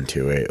thought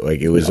into it.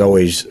 Like it was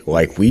always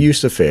like we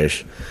used to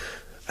fish.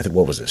 I think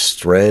what was it,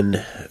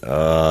 Stren,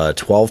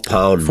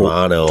 12-pound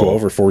mono,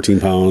 12 or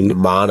 14-pound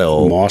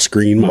mono, moss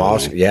green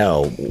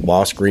mono,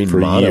 moss green for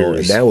mono,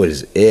 years. and that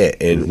was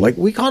it. And like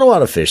we caught a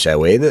lot of fish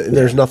that way.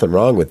 There's nothing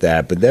wrong with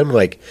that. But then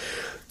like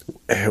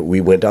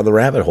we went down the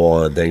rabbit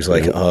hole and things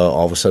like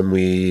all of a sudden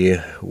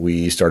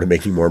we started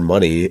making more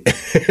money.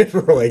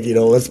 We're like,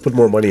 let's put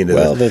more money into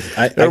this.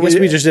 I guess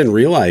we just didn't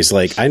realize.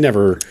 Like I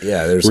never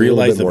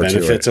realized the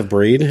benefits of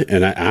braid.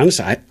 And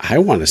I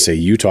want to say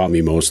you taught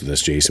me most of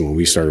this, Jason, when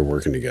we started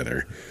working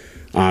together.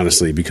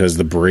 Honestly, because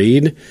the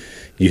braid,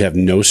 you have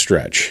no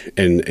stretch,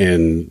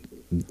 and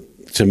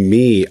to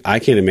me, I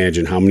can't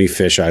imagine how many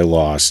fish I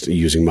lost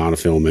using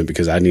monofilament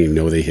because I didn't even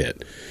know they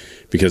hit.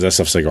 Because that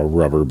stuff's like a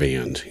rubber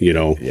band,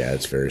 Yeah,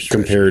 it's very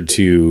stretchy. Compared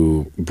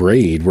to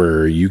braid,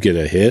 where you get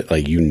a hit,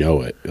 like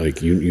it,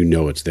 like you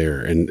know it's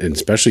there, and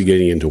especially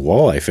getting into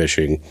walleye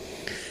fishing,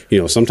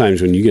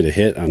 sometimes when you get a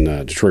hit on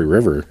the Detroit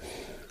River,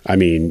 I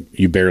mean,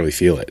 you barely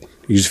feel it.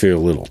 You just feel a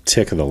little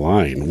tick of the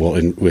line. Well,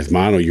 with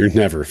mono, you're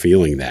never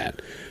feeling that,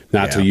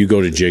 not till you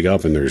go to jig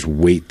up and there's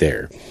weight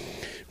there.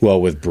 Well,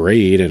 with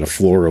braid and a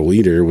fluoro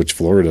leader, which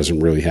fluoro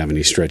doesn't really have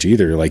any stretch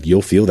either, like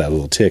you'll feel that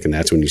little tick, and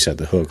that's when you set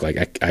the hook. Like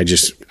I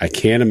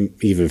can't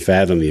even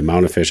fathom the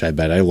amount of fish I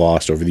bet I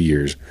lost over the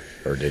years,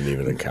 or didn't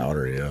even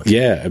encounter.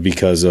 Yeah,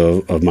 because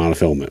of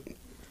monofilament,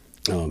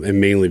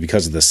 and mainly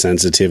because of the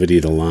sensitivity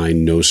of the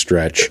line, no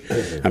stretch.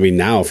 I mean,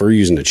 now if we're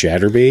using a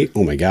chatterbait,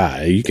 oh my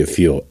god, you can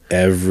feel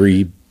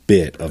every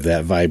bit of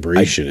that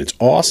vibration. It's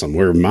awesome.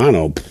 Where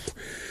mono,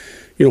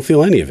 you don't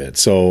feel any of it.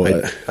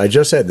 So I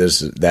just had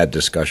that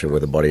discussion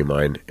with a buddy of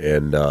mine,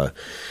 and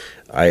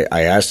I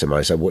asked him.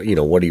 I said, what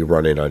are you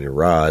running on your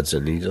rods?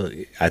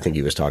 And I think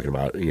he was talking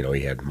about,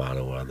 he had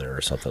mono on there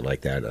or something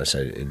like that. And I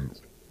said, and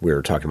we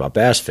were talking about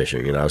bass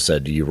fishing, and I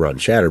said, do you run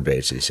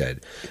chatterbaits? And he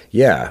said,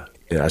 yeah.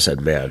 And I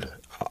said, man,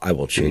 I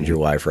will change your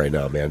life right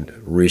now, man.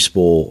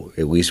 Respool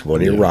at least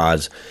one of your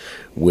rods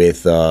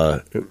with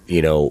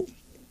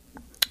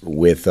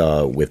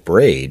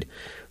braid.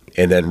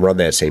 And then run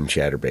that same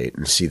chatterbait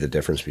and see the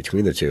difference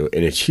between the two.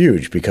 And it's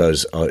huge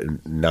because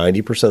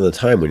 90% of the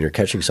time when you're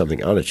catching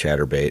something on a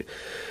chatterbait,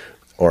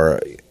 or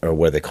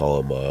what do they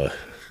call them, a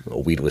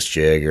weedless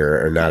jig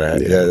or not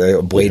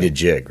a bladed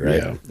jig,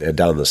 right? Yeah.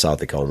 Down in the south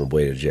they call them a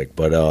bladed jig.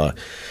 But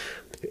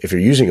if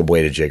you're using a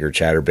bladed jig or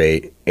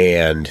chatterbait,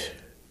 and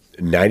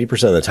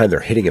 90% of the time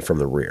they're hitting it from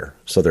the rear.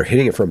 So they're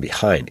hitting it from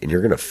behind, and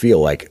you're going to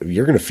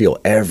feel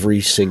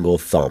every single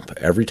thump.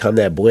 Every time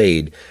that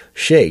blade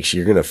shakes,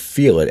 you're going to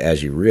feel it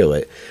as you reel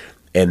it.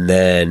 And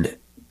then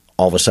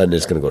all of a sudden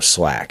it's going to go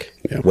slack.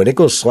 Yeah. When it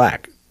goes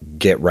slack,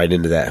 get right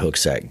into that hook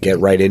set. Get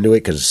right into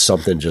it because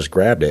something just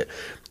grabbed it.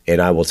 And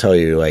I will tell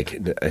you, like,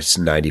 it's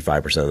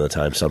 95% of the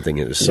time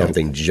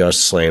something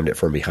just slammed it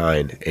from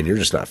behind, and you're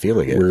just not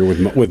feeling it. Where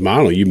with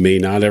mono, you may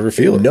not ever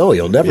feel it. No,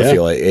 you'll never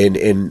feel it.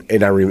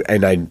 And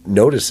I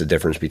noticed the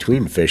difference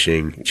between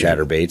fishing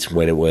chatterbaits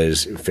when it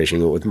was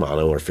fishing it with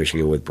mono or fishing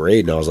it with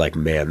braid, and I was like,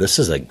 man, this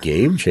is a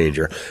game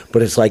changer.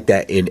 But it's like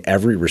that in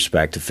every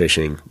respect to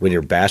fishing. When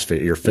you're bass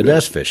fishing, you're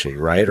finesse fishing,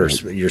 right? Or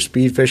you're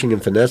speed fishing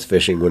and finesse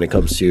fishing when it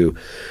comes to,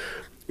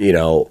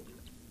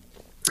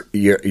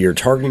 you're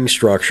targeting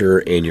structure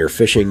and you're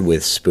fishing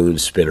with spoon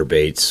spinner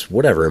baits,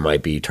 whatever it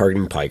might be,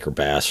 targeting pike or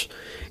bass.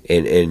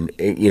 And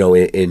you know,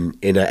 in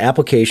an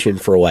application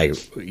for like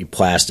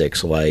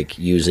plastics, like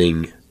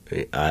using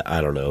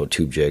I don't know,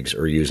 tube jigs,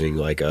 or using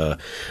like a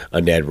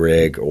Ned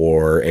rig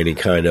or any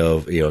kind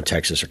of, you know,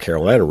 Texas or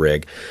Carolina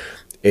rig,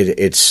 it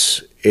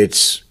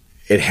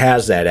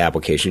has that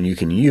application. You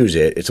can use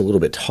it. It's a little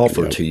bit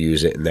tougher to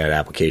use it in that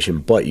application,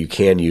 but you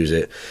can use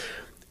it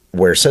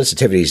where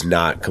sensitivity is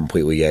not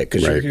completely yet,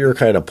 because you're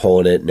kind of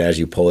pulling it, and as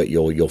you pull it,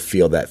 you'll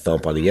feel that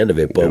thump on the end of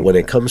it. But when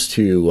it comes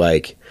to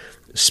like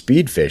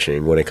speed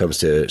fishing, when it comes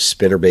to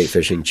spinnerbait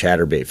fishing,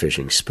 chatterbait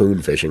fishing,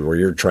 spoon fishing, where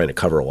you're trying to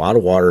cover a lot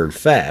of water and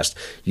fast,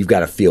 you've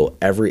got to feel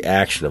every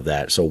action of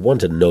that. So one,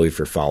 to know if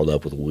you're fouled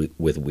up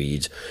with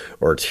weeds,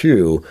 or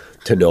two,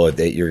 to know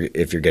that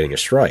if you're getting a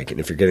strike, and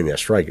if you're getting that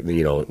strike,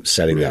 you know,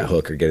 setting that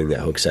hook or getting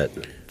that hook set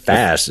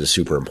fast is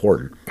super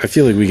important. I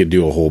feel like we could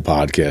do a whole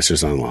podcast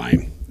just on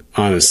line.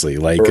 Honestly,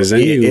 like, because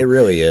then it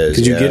really is,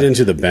 because you get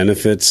into the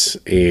benefits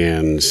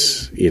and,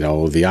 you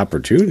know, the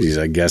opportunities,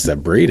 I guess,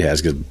 that braid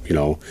has. Because, you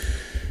know,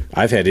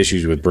 I've had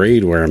issues with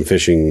braid where I'm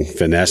fishing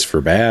finesse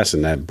for bass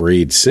and that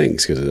braid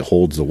sinks because it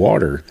holds the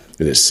water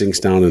and it sinks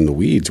down in the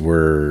weeds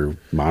where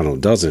mono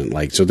doesn't.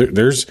 Like, so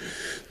there's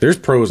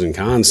pros and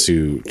cons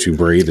to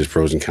braid. There's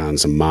pros and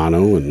cons to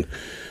mono, and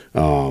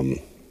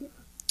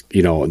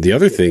you know, the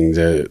other thing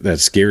that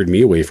scared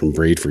me away from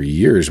braid for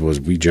years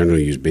was we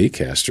generally use bait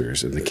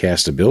casters, and the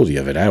castability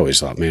of it. I always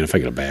thought, man, if I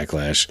get a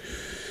backlash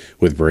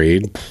with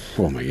braid,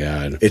 oh my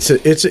god,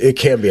 it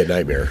can be a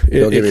nightmare.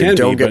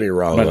 Don't get me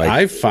wrong. But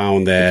I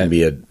found that it can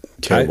be a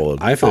terrible.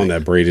 I found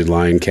that braided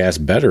line casts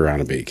better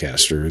on a bait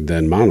caster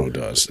than mono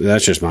does.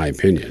 That's just my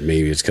opinion.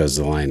 Maybe it's because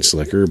the line's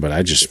slicker, but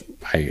I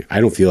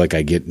don't feel like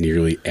I get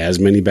nearly as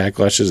many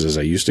backlashes as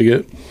I used to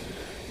get.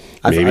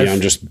 Maybe I'm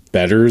just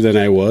better than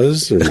I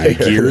was, or my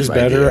gear's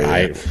better.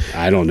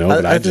 I don't know.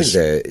 But I think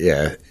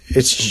that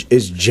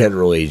it's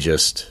generally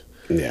just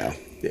a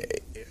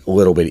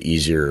little bit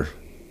easier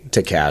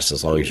to cast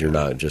as long as you're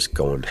not just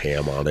going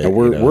ham on it.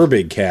 We're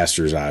big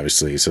casters,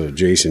 obviously. So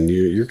Jason,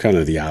 you're kind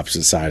of the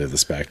opposite side of the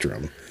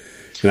spectrum.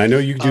 And I know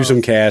you do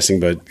some casting,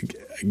 but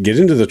get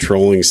into the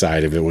trolling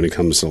side of it when it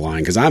comes to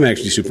line, because I'm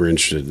actually super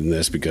interested in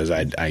this, because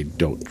I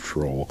don't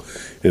troll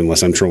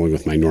unless I'm trolling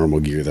with my normal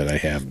gear that I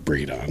have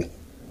braid on.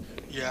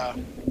 Yeah,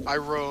 I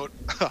wrote,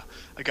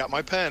 I got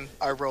my pen,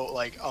 I wrote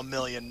like a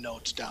million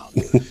notes down.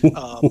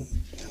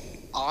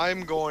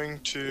 I'm going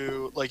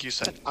to, like you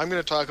said, I'm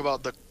going to talk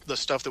about the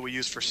stuff that we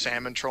use for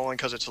salmon trolling,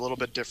 because it's a little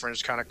bit different.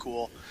 It's kind of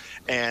cool.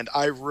 And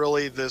I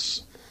really,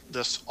 this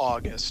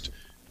August,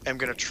 am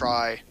going to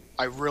try,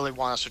 I really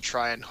want us to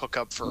try and hook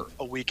up for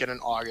a weekend in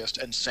August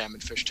and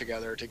salmon fish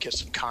together to get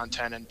some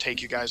content and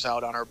take you guys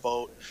out on our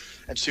boat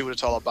and see what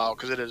it's all about,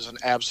 because it is an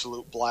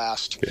absolute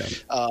blast.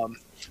 Yeah.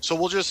 So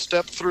we'll just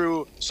step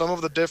through some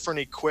of the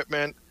different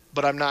equipment,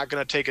 but I'm not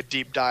going to take a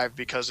deep dive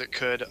because it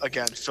could,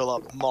 again, fill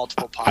up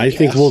multiple podcasts. I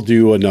think we'll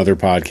do another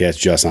podcast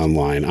just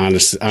online.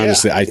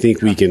 Honestly, I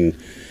think we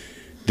can.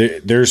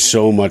 There's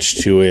so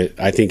much to it.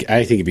 I think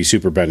it'd be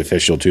super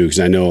beneficial too, because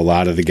I know a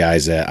lot of the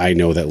guys that I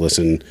know that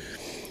listen,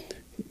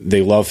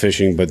 they love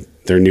fishing, but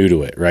they're new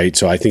to it, right?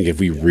 So I think if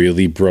we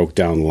really broke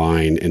down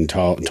line and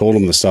told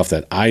them the stuff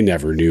that I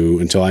never knew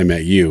until I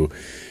met you,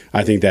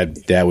 I think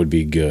that would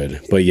be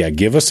good. But yeah,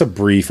 give us a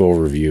brief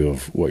overview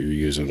of what you're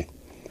using.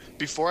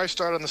 Before I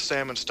start on the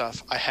salmon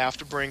stuff, I have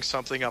to bring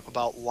something up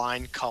about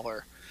line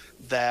color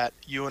that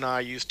you and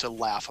I used to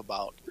laugh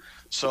about.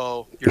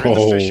 So you're in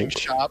the fishing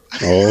shop.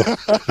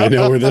 I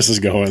know where this is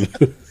going.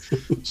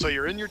 So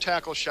you're in your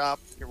tackle shop,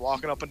 you're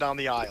walking up and down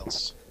the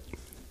aisles.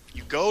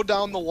 You go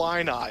down the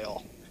line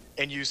aisle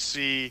and you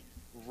see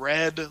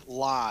red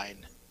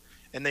line,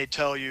 and they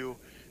tell you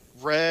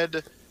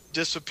red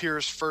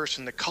disappears first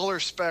in the color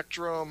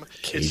spectrum.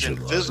 It's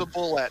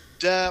invisible at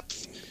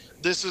depth.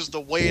 This is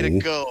the way to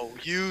go.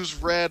 Use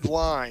red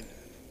line.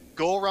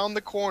 Go around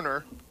the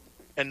corner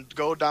and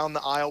go down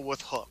the aisle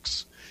with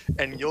hooks,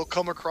 and you'll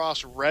come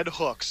across red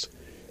hooks.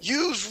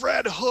 Use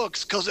red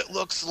hooks because it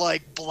looks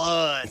like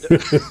blood.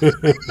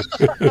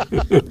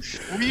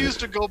 We used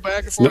to go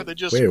back and forth and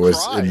just it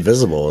was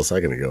invisible a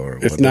second ago.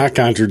 It's not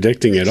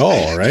contradicting at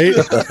all, right?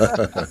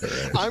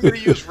 I'm going to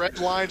use red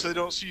line so they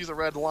don't see the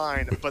red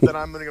line, but then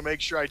I'm going to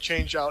make sure I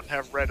change out and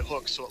have red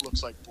hooks so it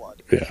looks like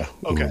blood. Yeah.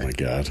 Okay. Oh my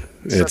God.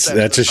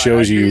 That just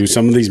shows you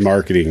some of these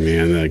marketing,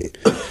 man.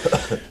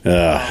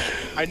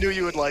 I knew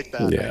you would like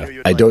that.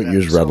 Yeah. I don't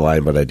use red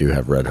line, but I do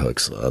have red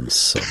hooks on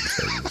some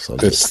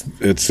things.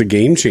 It's a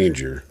game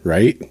changer,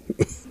 right?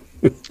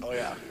 Oh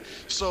yeah.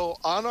 So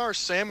on our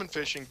salmon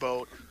fishing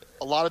boat,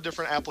 a lot of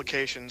different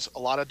applications, a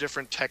lot of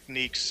different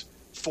techniques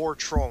for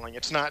trolling.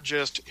 It's not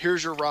just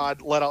here's your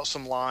rod, let out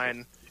some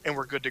line, and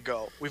we're good to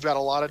go. We've got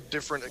a lot of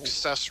different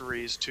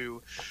accessories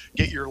to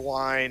get your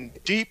line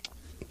deep,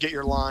 get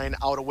your line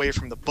out away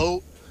from the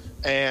boat.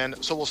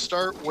 And so we'll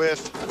start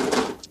with,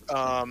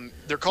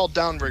 they're called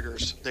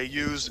downriggers. They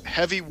use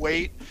heavy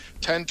weight,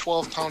 10,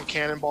 12-pound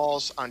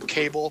cannonballs on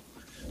cable,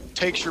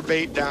 takes your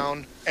bait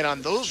down. And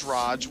on those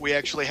rods, we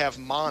actually have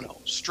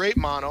mono, straight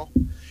mono.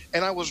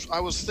 And I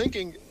was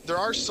thinking there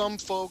are some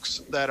folks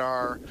that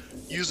are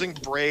using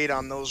braid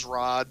on those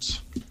rods.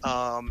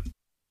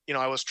 You know,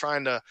 I was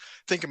trying to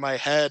think in my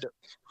head,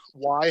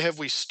 why have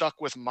we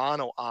stuck with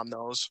mono on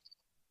those?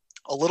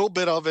 A little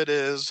bit of it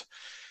is,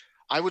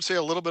 I would say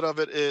a little bit of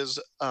it is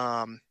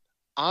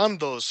on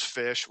those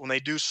fish, when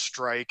they do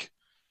strike,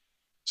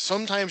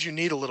 sometimes you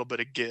need a little bit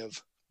of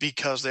give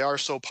because they are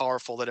so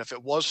powerful that if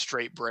it was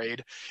straight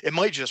braid, it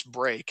might just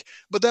break.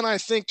 But then I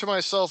think to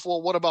myself,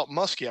 well, what about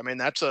muskie? I mean,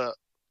 that's a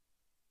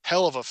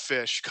hell of a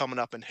fish coming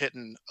up and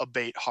hitting a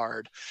bait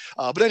hard.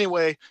 But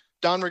anyway,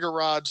 downrigger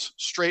rods,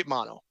 straight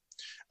mono.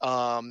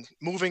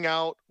 Moving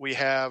out, we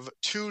have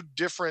two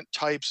different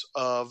types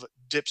of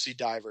dipsy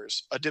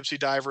divers. A dipsy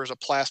diver is a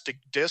plastic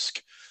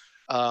disc.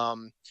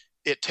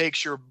 It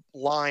takes your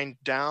line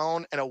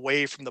down and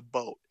away from the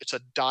boat. It's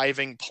a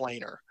diving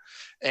planer.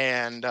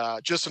 And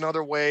just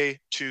another way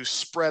to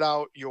spread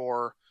out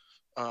your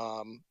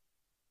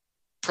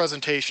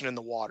presentation in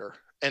the water.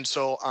 And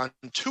so on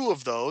two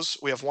of those,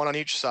 we have one on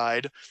each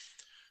side.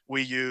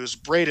 We use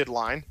braided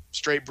line,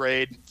 straight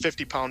braid,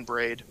 50-pound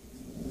braid.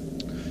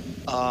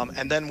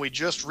 And then we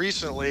just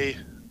recently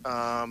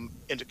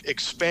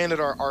expanded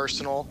our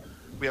arsenal.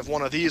 We have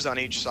one of these on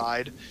each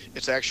side.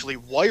 It's actually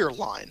wire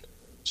line.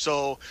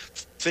 So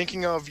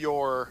thinking of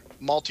your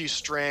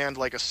multi-strand,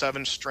 like a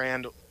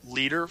 7-strand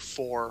leader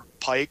for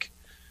pike,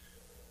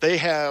 they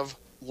have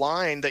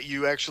line that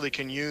you actually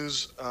can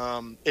use.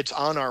 It's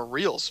on our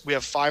reels. We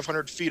have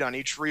 500 feet on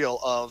each reel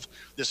of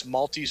this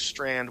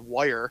multi-strand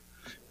wire,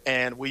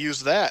 and we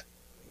use that.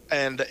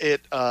 And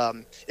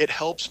it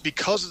helps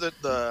because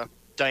the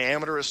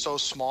diameter is so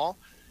small.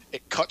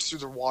 It cuts through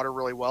the water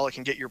really well. It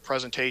can get your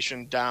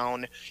presentation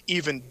down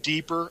even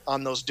deeper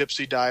on those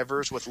dipsy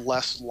divers with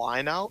less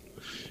line out.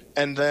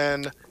 And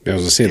then I was going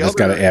to say, that's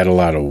got to add a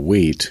lot of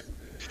weight.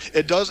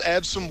 It does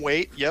add some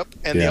weight, yep.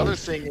 And the other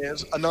thing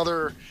is,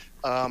 another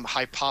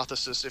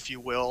hypothesis, if you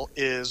will,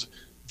 is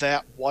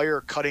that wire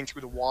cutting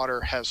through the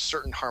water has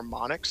certain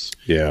harmonics.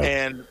 Yeah.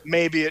 And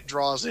maybe it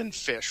draws in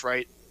fish,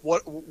 right?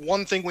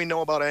 One thing we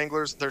know about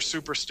anglers, they're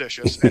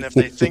superstitious, and if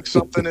they think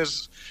something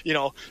is,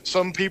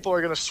 some people are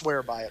going to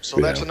swear by it.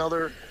 So that's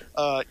another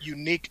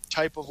unique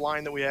type of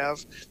line that we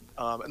have.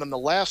 And then the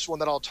last one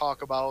that I'll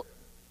talk about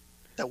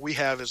that we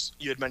have is,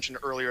 you had mentioned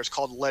earlier, it's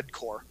called lead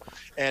core,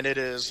 and it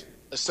is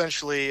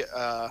essentially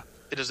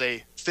it is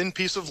a thin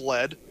piece of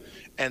lead,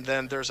 and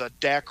then there's a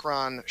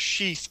Dacron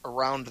sheath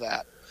around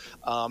that,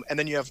 and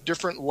then you have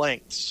different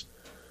lengths.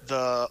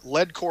 The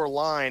lead core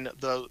line,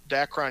 the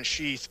Dacron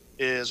sheath,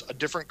 is a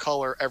different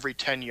color every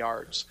 10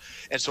 yards.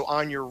 And so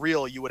on your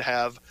reel, you would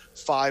have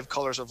 5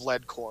 colors of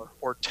lead core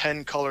or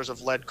 10 colors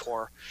of lead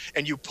core.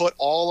 And you put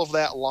all of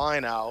that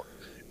line out,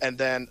 and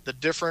then the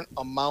different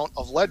amount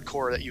of lead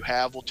core that you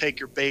have will take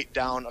your bait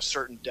down a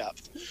certain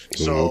depth.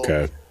 So,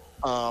 okay.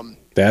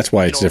 That's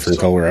why it's different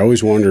color. I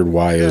always wondered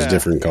why it's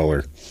different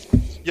color.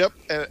 Yep.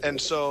 And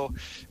so,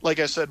 like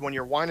I said, when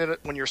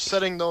you're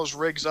setting those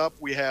rigs up,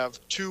 we have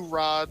 2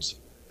 rods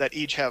that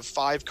each have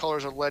 5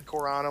 colors of lead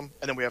core on them,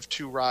 and then we have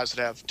 2 rods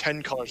that have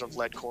 10 colors of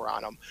lead core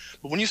on them.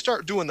 But when you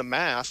start doing the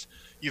math,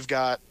 you've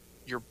got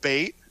your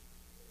bait,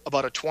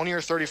 about a 20 or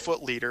 30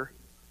 foot leader,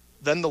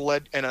 then the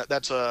lead, and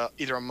that's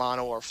either a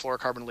mono or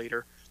fluorocarbon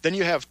leader. Then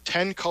you have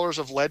 10 colors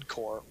of lead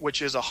core,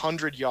 which is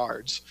 100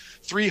 yards,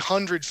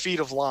 300 feet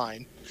of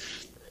line.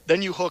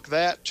 Then you hook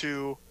that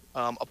to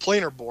a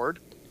planer board,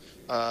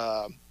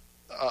 a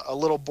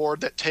little board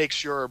that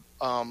takes your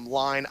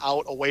line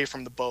out away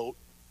from the boat.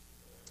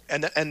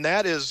 And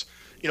that is,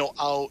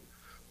 out,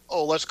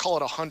 let's call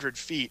it 100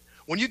 feet.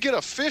 When you get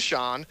a fish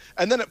on,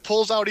 and then it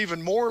pulls out even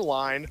more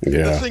line,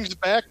 the thing's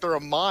back there a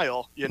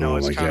mile.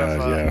 It's kind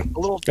of a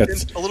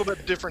little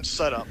bit different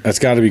setup. That's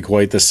got to be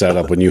quite the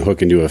setup when you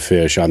hook into a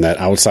fish on that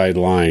outside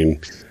line,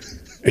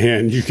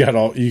 and you got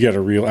a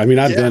reel. I mean,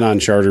 I've been on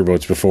charter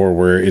boats before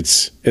where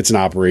it's an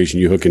operation.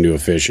 You hook into a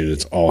fish and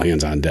it's all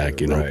hands on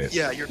deck. Right.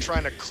 Yeah, you're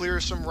trying to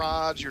clear some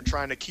rods. You're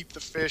trying to keep the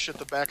fish at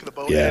the back of the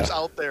boat. Yeah. And it's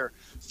out there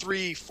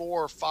 300,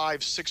 400,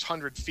 500,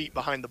 600 feet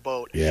behind the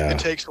boat. Yeah. It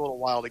takes a little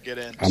while to get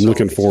in. I'm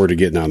looking forward to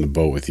getting on the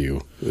boat with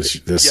you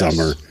this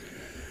summer.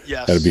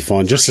 Yes. That'd be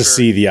fun just to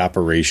see the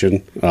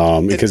operation.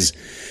 Because,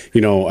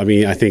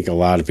 I think a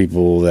lot of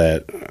people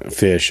that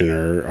fish and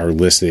are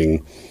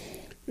listening,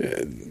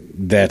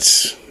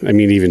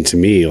 even to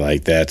me,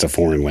 like, that's a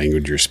foreign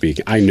language you're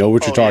speaking. I know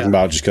what you're talking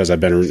about just because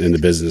I've been in the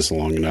business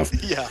long enough.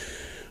 Yeah.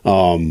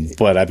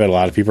 But I bet a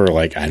lot of people are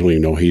like, I don't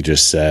even know what he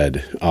just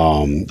said.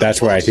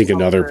 That's why I think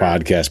another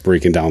podcast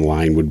breaking down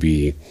line would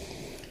be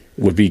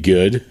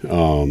good.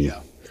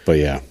 But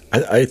yeah,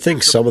 I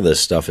think some of this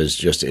stuff is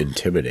just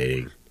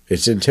intimidating.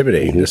 It's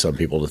intimidating to some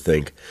people to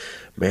think,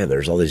 man,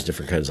 there's all these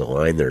different kinds of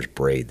line. There's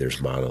braid, there's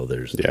mono,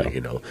 there's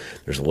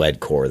there's lead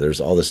core,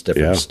 there's all this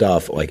different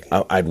stuff. Like,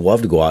 I'd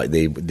love to go out.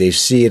 They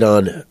see it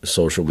on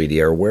social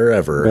media or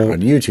wherever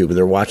on YouTube, and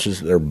they're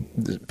watching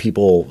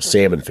people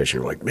salmon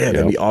fishing. Like, man,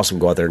 that'd be awesome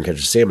to go out there and catch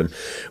a salmon.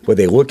 But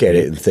they look at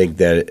it and think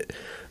that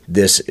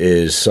this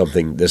is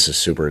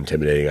super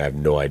intimidating. I have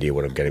no idea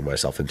what I'm getting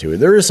myself into.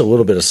 And there is a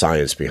little bit of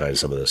science behind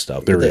some of this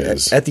stuff. There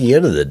is. At the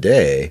end of the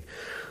day,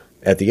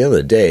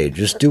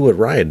 just do what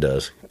Ryan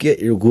does. Get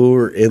your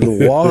lure in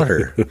the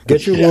water.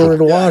 Get your lure in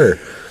the water.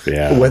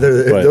 Yeah.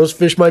 Whether those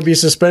fish might be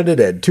suspended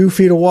at 2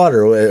 feet of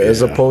water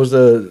as opposed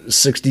to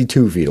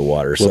 62 feet of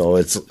water. So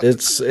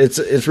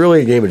it's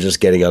really a game of just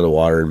getting on the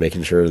water and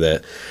making sure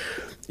that,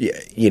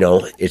 you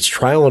know, it's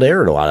trial and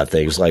error in a lot of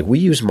things. Like we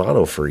used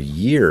mono for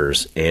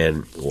years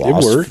and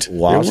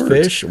lost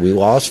fish. We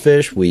lost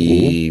fish.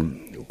 We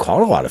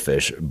caught a lot of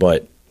fish,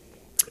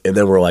 and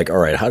then we're like, all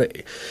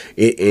right,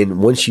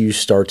 and once you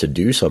start to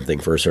do something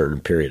for a certain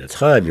period of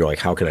time, you're like,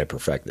 how can I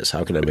perfect this?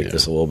 How can I make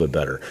this a little bit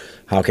better?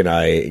 How can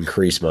I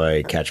increase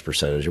my catch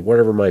percentage or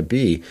whatever it might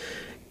be?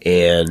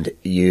 And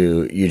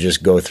you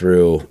just go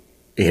through,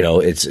 you know,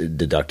 it's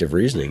deductive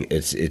reasoning.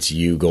 It's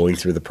you going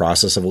through the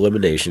process of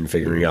elimination,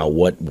 figuring out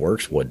what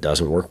works, what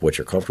doesn't work, what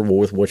you're comfortable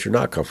with, what you're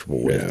not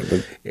comfortable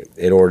with,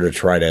 in order to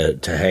try to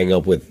hang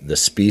up with the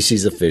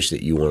species of fish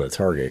that you want to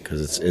target,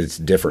 because it's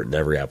different in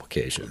every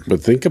application.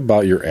 But think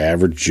about your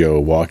average Joe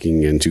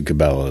walking into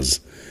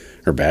Cabela's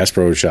or Bass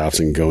Pro Shops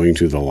and going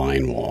to the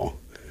line wall,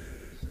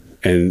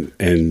 and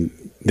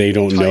they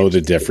don't know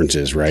the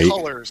differences, right?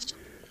 Colors,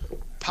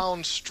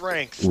 pound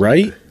strength,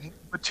 right?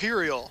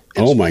 Material.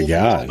 Oh my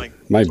God,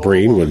 my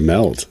brain would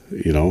melt.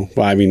 You know,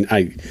 well, I mean,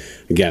 I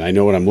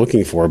know what I'm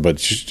looking for, but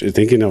just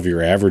thinking of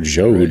your average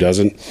Joe who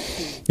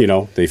doesn't, you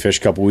know, they fish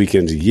a couple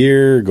weekends a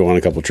year, go on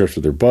a couple trips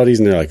with their buddies,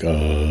 and they're like,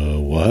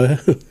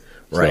 what?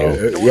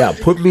 Right? So,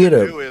 put me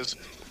in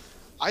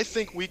I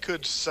think we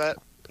could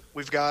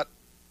we've got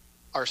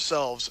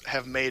ourselves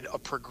have made a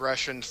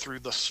progression through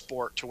the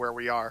sport to where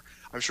we are.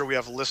 I'm sure we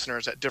have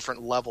listeners at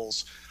different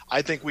levels.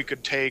 I think we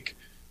could take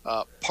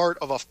part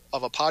of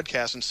a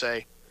podcast and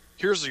say,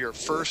 here's your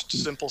first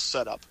simple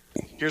setup.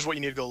 Here's what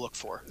you need to go look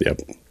for.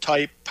 Yep.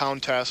 Type,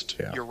 pound test,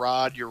 your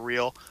rod, your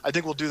reel. I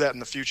think we'll do that in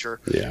the future.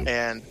 Yeah.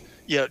 And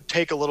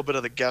take a little bit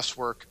of the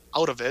guesswork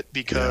out of it,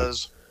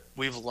 because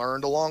we've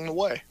learned along the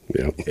way.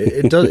 Yep.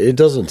 It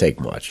doesn't take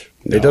much.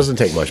 No. It doesn't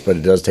take much, but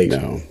it does take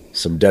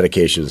some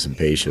dedication, some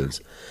patience.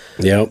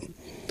 Yep.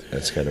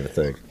 That's kind of a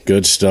thing.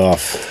 Good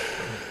stuff.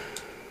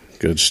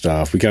 Good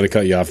stuff. We kind of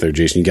cut you off there,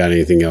 Jason. You got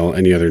anything else?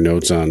 Any other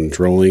notes on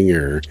trolling,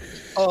 or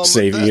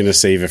you're going to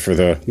save it for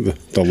the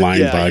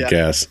line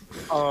podcast?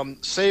 Yeah.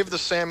 Save the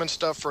salmon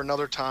stuff for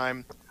another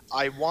time.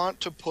 I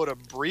want to put a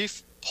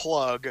brief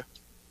plug.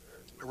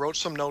 I wrote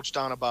some notes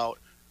down about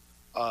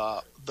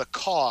the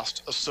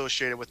cost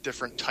associated with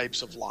different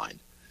types of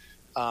line.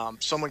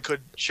 Someone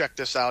could check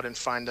this out and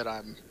find that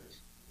I'm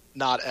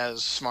not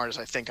as smart as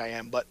I think I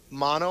am. But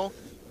mono,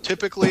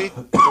 typically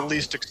the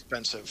least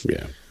expensive.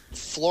 Yeah.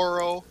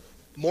 Fluoro,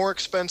 more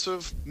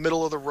expensive,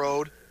 middle of the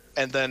road,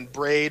 and then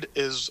braid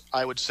is,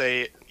 I would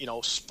say, you know,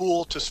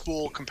 spool to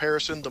spool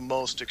comparison, the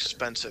most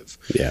expensive.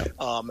 Yeah.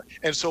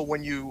 And so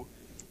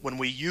when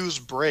we use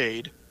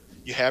braid,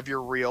 you have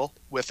your reel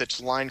with its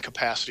line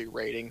capacity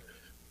rating.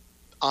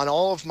 On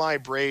all of my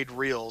braid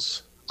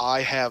reels,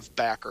 I have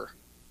backer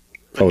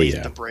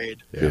beneath the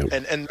braid. Yeah.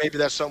 And maybe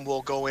that's something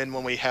we'll go in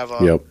when we have a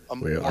more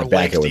I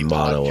back it with lengthy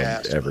mono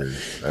podcast. every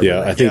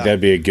I think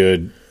that'd be a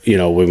good, you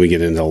know, when we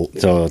get into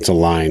to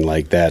line,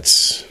 like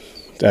that's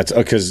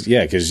because you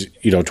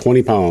know,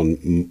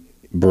 20-pound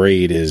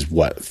braid is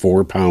what,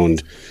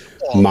 4-pound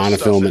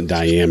monofilament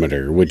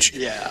diameter, which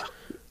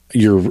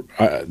your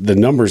the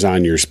numbers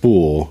on your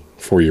spool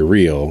for your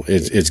reel,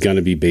 it's going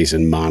to be based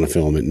on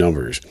monofilament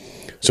numbers.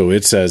 So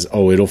it says,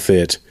 it'll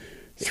fit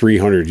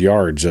 300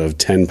 yards of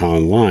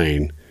 10-pound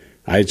line.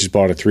 I just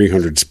bought a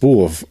 300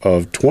 spool of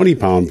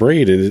 20-pound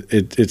braid, and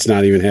it's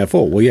not even half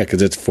full. Well, yeah,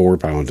 because it's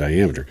 4-pound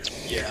diameter.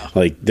 Yeah,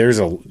 like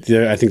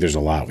I think there's a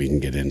lot we can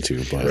get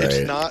into, but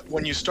it's not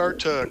when you start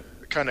to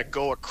kind of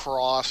go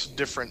across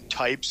different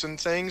types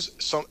and things.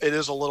 So it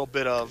is a little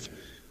bit of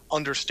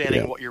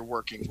understanding what you're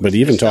working with. But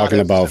even talking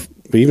about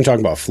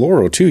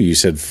fluoro too, you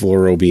said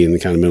fluoro being the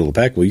kind of middle of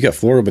the pack. Well, you got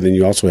fluoro, but then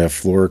you also have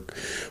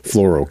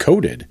fluoro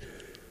coated.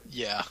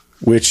 Yeah.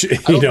 Which, I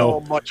don't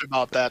know much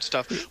about that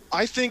stuff.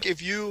 I think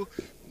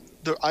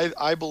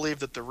I believe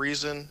that the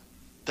reason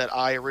that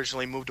I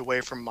originally moved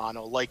away from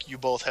mono, like you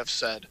both have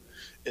said,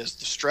 is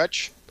the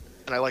stretch,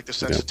 and I like the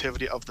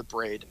sensitivity of the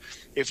braid.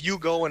 If you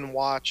go and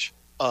watch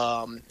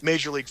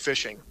Major League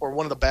Fishing or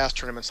one of the bass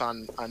tournaments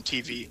on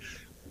TV,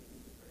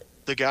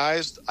 the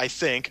guys, I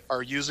think,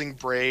 are using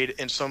braid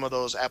in some of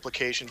those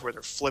applications where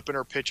they're flipping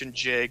or pitching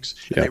jigs,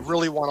 and they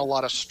really want a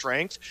lot of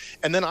strength.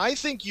 And then I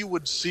think you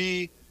would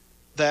see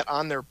that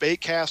on their bait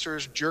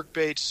casters, jerk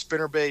baits,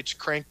 spinner baits,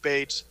 crank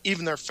baits,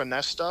 even their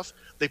finesse stuff,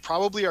 they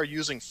probably are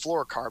using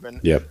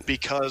fluorocarbon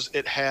because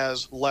it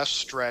has less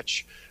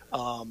stretch,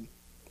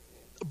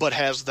 but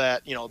has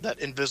that, you know, that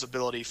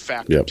invisibility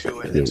factor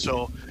to it. And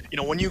so, you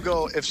know, when you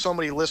go, if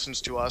somebody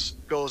listens to us,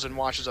 goes and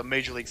watches a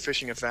Major League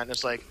Fishing event, and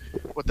it's like,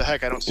 what the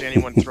heck? I don't see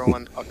anyone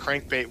throwing a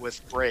crankbait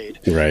with braid.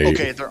 Right.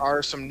 Okay, there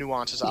are some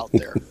nuances out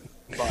there.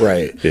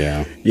 Right.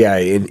 Yeah. Yeah.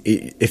 And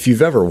if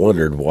you've ever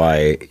wondered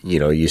why,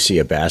 you see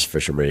a bass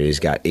fisherman, he's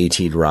got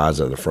 18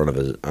 rods on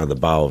the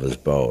bow of his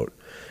boat,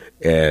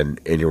 and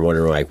you're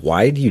wondering, like,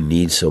 why do you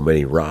need so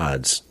many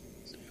rods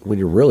when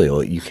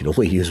you can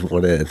only use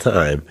one at a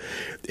time?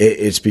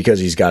 It's because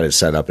he's got it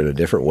set up in a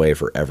different way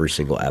for every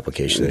single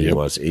application that he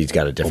wants. He's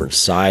got a different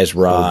size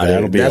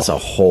rod. That's a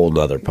whole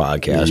nother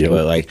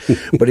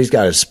podcast. But he's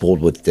got it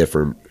spooled with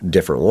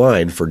different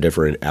line for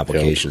different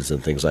applications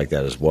and things like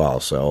that as well.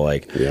 So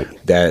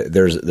that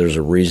there's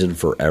a reason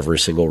for every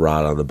single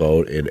rod on the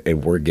boat,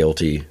 and we're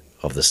guilty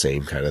of the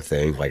same kind of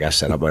thing. Like, I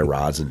set up my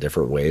rods in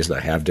different ways, and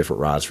I have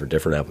different rods for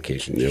different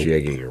applications,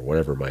 jigging or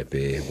whatever it might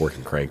be,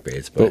 working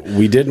crankbaits. But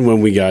we didn't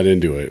when we got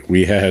into it.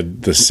 We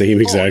had the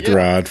same exact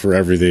rod for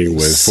everything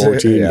with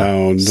 14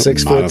 pound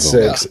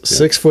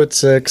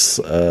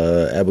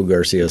 6'6", Abu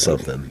Garcia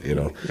something,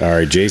 All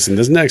right, Jason,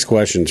 this next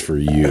question's for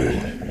you.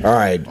 All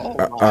right.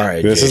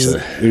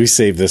 We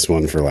saved this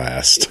one for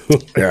last.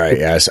 All right,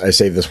 yeah, I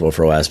saved this one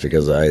for last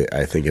because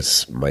I think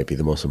it's might be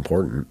the most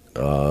important.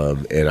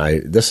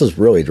 This is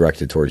really directed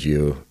towards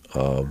you.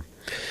 All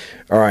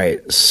right,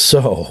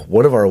 so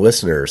one of our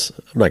listeners,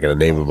 I'm not going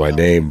to name him by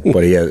name,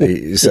 but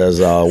he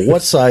says,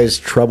 what size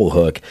treble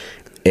hook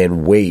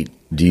and weight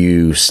do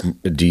you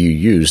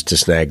use to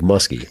snag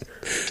muskie?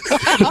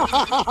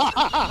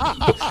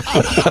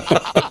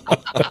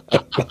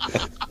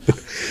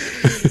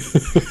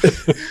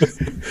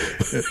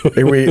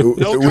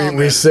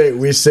 we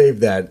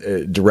saved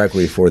that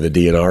directly for the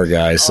DNR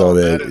guy so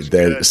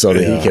that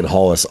he can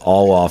haul us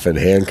all off in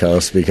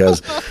handcuffs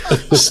because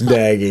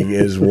snagging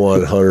is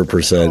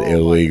 100%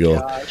 illegal.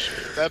 Gosh,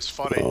 that's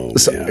funny.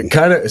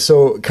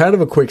 Kind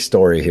of a quick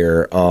story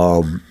here.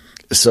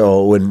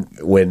 So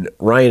when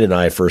Ryan and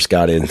I first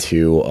got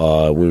into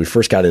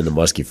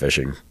muskie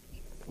fishing,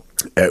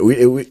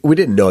 we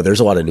didn't know there's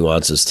a lot of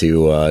nuances to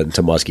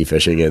muskie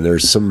fishing, and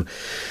there's some.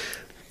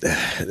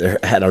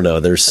 I don't know.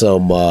 There's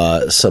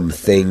some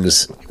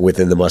things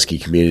within the muskie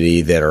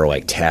community that are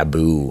like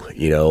taboo,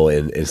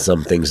 and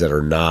some things that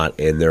are not.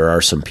 And there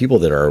are some people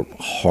that are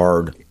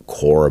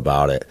hardcore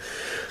about it,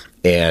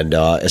 and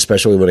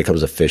especially when it comes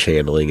to fish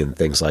handling and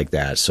things like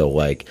that. So,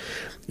 like,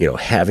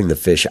 having the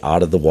fish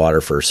out of the water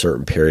for a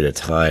certain period of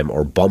time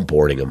or bump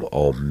boarding them.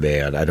 Oh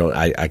man,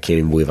 I can't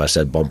even believe I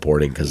said bump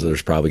boarding because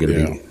there's probably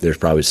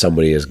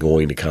somebody is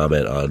going to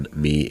comment on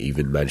me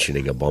even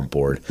mentioning a bump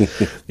board.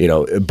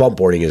 Bump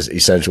boarding is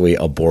essentially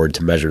a board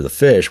to measure the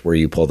fish where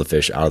you pull the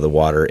fish out of the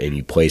water and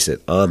you place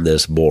it on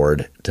this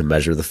board to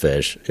measure the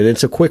fish. And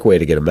it's a quick way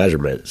to get a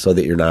measurement so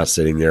that you're not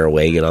sitting there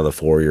laying it on the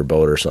floor of your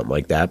boat or something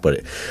like that.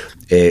 But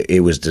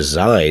it was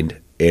designed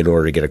in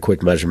order to get a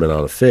quick measurement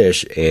on a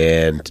fish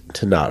and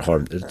to not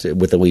harm,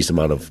 with the least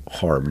amount of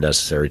harm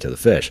necessary to the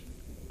fish.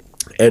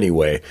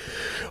 Anyway,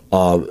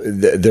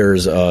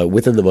 there's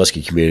within the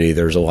muskie community,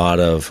 there's a lot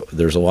of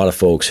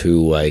folks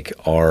who like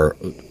are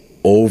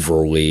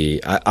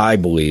overly, I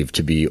believe,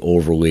 to be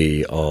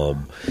overly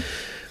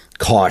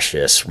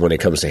cautious when it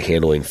comes to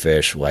handling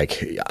fish.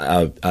 Like,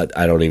 I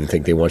don't even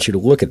think they want you to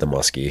look at the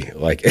muskie.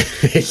 Like,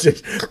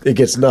 it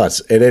gets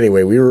nuts. And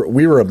anyway,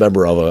 we were a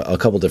member of a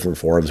couple different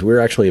forums. We were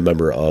actually a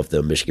member of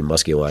the Michigan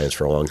Muskie Alliance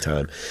for a long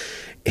time.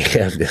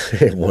 And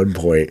at one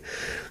point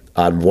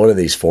on one of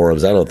these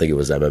forums, I don't think it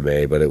was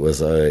MMA, but it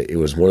was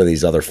one of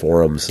these other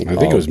forums. I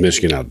think it was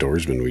Michigan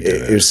Outdoorsman. We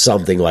did it was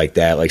something like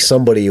that. Like,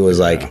 somebody was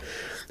like,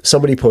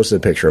 somebody posted a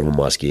picture of a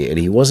muskie, and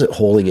he wasn't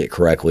holding it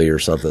correctly or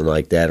something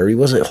like that, or he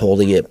wasn't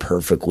holding it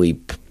perfectly,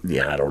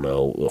 I don't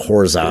know,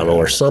 horizontal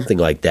or something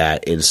like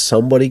that. And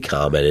somebody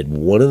commented,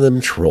 one of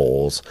them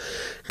trolls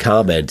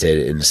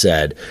commented and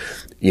said,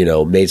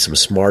 made some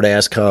smart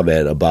ass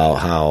comment about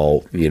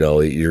how,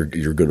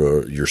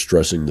 you're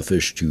stressing the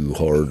fish too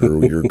hard,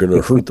 or you're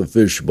gonna hurt the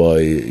fish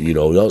by,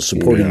 not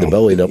supporting the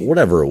belly enough,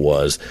 whatever it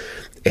was.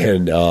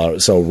 And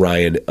so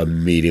Ryan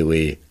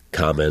immediately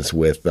comments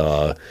with,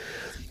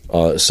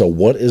 so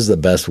what is the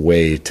best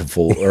way to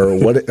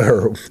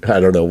I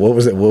don't know,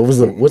 what's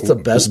the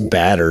best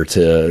batter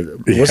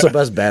what's the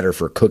best batter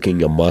for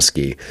cooking a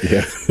muskie?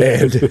 Yeah.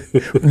 And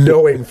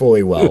knowing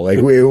fully well,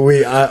 like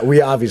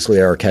we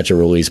obviously are catch and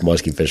release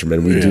muskie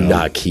fishermen. We do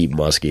not keep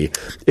muskie.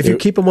 If you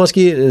keep a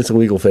muskie and it's a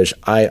legal fish,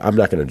 I'm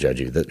not going to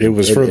judge you. It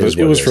was for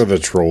the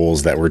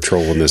trolls that were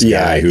trolling this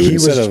guy who he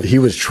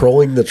was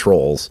trolling the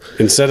trolls.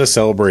 Instead of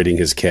celebrating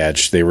his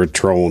catch, they were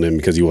trolling him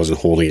because he wasn't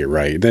holding it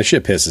right. That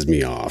shit pisses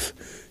me off.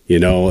 Okay,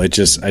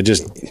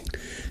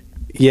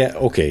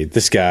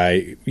 this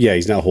guy,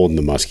 he's not holding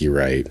the muskie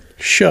right.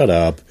 Shut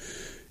up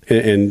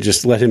and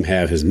just let him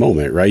have his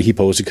moment, right? He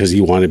posted because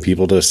he wanted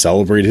people to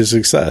celebrate his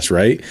success,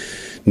 right?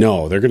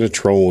 No, they're going to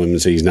troll him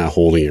and say he's not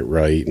holding it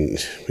right, and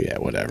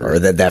whatever. Or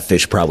that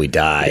fish probably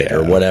died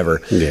or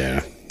whatever.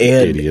 Yeah.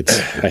 Idiots.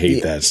 I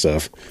hate that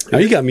stuff. Now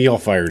you got me all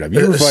fired up.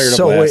 You were fired up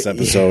last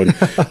episode.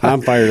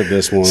 I'm fired up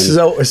this one.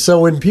 So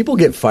when people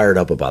get fired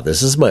up about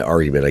this is my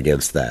argument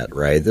against that,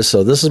 right? This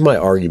is my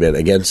argument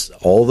against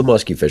all the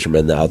musky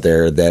fishermen out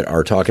there that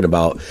are talking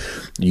about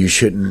you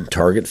shouldn't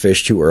target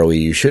fish too early.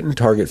 You shouldn't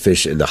target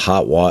fish in the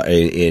hot water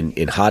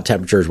in hot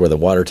temperatures where the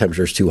water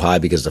temperature is too high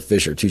because the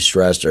fish are too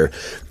stressed. Or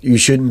you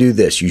shouldn't do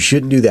this. You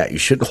shouldn't do that. You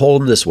shouldn't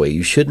hold them this way.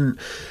 You shouldn't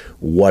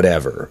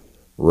whatever,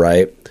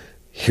 right?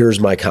 Here's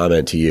my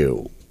comment to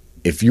you.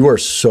 If you are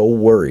so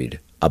worried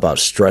about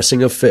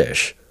stressing a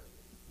fish,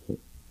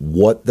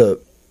 I'm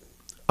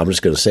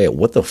just going to say it,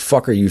 what the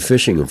fuck are you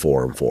fishing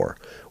for them for?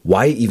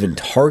 Why even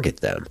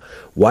target them?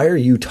 Why are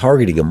you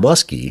targeting a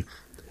muskie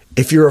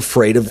if you're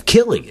afraid of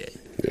killing it?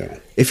 Yeah.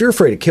 If you're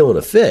afraid of killing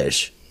a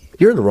fish,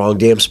 you're in the wrong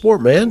damn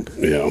sport, man.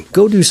 Yeah.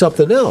 Go do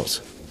something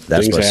else.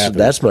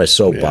 That's my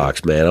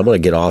soapbox, man. I'm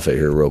going to get off it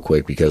here real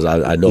quick because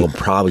I know I'm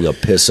probably going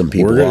to piss some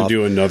people off. We're going to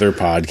do another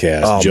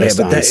podcast on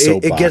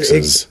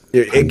soapboxes.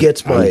 It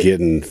gets my...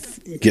 I'm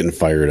getting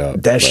fired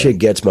up. That shit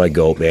gets my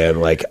goat, man.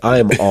 Like, I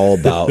am all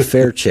about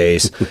fair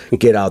chase.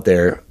 Get out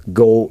there,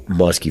 go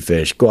musky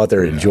fish. Go out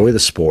there and enjoy the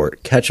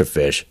sport. Catch a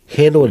fish.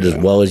 Handle it as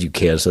well as you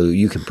can so that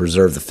you can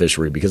preserve the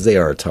fishery because they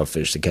are a tough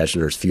fish to catch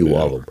and there's few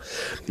of them.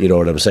 You know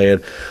what I'm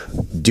saying?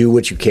 Do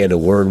what you can to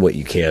learn what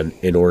you can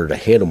in order to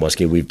handle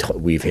muskie.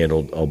 We've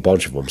handled a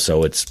bunch of them.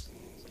 So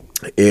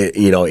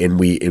and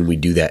we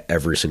do that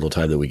every single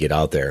time that we get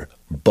out there.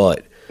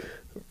 But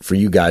for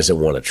you guys that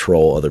want to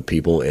troll other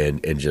people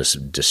and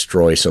just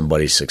destroy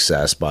somebody's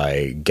success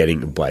by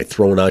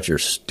throwing out your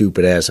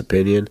stupid ass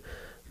opinion,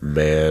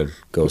 man,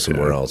 go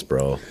somewhere else,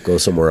 bro. Go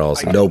somewhere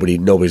else. Ain't nobody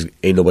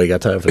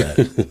got time for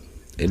that.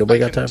 Ain't nobody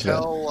got time for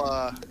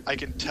that. I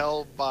can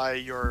tell by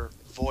your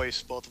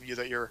voice, both of you,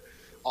 that you're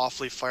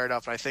awfully fired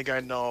up, and I think I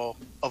know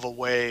of a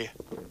way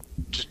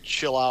to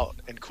chill out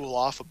and cool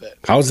off a bit.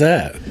 How's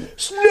that?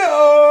 Snort!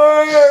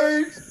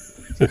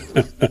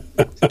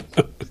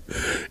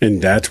 And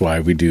that's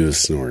why we do the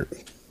snort,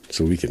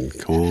 so we can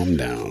calm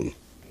down.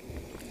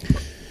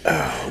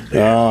 Oh,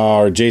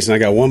 man. Jason, I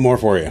got one more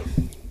for you.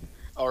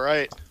 All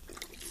right.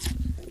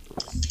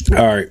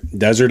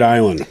 Desert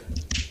Island.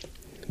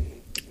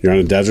 You're on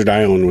a desert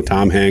island with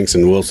Tom Hanks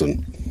and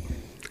Wilson,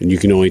 and you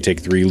can only take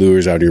 3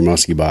 lures out of your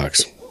muskie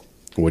box.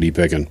 What are you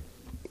picking?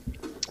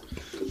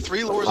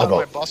 3 lures out of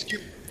my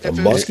muskie? A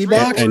muskie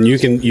box? And you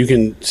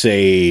can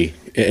say,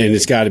 and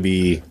it's got to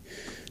be...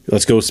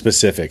 Let's go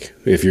specific.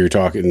 If you're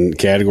talking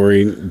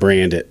category,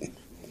 brand it.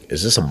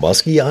 Is this a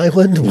musky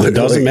island? It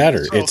doesn't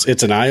matter.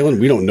 It's an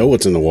island. We don't know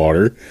what's in the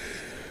water.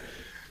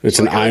 It's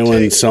an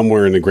island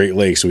somewhere in the Great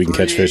Lakes so we can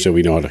catch fish that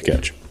we know how to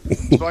catch.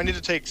 So I need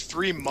to take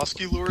 3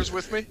 musky lures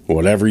with me?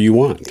 Whatever you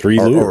want. 3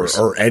 lures.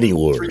 Or any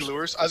lures. 3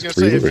 lures. I was going to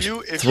say,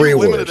 if you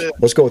limited it...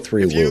 Let's go with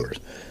 3 lures.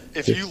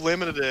 If you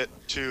limited it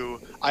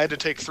to, I had to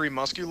take 3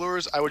 musky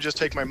lures, I would just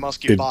take my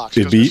musky box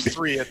because there's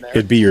 3 in there.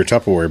 It'd be your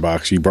Tupperware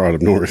box you brought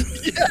up north.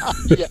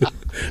 Yeah.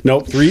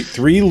 Nope,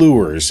 3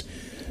 lures.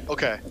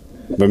 Okay.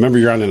 But remember,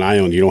 you're on an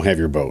island. You don't have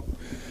your boat.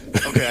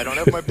 Okay, I don't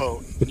have my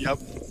boat. Yep.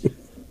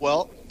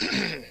 Well,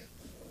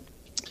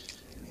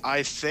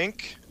 I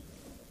think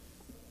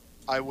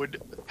I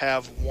would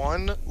have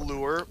 1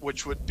 lure,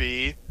 which would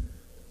be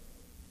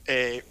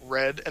a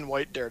red and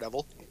white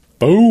daredevil.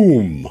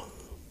 Boom.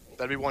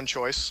 That'd be one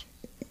choice.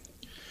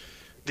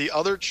 The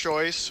other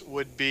choice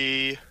would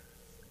be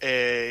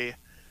a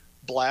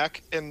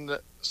black and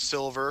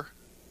silver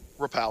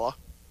Rapala.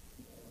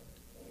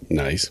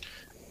 Nice.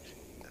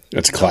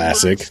 That's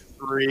classic.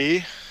 Number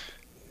 3.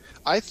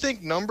 I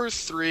think number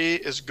 3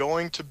 is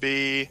going to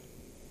be...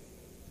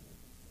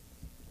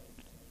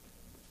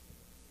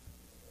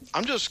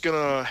 I'm just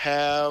going to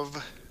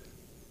have...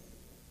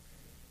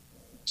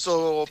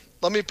 So,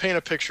 let me paint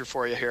a picture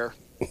for you here.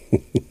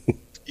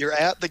 You're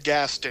at the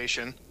gas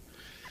station,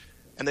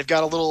 and they've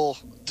got a little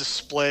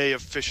display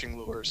of fishing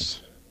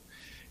lures.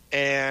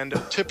 And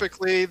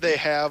typically they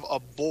have a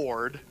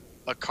board,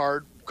 a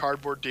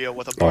cardboard deal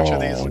with a bunch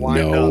of these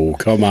lined up. No,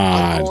 come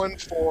on.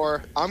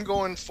 I'm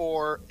going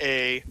for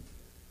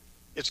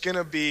it's going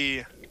to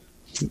be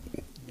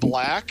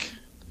black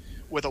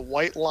with a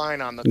white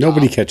line on the top.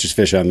 Nobody catches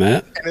fish on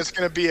that. And it's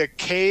going to be a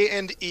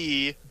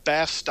K&E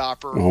bass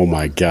stopper. Oh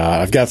my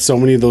God. I've got so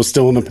many of those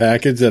still in the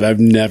package that I've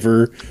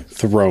never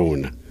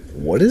thrown.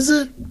 What is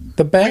it?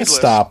 The bass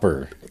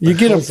stopper. You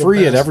get them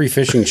free at every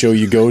fishing show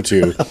you go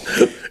to.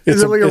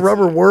 Is it like a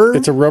rubber worm?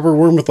 It's a rubber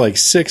worm with like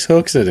 6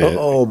 hooks in it.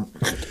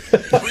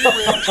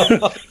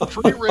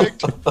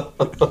 Pre-rigged.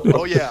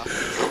 Oh, yeah.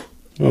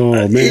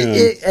 Oh, man.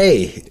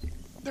 Hey.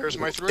 There's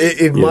my 3.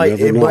 It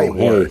might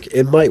work.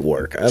 It might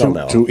work. I don't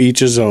know. To each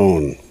his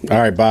own. All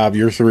right, Bob,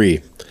 you're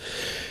 3.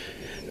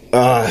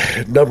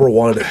 Number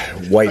 1,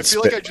 white. I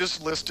feel like I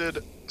just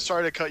listed...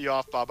 Sorry to cut you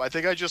off, Bob. I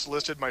think I just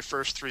listed my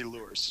first 3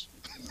 lures.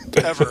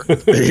 Ever.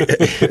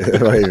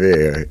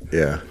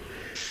 Yeah.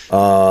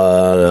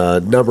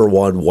 Number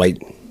 1, white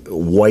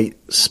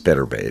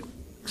spinnerbait.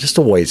 Just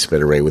a white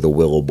spinnerbait with a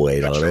willow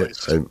blade on it.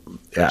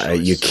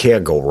 You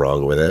can't go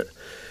wrong with it.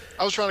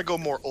 I was trying to go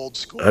more old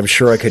school. I'm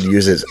sure I could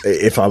use it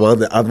if I'm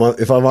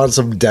on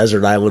some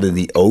desert island in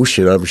the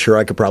ocean. I'm sure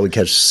I could probably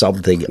catch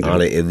something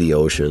on it in the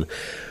ocean.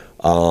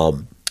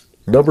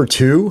 Number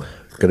 2,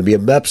 going to be a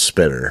MEP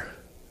spinner.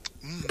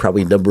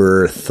 Probably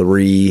number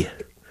 3.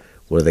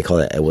 What do they call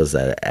that? Was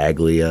that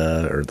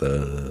Aglia or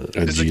the?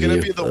 Is it going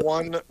to be the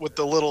one with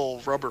the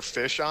little rubber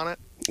fish on it?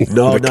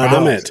 No,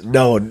 Comet.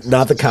 No,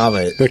 not the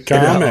Comet. The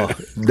Comet.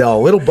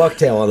 No, little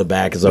bucktail on the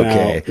back is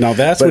okay. Now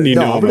that's But when you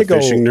no, know I'm a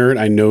fishing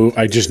nerd.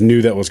 I just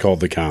knew that was called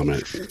the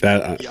Comet.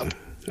 That Yep.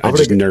 I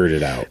just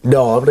nerded out.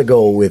 No, I'm going to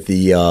go with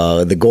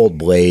the gold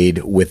blade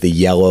with the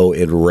yellow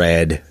and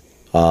red,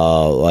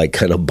 like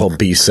kind of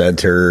bumpy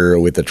center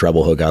with the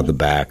treble hook on the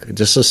back.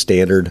 Just a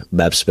standard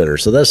MEP spinner.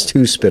 So that's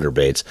 2 spinner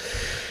baits.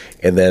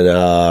 And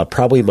then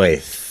probably my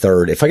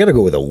third, if I got to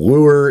go with a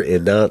lure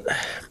and not,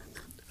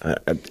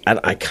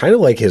 I kind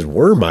of like his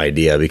worm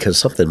idea because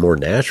something more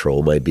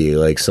natural might be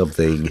like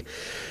something,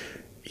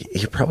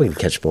 you probably can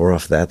catch more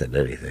off that than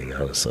anything,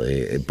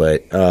 honestly.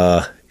 But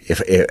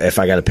if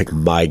I got to pick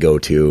my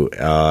go-to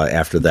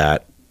after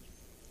that,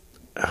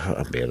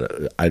 man,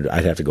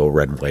 I'd have to go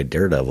red and white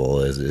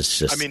daredevil. It's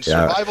just, I mean,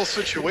 survival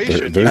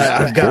situation.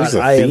 There's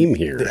a theme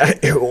here.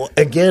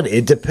 Again,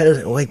 it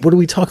depends. Like, what are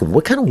we talking?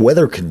 What kind of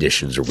weather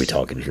conditions are we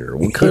talking here?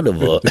 What kind of?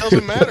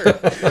 Doesn't matter.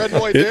 Red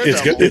and white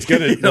daredevil. It's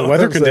gonna. The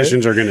weather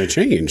conditions are gonna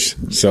change.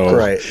 So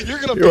Right. You're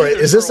gonna be there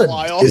Is for this a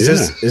while. is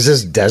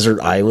this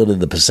desert island in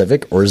the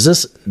Pacific, or is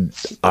this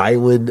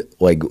island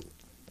like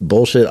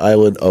bullshit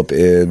island up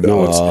in?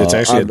 No, it's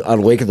actually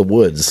on Lake of the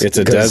Woods. It's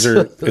a Because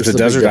desert. there's It's a big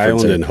desert difference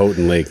island there. in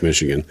Houghton Lake,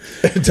 Michigan.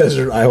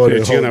 Desert island.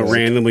 It's in gonna Houghton Lake.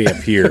 randomly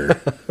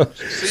appear.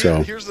 See,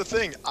 So here's the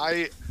thing.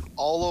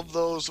 All of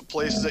those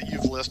places that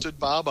you've listed,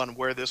 Bob, on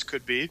where this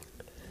could be,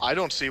 I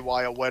don't see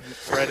why a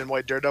red and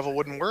white daredevil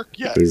wouldn't work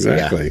yet.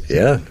 exactly.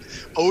 Yeah.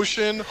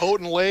 Ocean,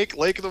 Houghton Lake,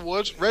 Lake of the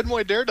Woods, red and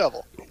white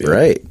daredevil.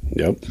 Right.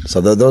 Yep. So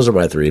those are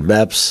my 3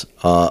 MEPs.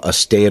 A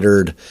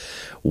standard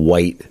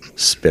white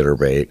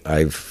spinnerbait.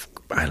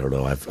 I don't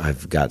know.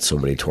 I've got so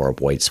many tore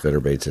up white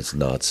spinnerbaits. It's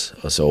nuts.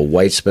 So a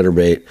white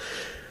spinnerbait,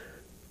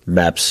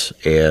 MEPs,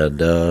 and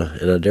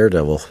a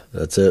daredevil.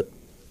 That's it.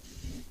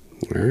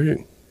 All right.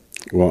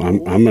 Well,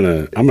 I'm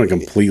gonna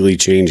completely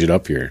change it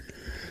up here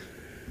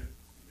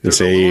and There's a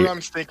say, lure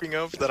I'm thinking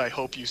of that I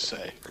hope you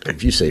say.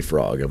 If you say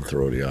frog, I'm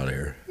throwing you out of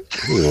here.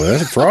 "Well,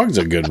 that frog's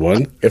a good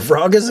one." If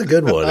frog is a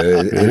good one,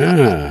 Yeah, but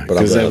I'm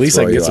because gonna at least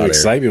throw I you get some out here.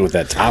 excitement with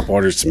that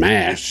topwater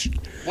smash.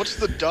 What's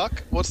the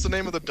duck? What's the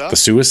name of the duck? The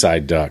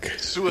suicide duck.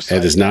 Suicide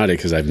It is not it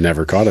because I've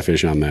never caught a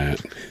fish on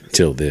that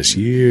till this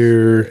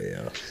year.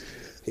 Yeah.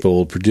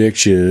 Bold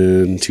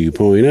prediction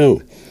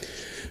 2.0.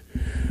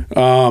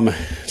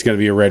 It's going to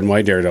be a red and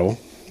white daredevil.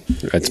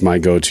 That's my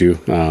go-to.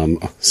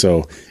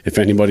 So if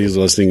anybody's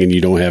listening and you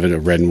don't have it, a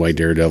red and white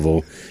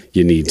daredevil,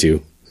 you need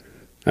to.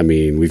 I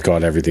mean, we've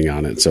caught everything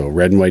on it. So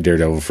red and white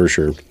daredevil for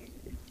sure.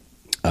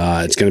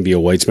 It's going to be a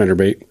white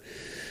spinnerbait.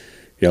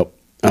 Yep.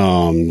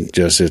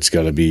 It's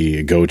got to be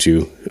a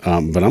go-to. But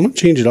I'm going to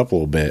change it up a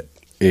little bit,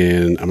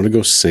 and I'm going to go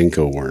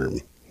Senko worm.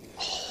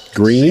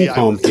 Green See,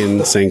 pumpkin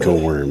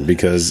Senko worm,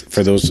 because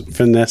for those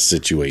finesse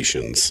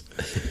situations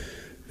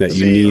that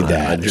you See, need on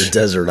that. your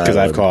desert Because I've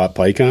island. caught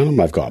pike on them,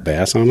 I've caught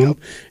bass on them,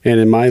 and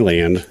in my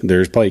land,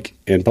 there's pike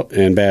and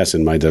bass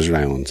in my desert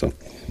island. So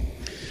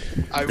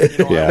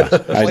yeah,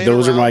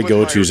 those are my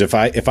go-tos. If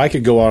I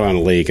could go out on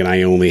a lake and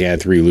I only had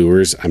 3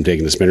 lures, I'm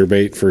taking the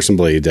spinnerbait for some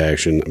blade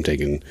action. I'm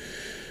taking.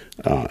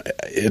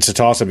 It's a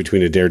toss-up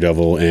between a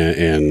daredevil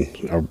and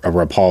a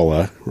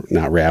rapala,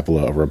 not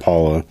rapala, a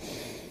rapala.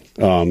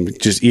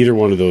 Just either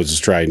one of those is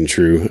tried and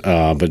true.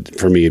 But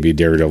for me, it'd be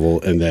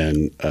daredevil, and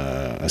then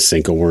a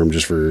Senko worm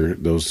just for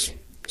those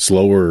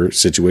slower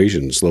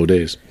situations, slow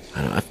days.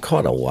 I've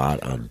caught a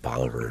lot on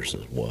bombers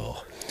as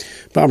well.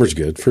 Bomber's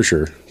good for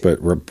sure, but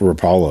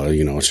rapala,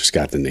 it's just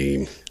got the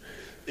name.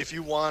 If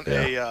you want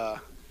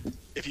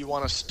if you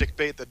want a stick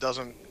bait that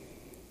doesn't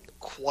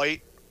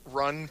quite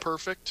run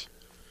perfect,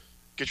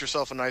 get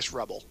yourself a nice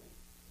rebel.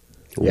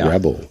 Yeah.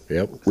 Rebel.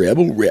 Yep.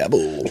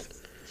 Rebel.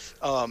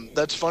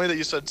 That's funny that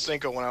you said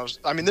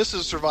Senko this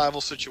is a survival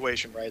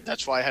situation, right?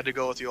 That's why I had to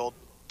go with the old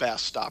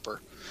bass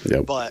stopper.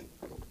 Yep. But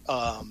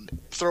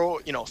throw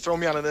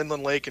me on an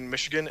inland lake in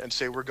Michigan and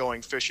say we're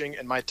going fishing,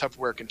 and my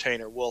Tupperware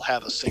container will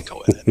have a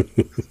Senko in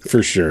it.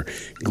 For sure.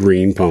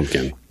 Green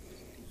pumpkin.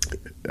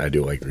 I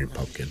do like green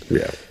pumpkin.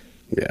 Yeah.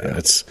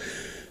 That's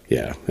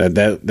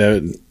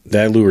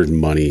that lure's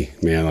money,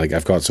 man. Like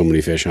I've caught so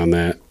many fish on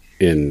that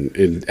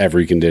in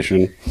every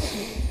condition.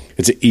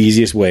 It's the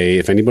easiest way.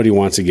 If anybody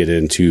wants to get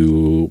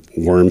into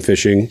worm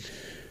fishing,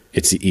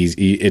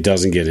 it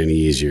doesn't get any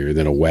easier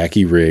than a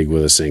wacky rig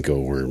with a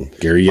Senko worm.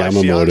 Gary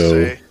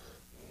Yamamoto.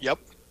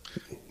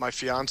 My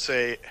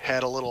fiance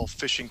had a little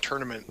fishing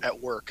tournament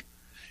at work,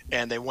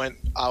 and they went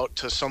out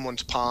to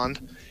someone's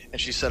pond, and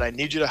she said, "I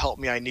need you to help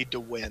me. I need to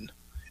win."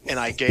 And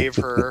I gave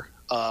her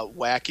a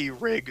wacky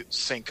rig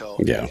Senko.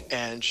 Yeah.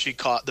 And she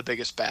caught the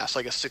biggest bass,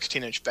 like a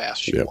 16-inch bass.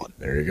 She Yep. won.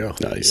 There you go.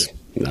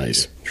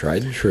 Nice.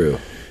 Tried and true.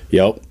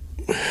 Yep.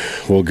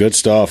 Well, good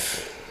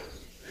stuff.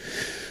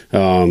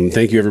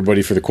 Thank you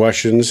everybody for the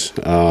questions.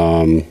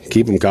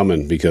 Keep them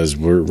coming because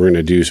we're going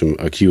to do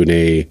a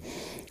Q&A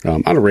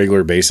on a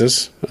regular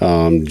basis,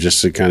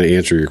 just to kind of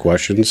answer your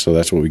questions. So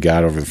that's what we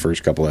got over the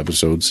first couple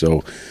episodes.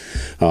 So,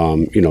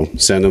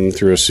 send them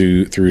through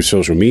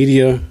social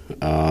media,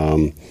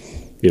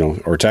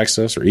 or text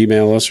us or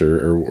email us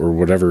or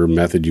whatever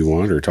method you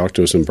want, or talk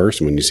to us in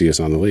person when you see us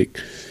on the lake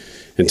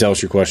and tell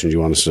us your questions you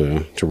want us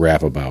to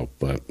rap about.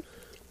 But,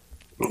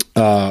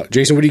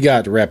 Jason, what do you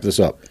got to wrap this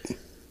up?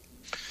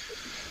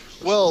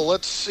 Well,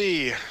 let's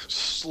see.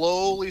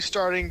 Slowly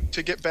starting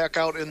to get back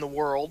out in the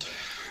world.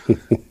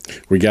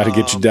 We got to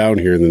get you down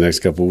here in the next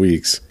couple of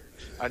weeks.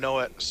 I know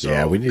it. So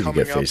yeah, we need to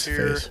get coming face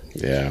to face.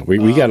 Yeah,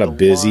 we got a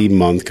busy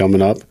month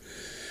coming up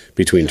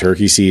between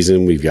turkey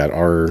season. We've got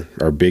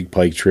our big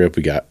pike trip.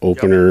 We got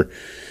opener. Yep.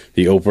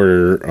 The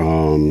opener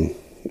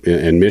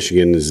in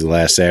Michigan is the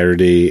last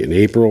Saturday in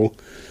April.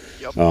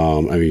 Yep.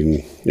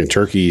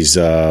 Turkey's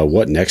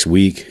next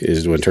week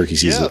is when turkey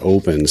season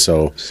opens.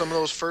 So some of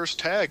those first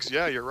tags.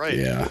 Yeah, you're right.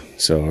 Yeah.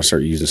 So I'll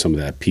start using some of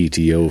that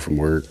PTO from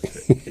work.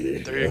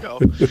 There you go.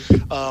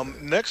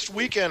 Next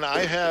weekend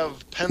I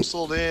have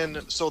penciled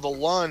in. So the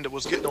Lund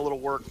was getting a little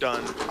work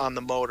done on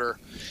the motor,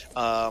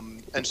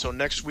 and so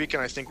next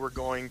weekend I think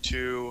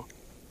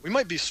we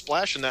might be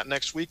splashing that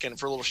next weekend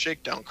for a little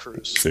shakedown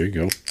cruise. There you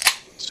go.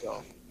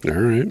 So.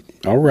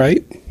 All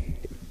right.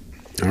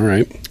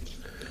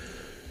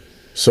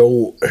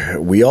 So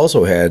we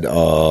also had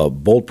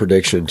Bold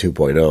Prediction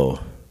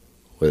 2.0.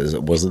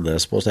 Wasn't that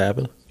supposed to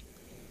happen?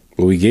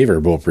 Well, we gave our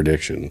bold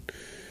prediction.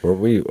 Were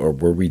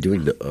we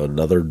doing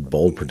another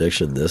bold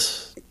prediction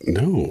this?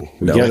 No.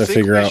 We got to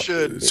figure out.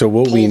 So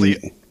what poll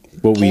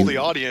the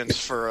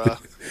audience for.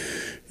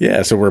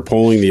 Yeah, so we're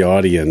polling the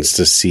audience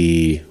to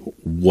see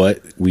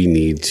what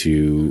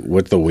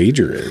the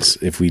wager is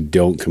if we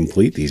don't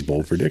complete these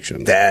bold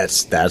predictions.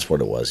 That's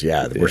what it was.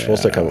 Yeah, we're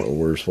supposed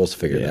to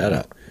figure that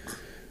out.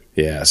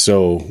 Yeah,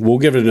 so we'll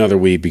give it another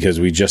week because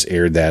we just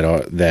aired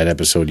that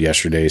episode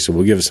yesterday. So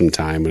we'll give it some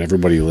time when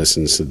everybody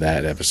listens to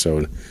that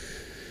episode.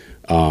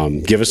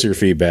 Give us your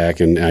feedback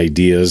and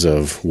ideas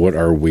of what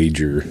our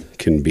wager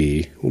can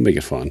be. We'll make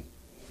it fun.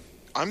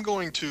 I'm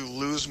going to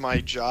lose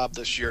my job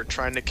this year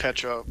trying to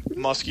catch a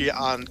muskie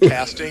on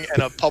casting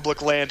and a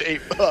public land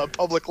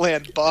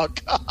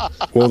buck.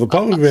 Well, the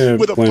public land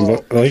buck,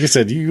 like I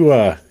said,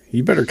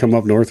 you better come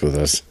up north with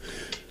us.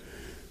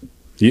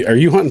 Are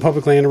you hunting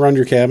public land around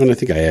your cabin? I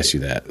think I asked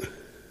you that.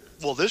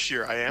 Well, this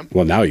year I am.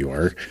 Well, now you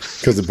are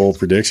because of bold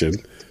prediction.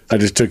 I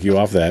just took you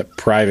off that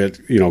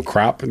private,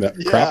 crop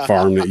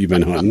farm that you've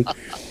been hunting.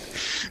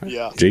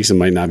 Yeah. Jason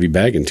might not be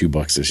bagging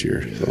 $2 this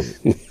year. So.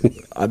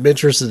 I'm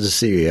interested to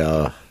see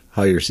how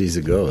your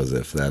season goes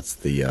if that's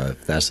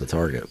the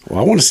target. Well,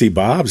 I want to see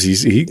Bob's.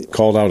 He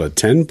called out a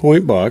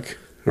 10-point buck.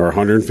 Or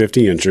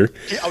 150 incher.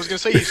 Yeah, I was going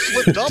to say he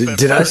slipped up.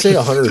 Did I say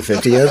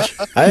 150 inch?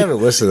 I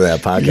haven't listened to that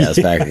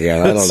podcast back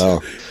again. I don't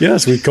know.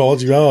 Yes, we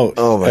called you out.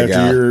 Oh my god!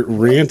 After you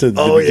ranted.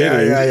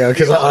 Yeah.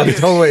 Because I'm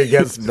totally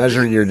against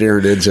measuring your deer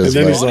in inches.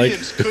 And then the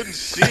audience couldn't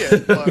see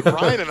it, but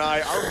Ryan and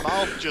I, our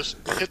mouth just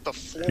hit the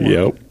floor.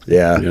 Yep.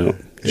 Yeah.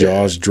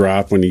 Jaws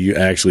drop when you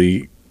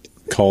actually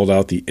called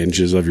out the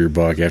inches of your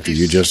buck after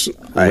you just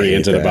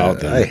ranted about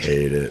them. I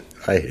hate it.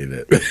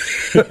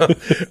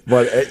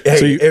 But hey,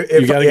 so you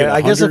got to get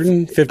a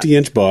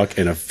 150-inch buck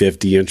and a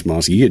 50-inch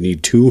muskie. You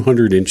need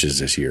 200 inches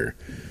this year.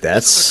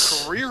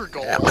 That's a career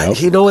goal.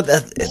 You know what?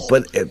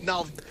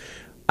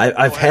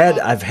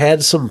 I've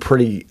had some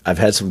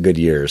good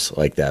years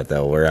like that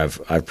though, where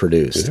I've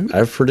produced. Mm-hmm.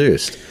 I've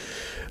produced.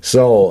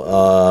 So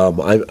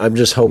I'm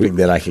just hoping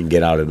that I can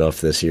get out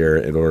enough this year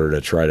in order to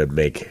try to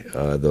make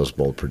those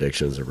bold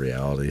predictions a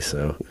reality.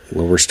 So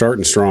we're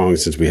starting strong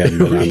since we haven't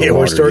been on the water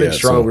we're starting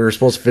strong. So. We were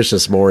supposed to fish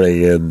this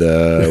morning, and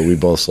we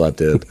both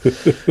slept in.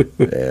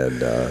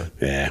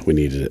 And we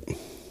needed it.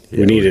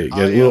 We needed it.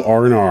 Get a little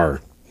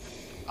R&R.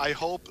 I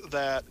hope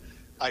that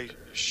I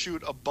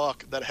shoot a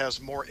buck that has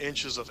more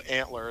inches of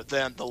antler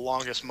than the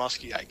longest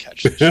muskie I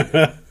catch this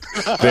year.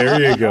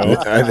 There you go.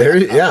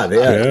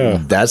 Yeah.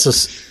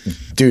 That's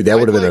dude. That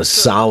would have been a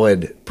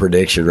solid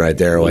prediction right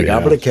there. Like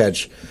I'm going to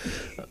catch.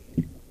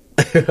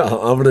 I'm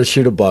going to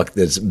shoot a buck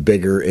that's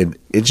bigger in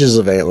inches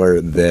of antler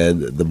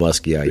than the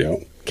muskie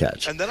I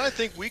catch. And then I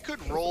think we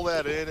could roll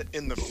that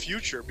in the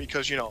future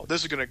because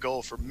this is going to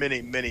go for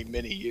many, many,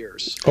 many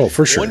years. Oh,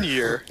 for sure.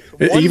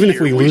 Even if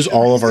we lose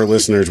all of our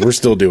listeners, we're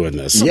still doing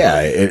this.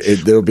 Yeah,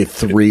 there'll be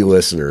 3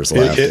 listeners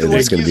left, and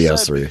it's going to be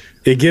us 3.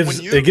 It gives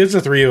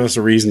the 3 of us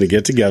a reason to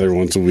get together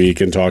once a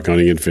week and talk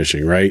hunting and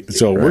fishing, right?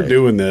 So we're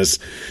doing this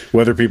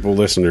whether people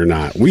listen or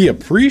not. We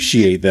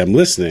appreciate them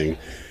listening,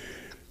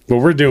 but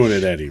we're doing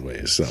it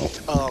anyway. So,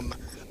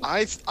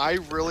 I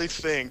really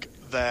think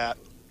that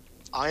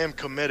I am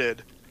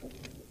committed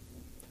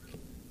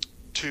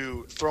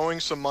to throwing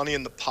some money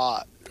in the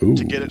pot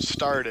to get it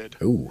started.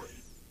 Ooh.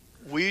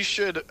 We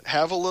should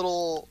have a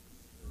little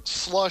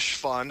slush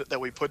fund that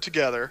we put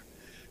together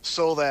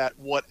so that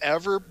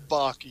whatever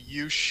buck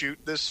you shoot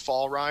this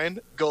fall, Ryan,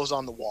 goes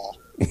on the wall.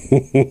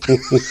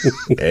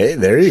 Hey,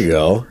 there you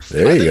go.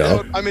 There you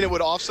go. It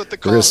would offset the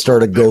cost. We're going to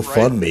start a bit, right?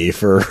 GoFundMe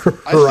for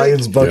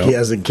Ryan's buck he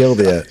hasn't killed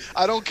yet.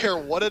 I don't care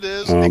what it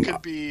is. It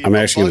could be. I'm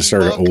actually going to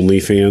start button an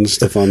OnlyFans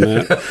to fund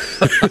that.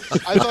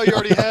 buck. I thought you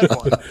already had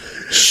one.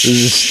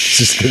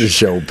 Just going to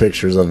show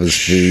pictures of his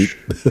feet.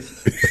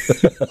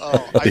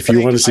 If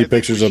you want to see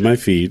pictures of my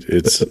feet,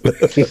 it's. I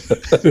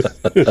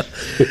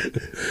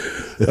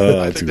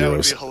That's think that would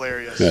gross. be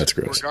hilarious. That's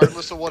gross.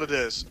 Regardless of what it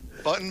is,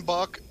 button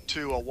buck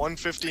to a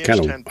 150 inch I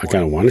 10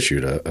 kind of want to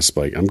shoot a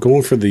spike. I'm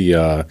going for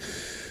the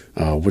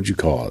what'd you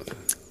call it?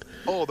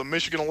 Oh, the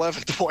Michigan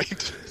 11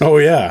 point. Oh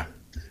yeah,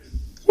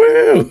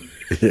 woo!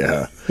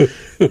 Yeah.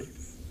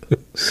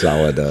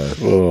 Solid.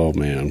 Oh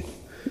man,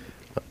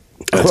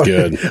 that's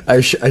good.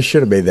 I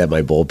should have made that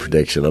my bold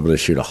prediction. I'm going to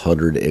shoot a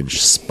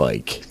 100-inch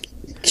spike.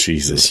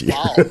 Jesus,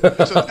 Wow,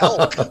 it's an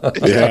elk.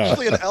 It's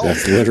actually an elk.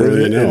 that's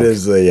literally an elk. It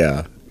is.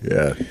 Yeah.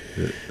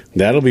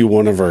 That'll be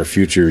one of our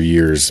future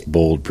years'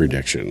 bold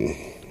prediction.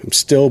 I've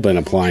still been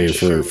applying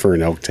for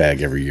an elk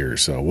tag every year,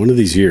 so one of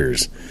these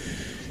years,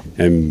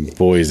 and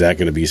boy, is that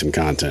going to be some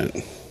content.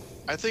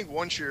 I think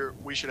once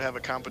we should have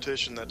a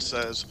competition that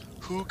says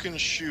who can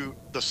shoot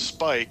the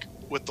spike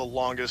with the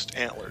longest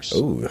antlers.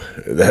 Ooh,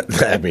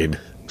 I mean,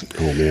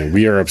 Oh man,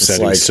 we are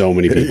upsetting like, so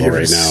many people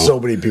right now.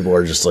 So many people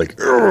are just like,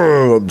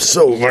 "Ugh, I'm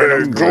so let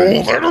him go,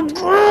 let him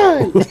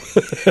go.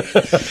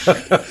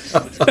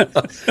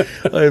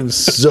 I'm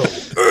so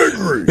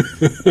angry.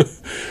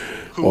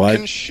 Who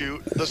can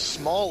shoot the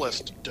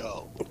smallest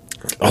doe?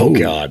 Oh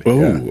God!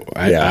 Oh,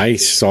 Yeah. I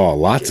saw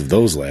lots of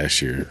those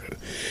last year.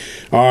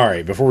 All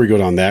right, before we go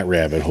down that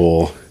rabbit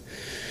hole,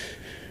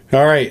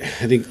 all right, I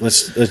think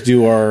let's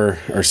do our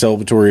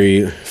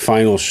celebratory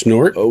final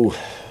snort. Oh,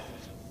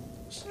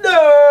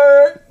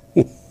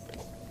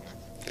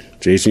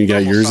 Jason, you got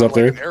Almost yours sound up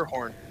there? like an air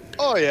horn.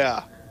 Oh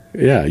yeah.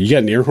 Yeah, you got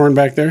an air horn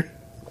back there?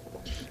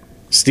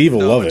 Steve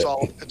will love it.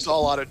 It's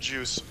all out of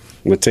juice.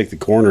 I'm going to take the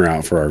corner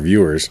out for our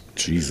viewers.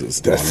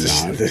 Jesus, no,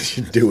 I'm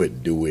not. do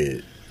it, do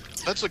it.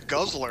 That's a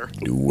guzzler.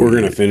 We're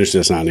going to finish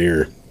this on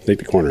air. Take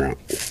the corner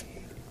out.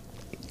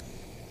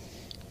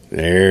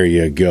 There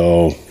you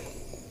go. All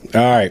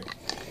right.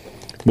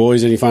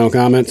 Boys, any final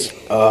comments?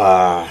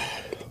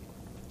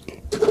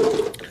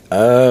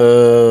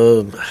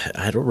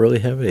 I don't really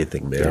have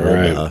anything, man. All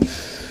right.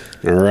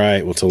 All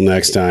right. Well, till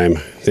next time.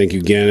 Thank you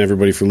again,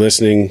 everybody, for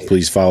listening.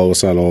 Please follow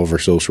us on all of our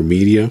social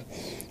media.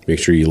 Make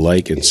sure you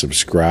like and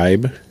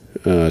subscribe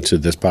to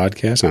this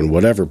podcast on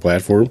whatever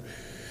platform.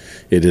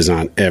 It is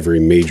on every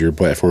major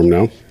platform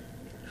now.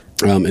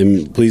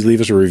 And please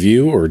leave us a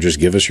review or just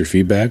give us your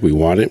feedback. We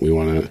want it. We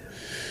want to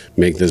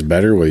make this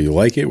better, whether you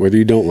like it, whether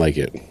you don't like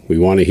it. We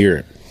want to hear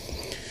it.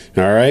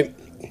 All right.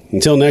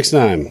 Until next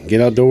time, get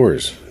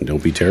outdoors and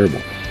don't be terrible.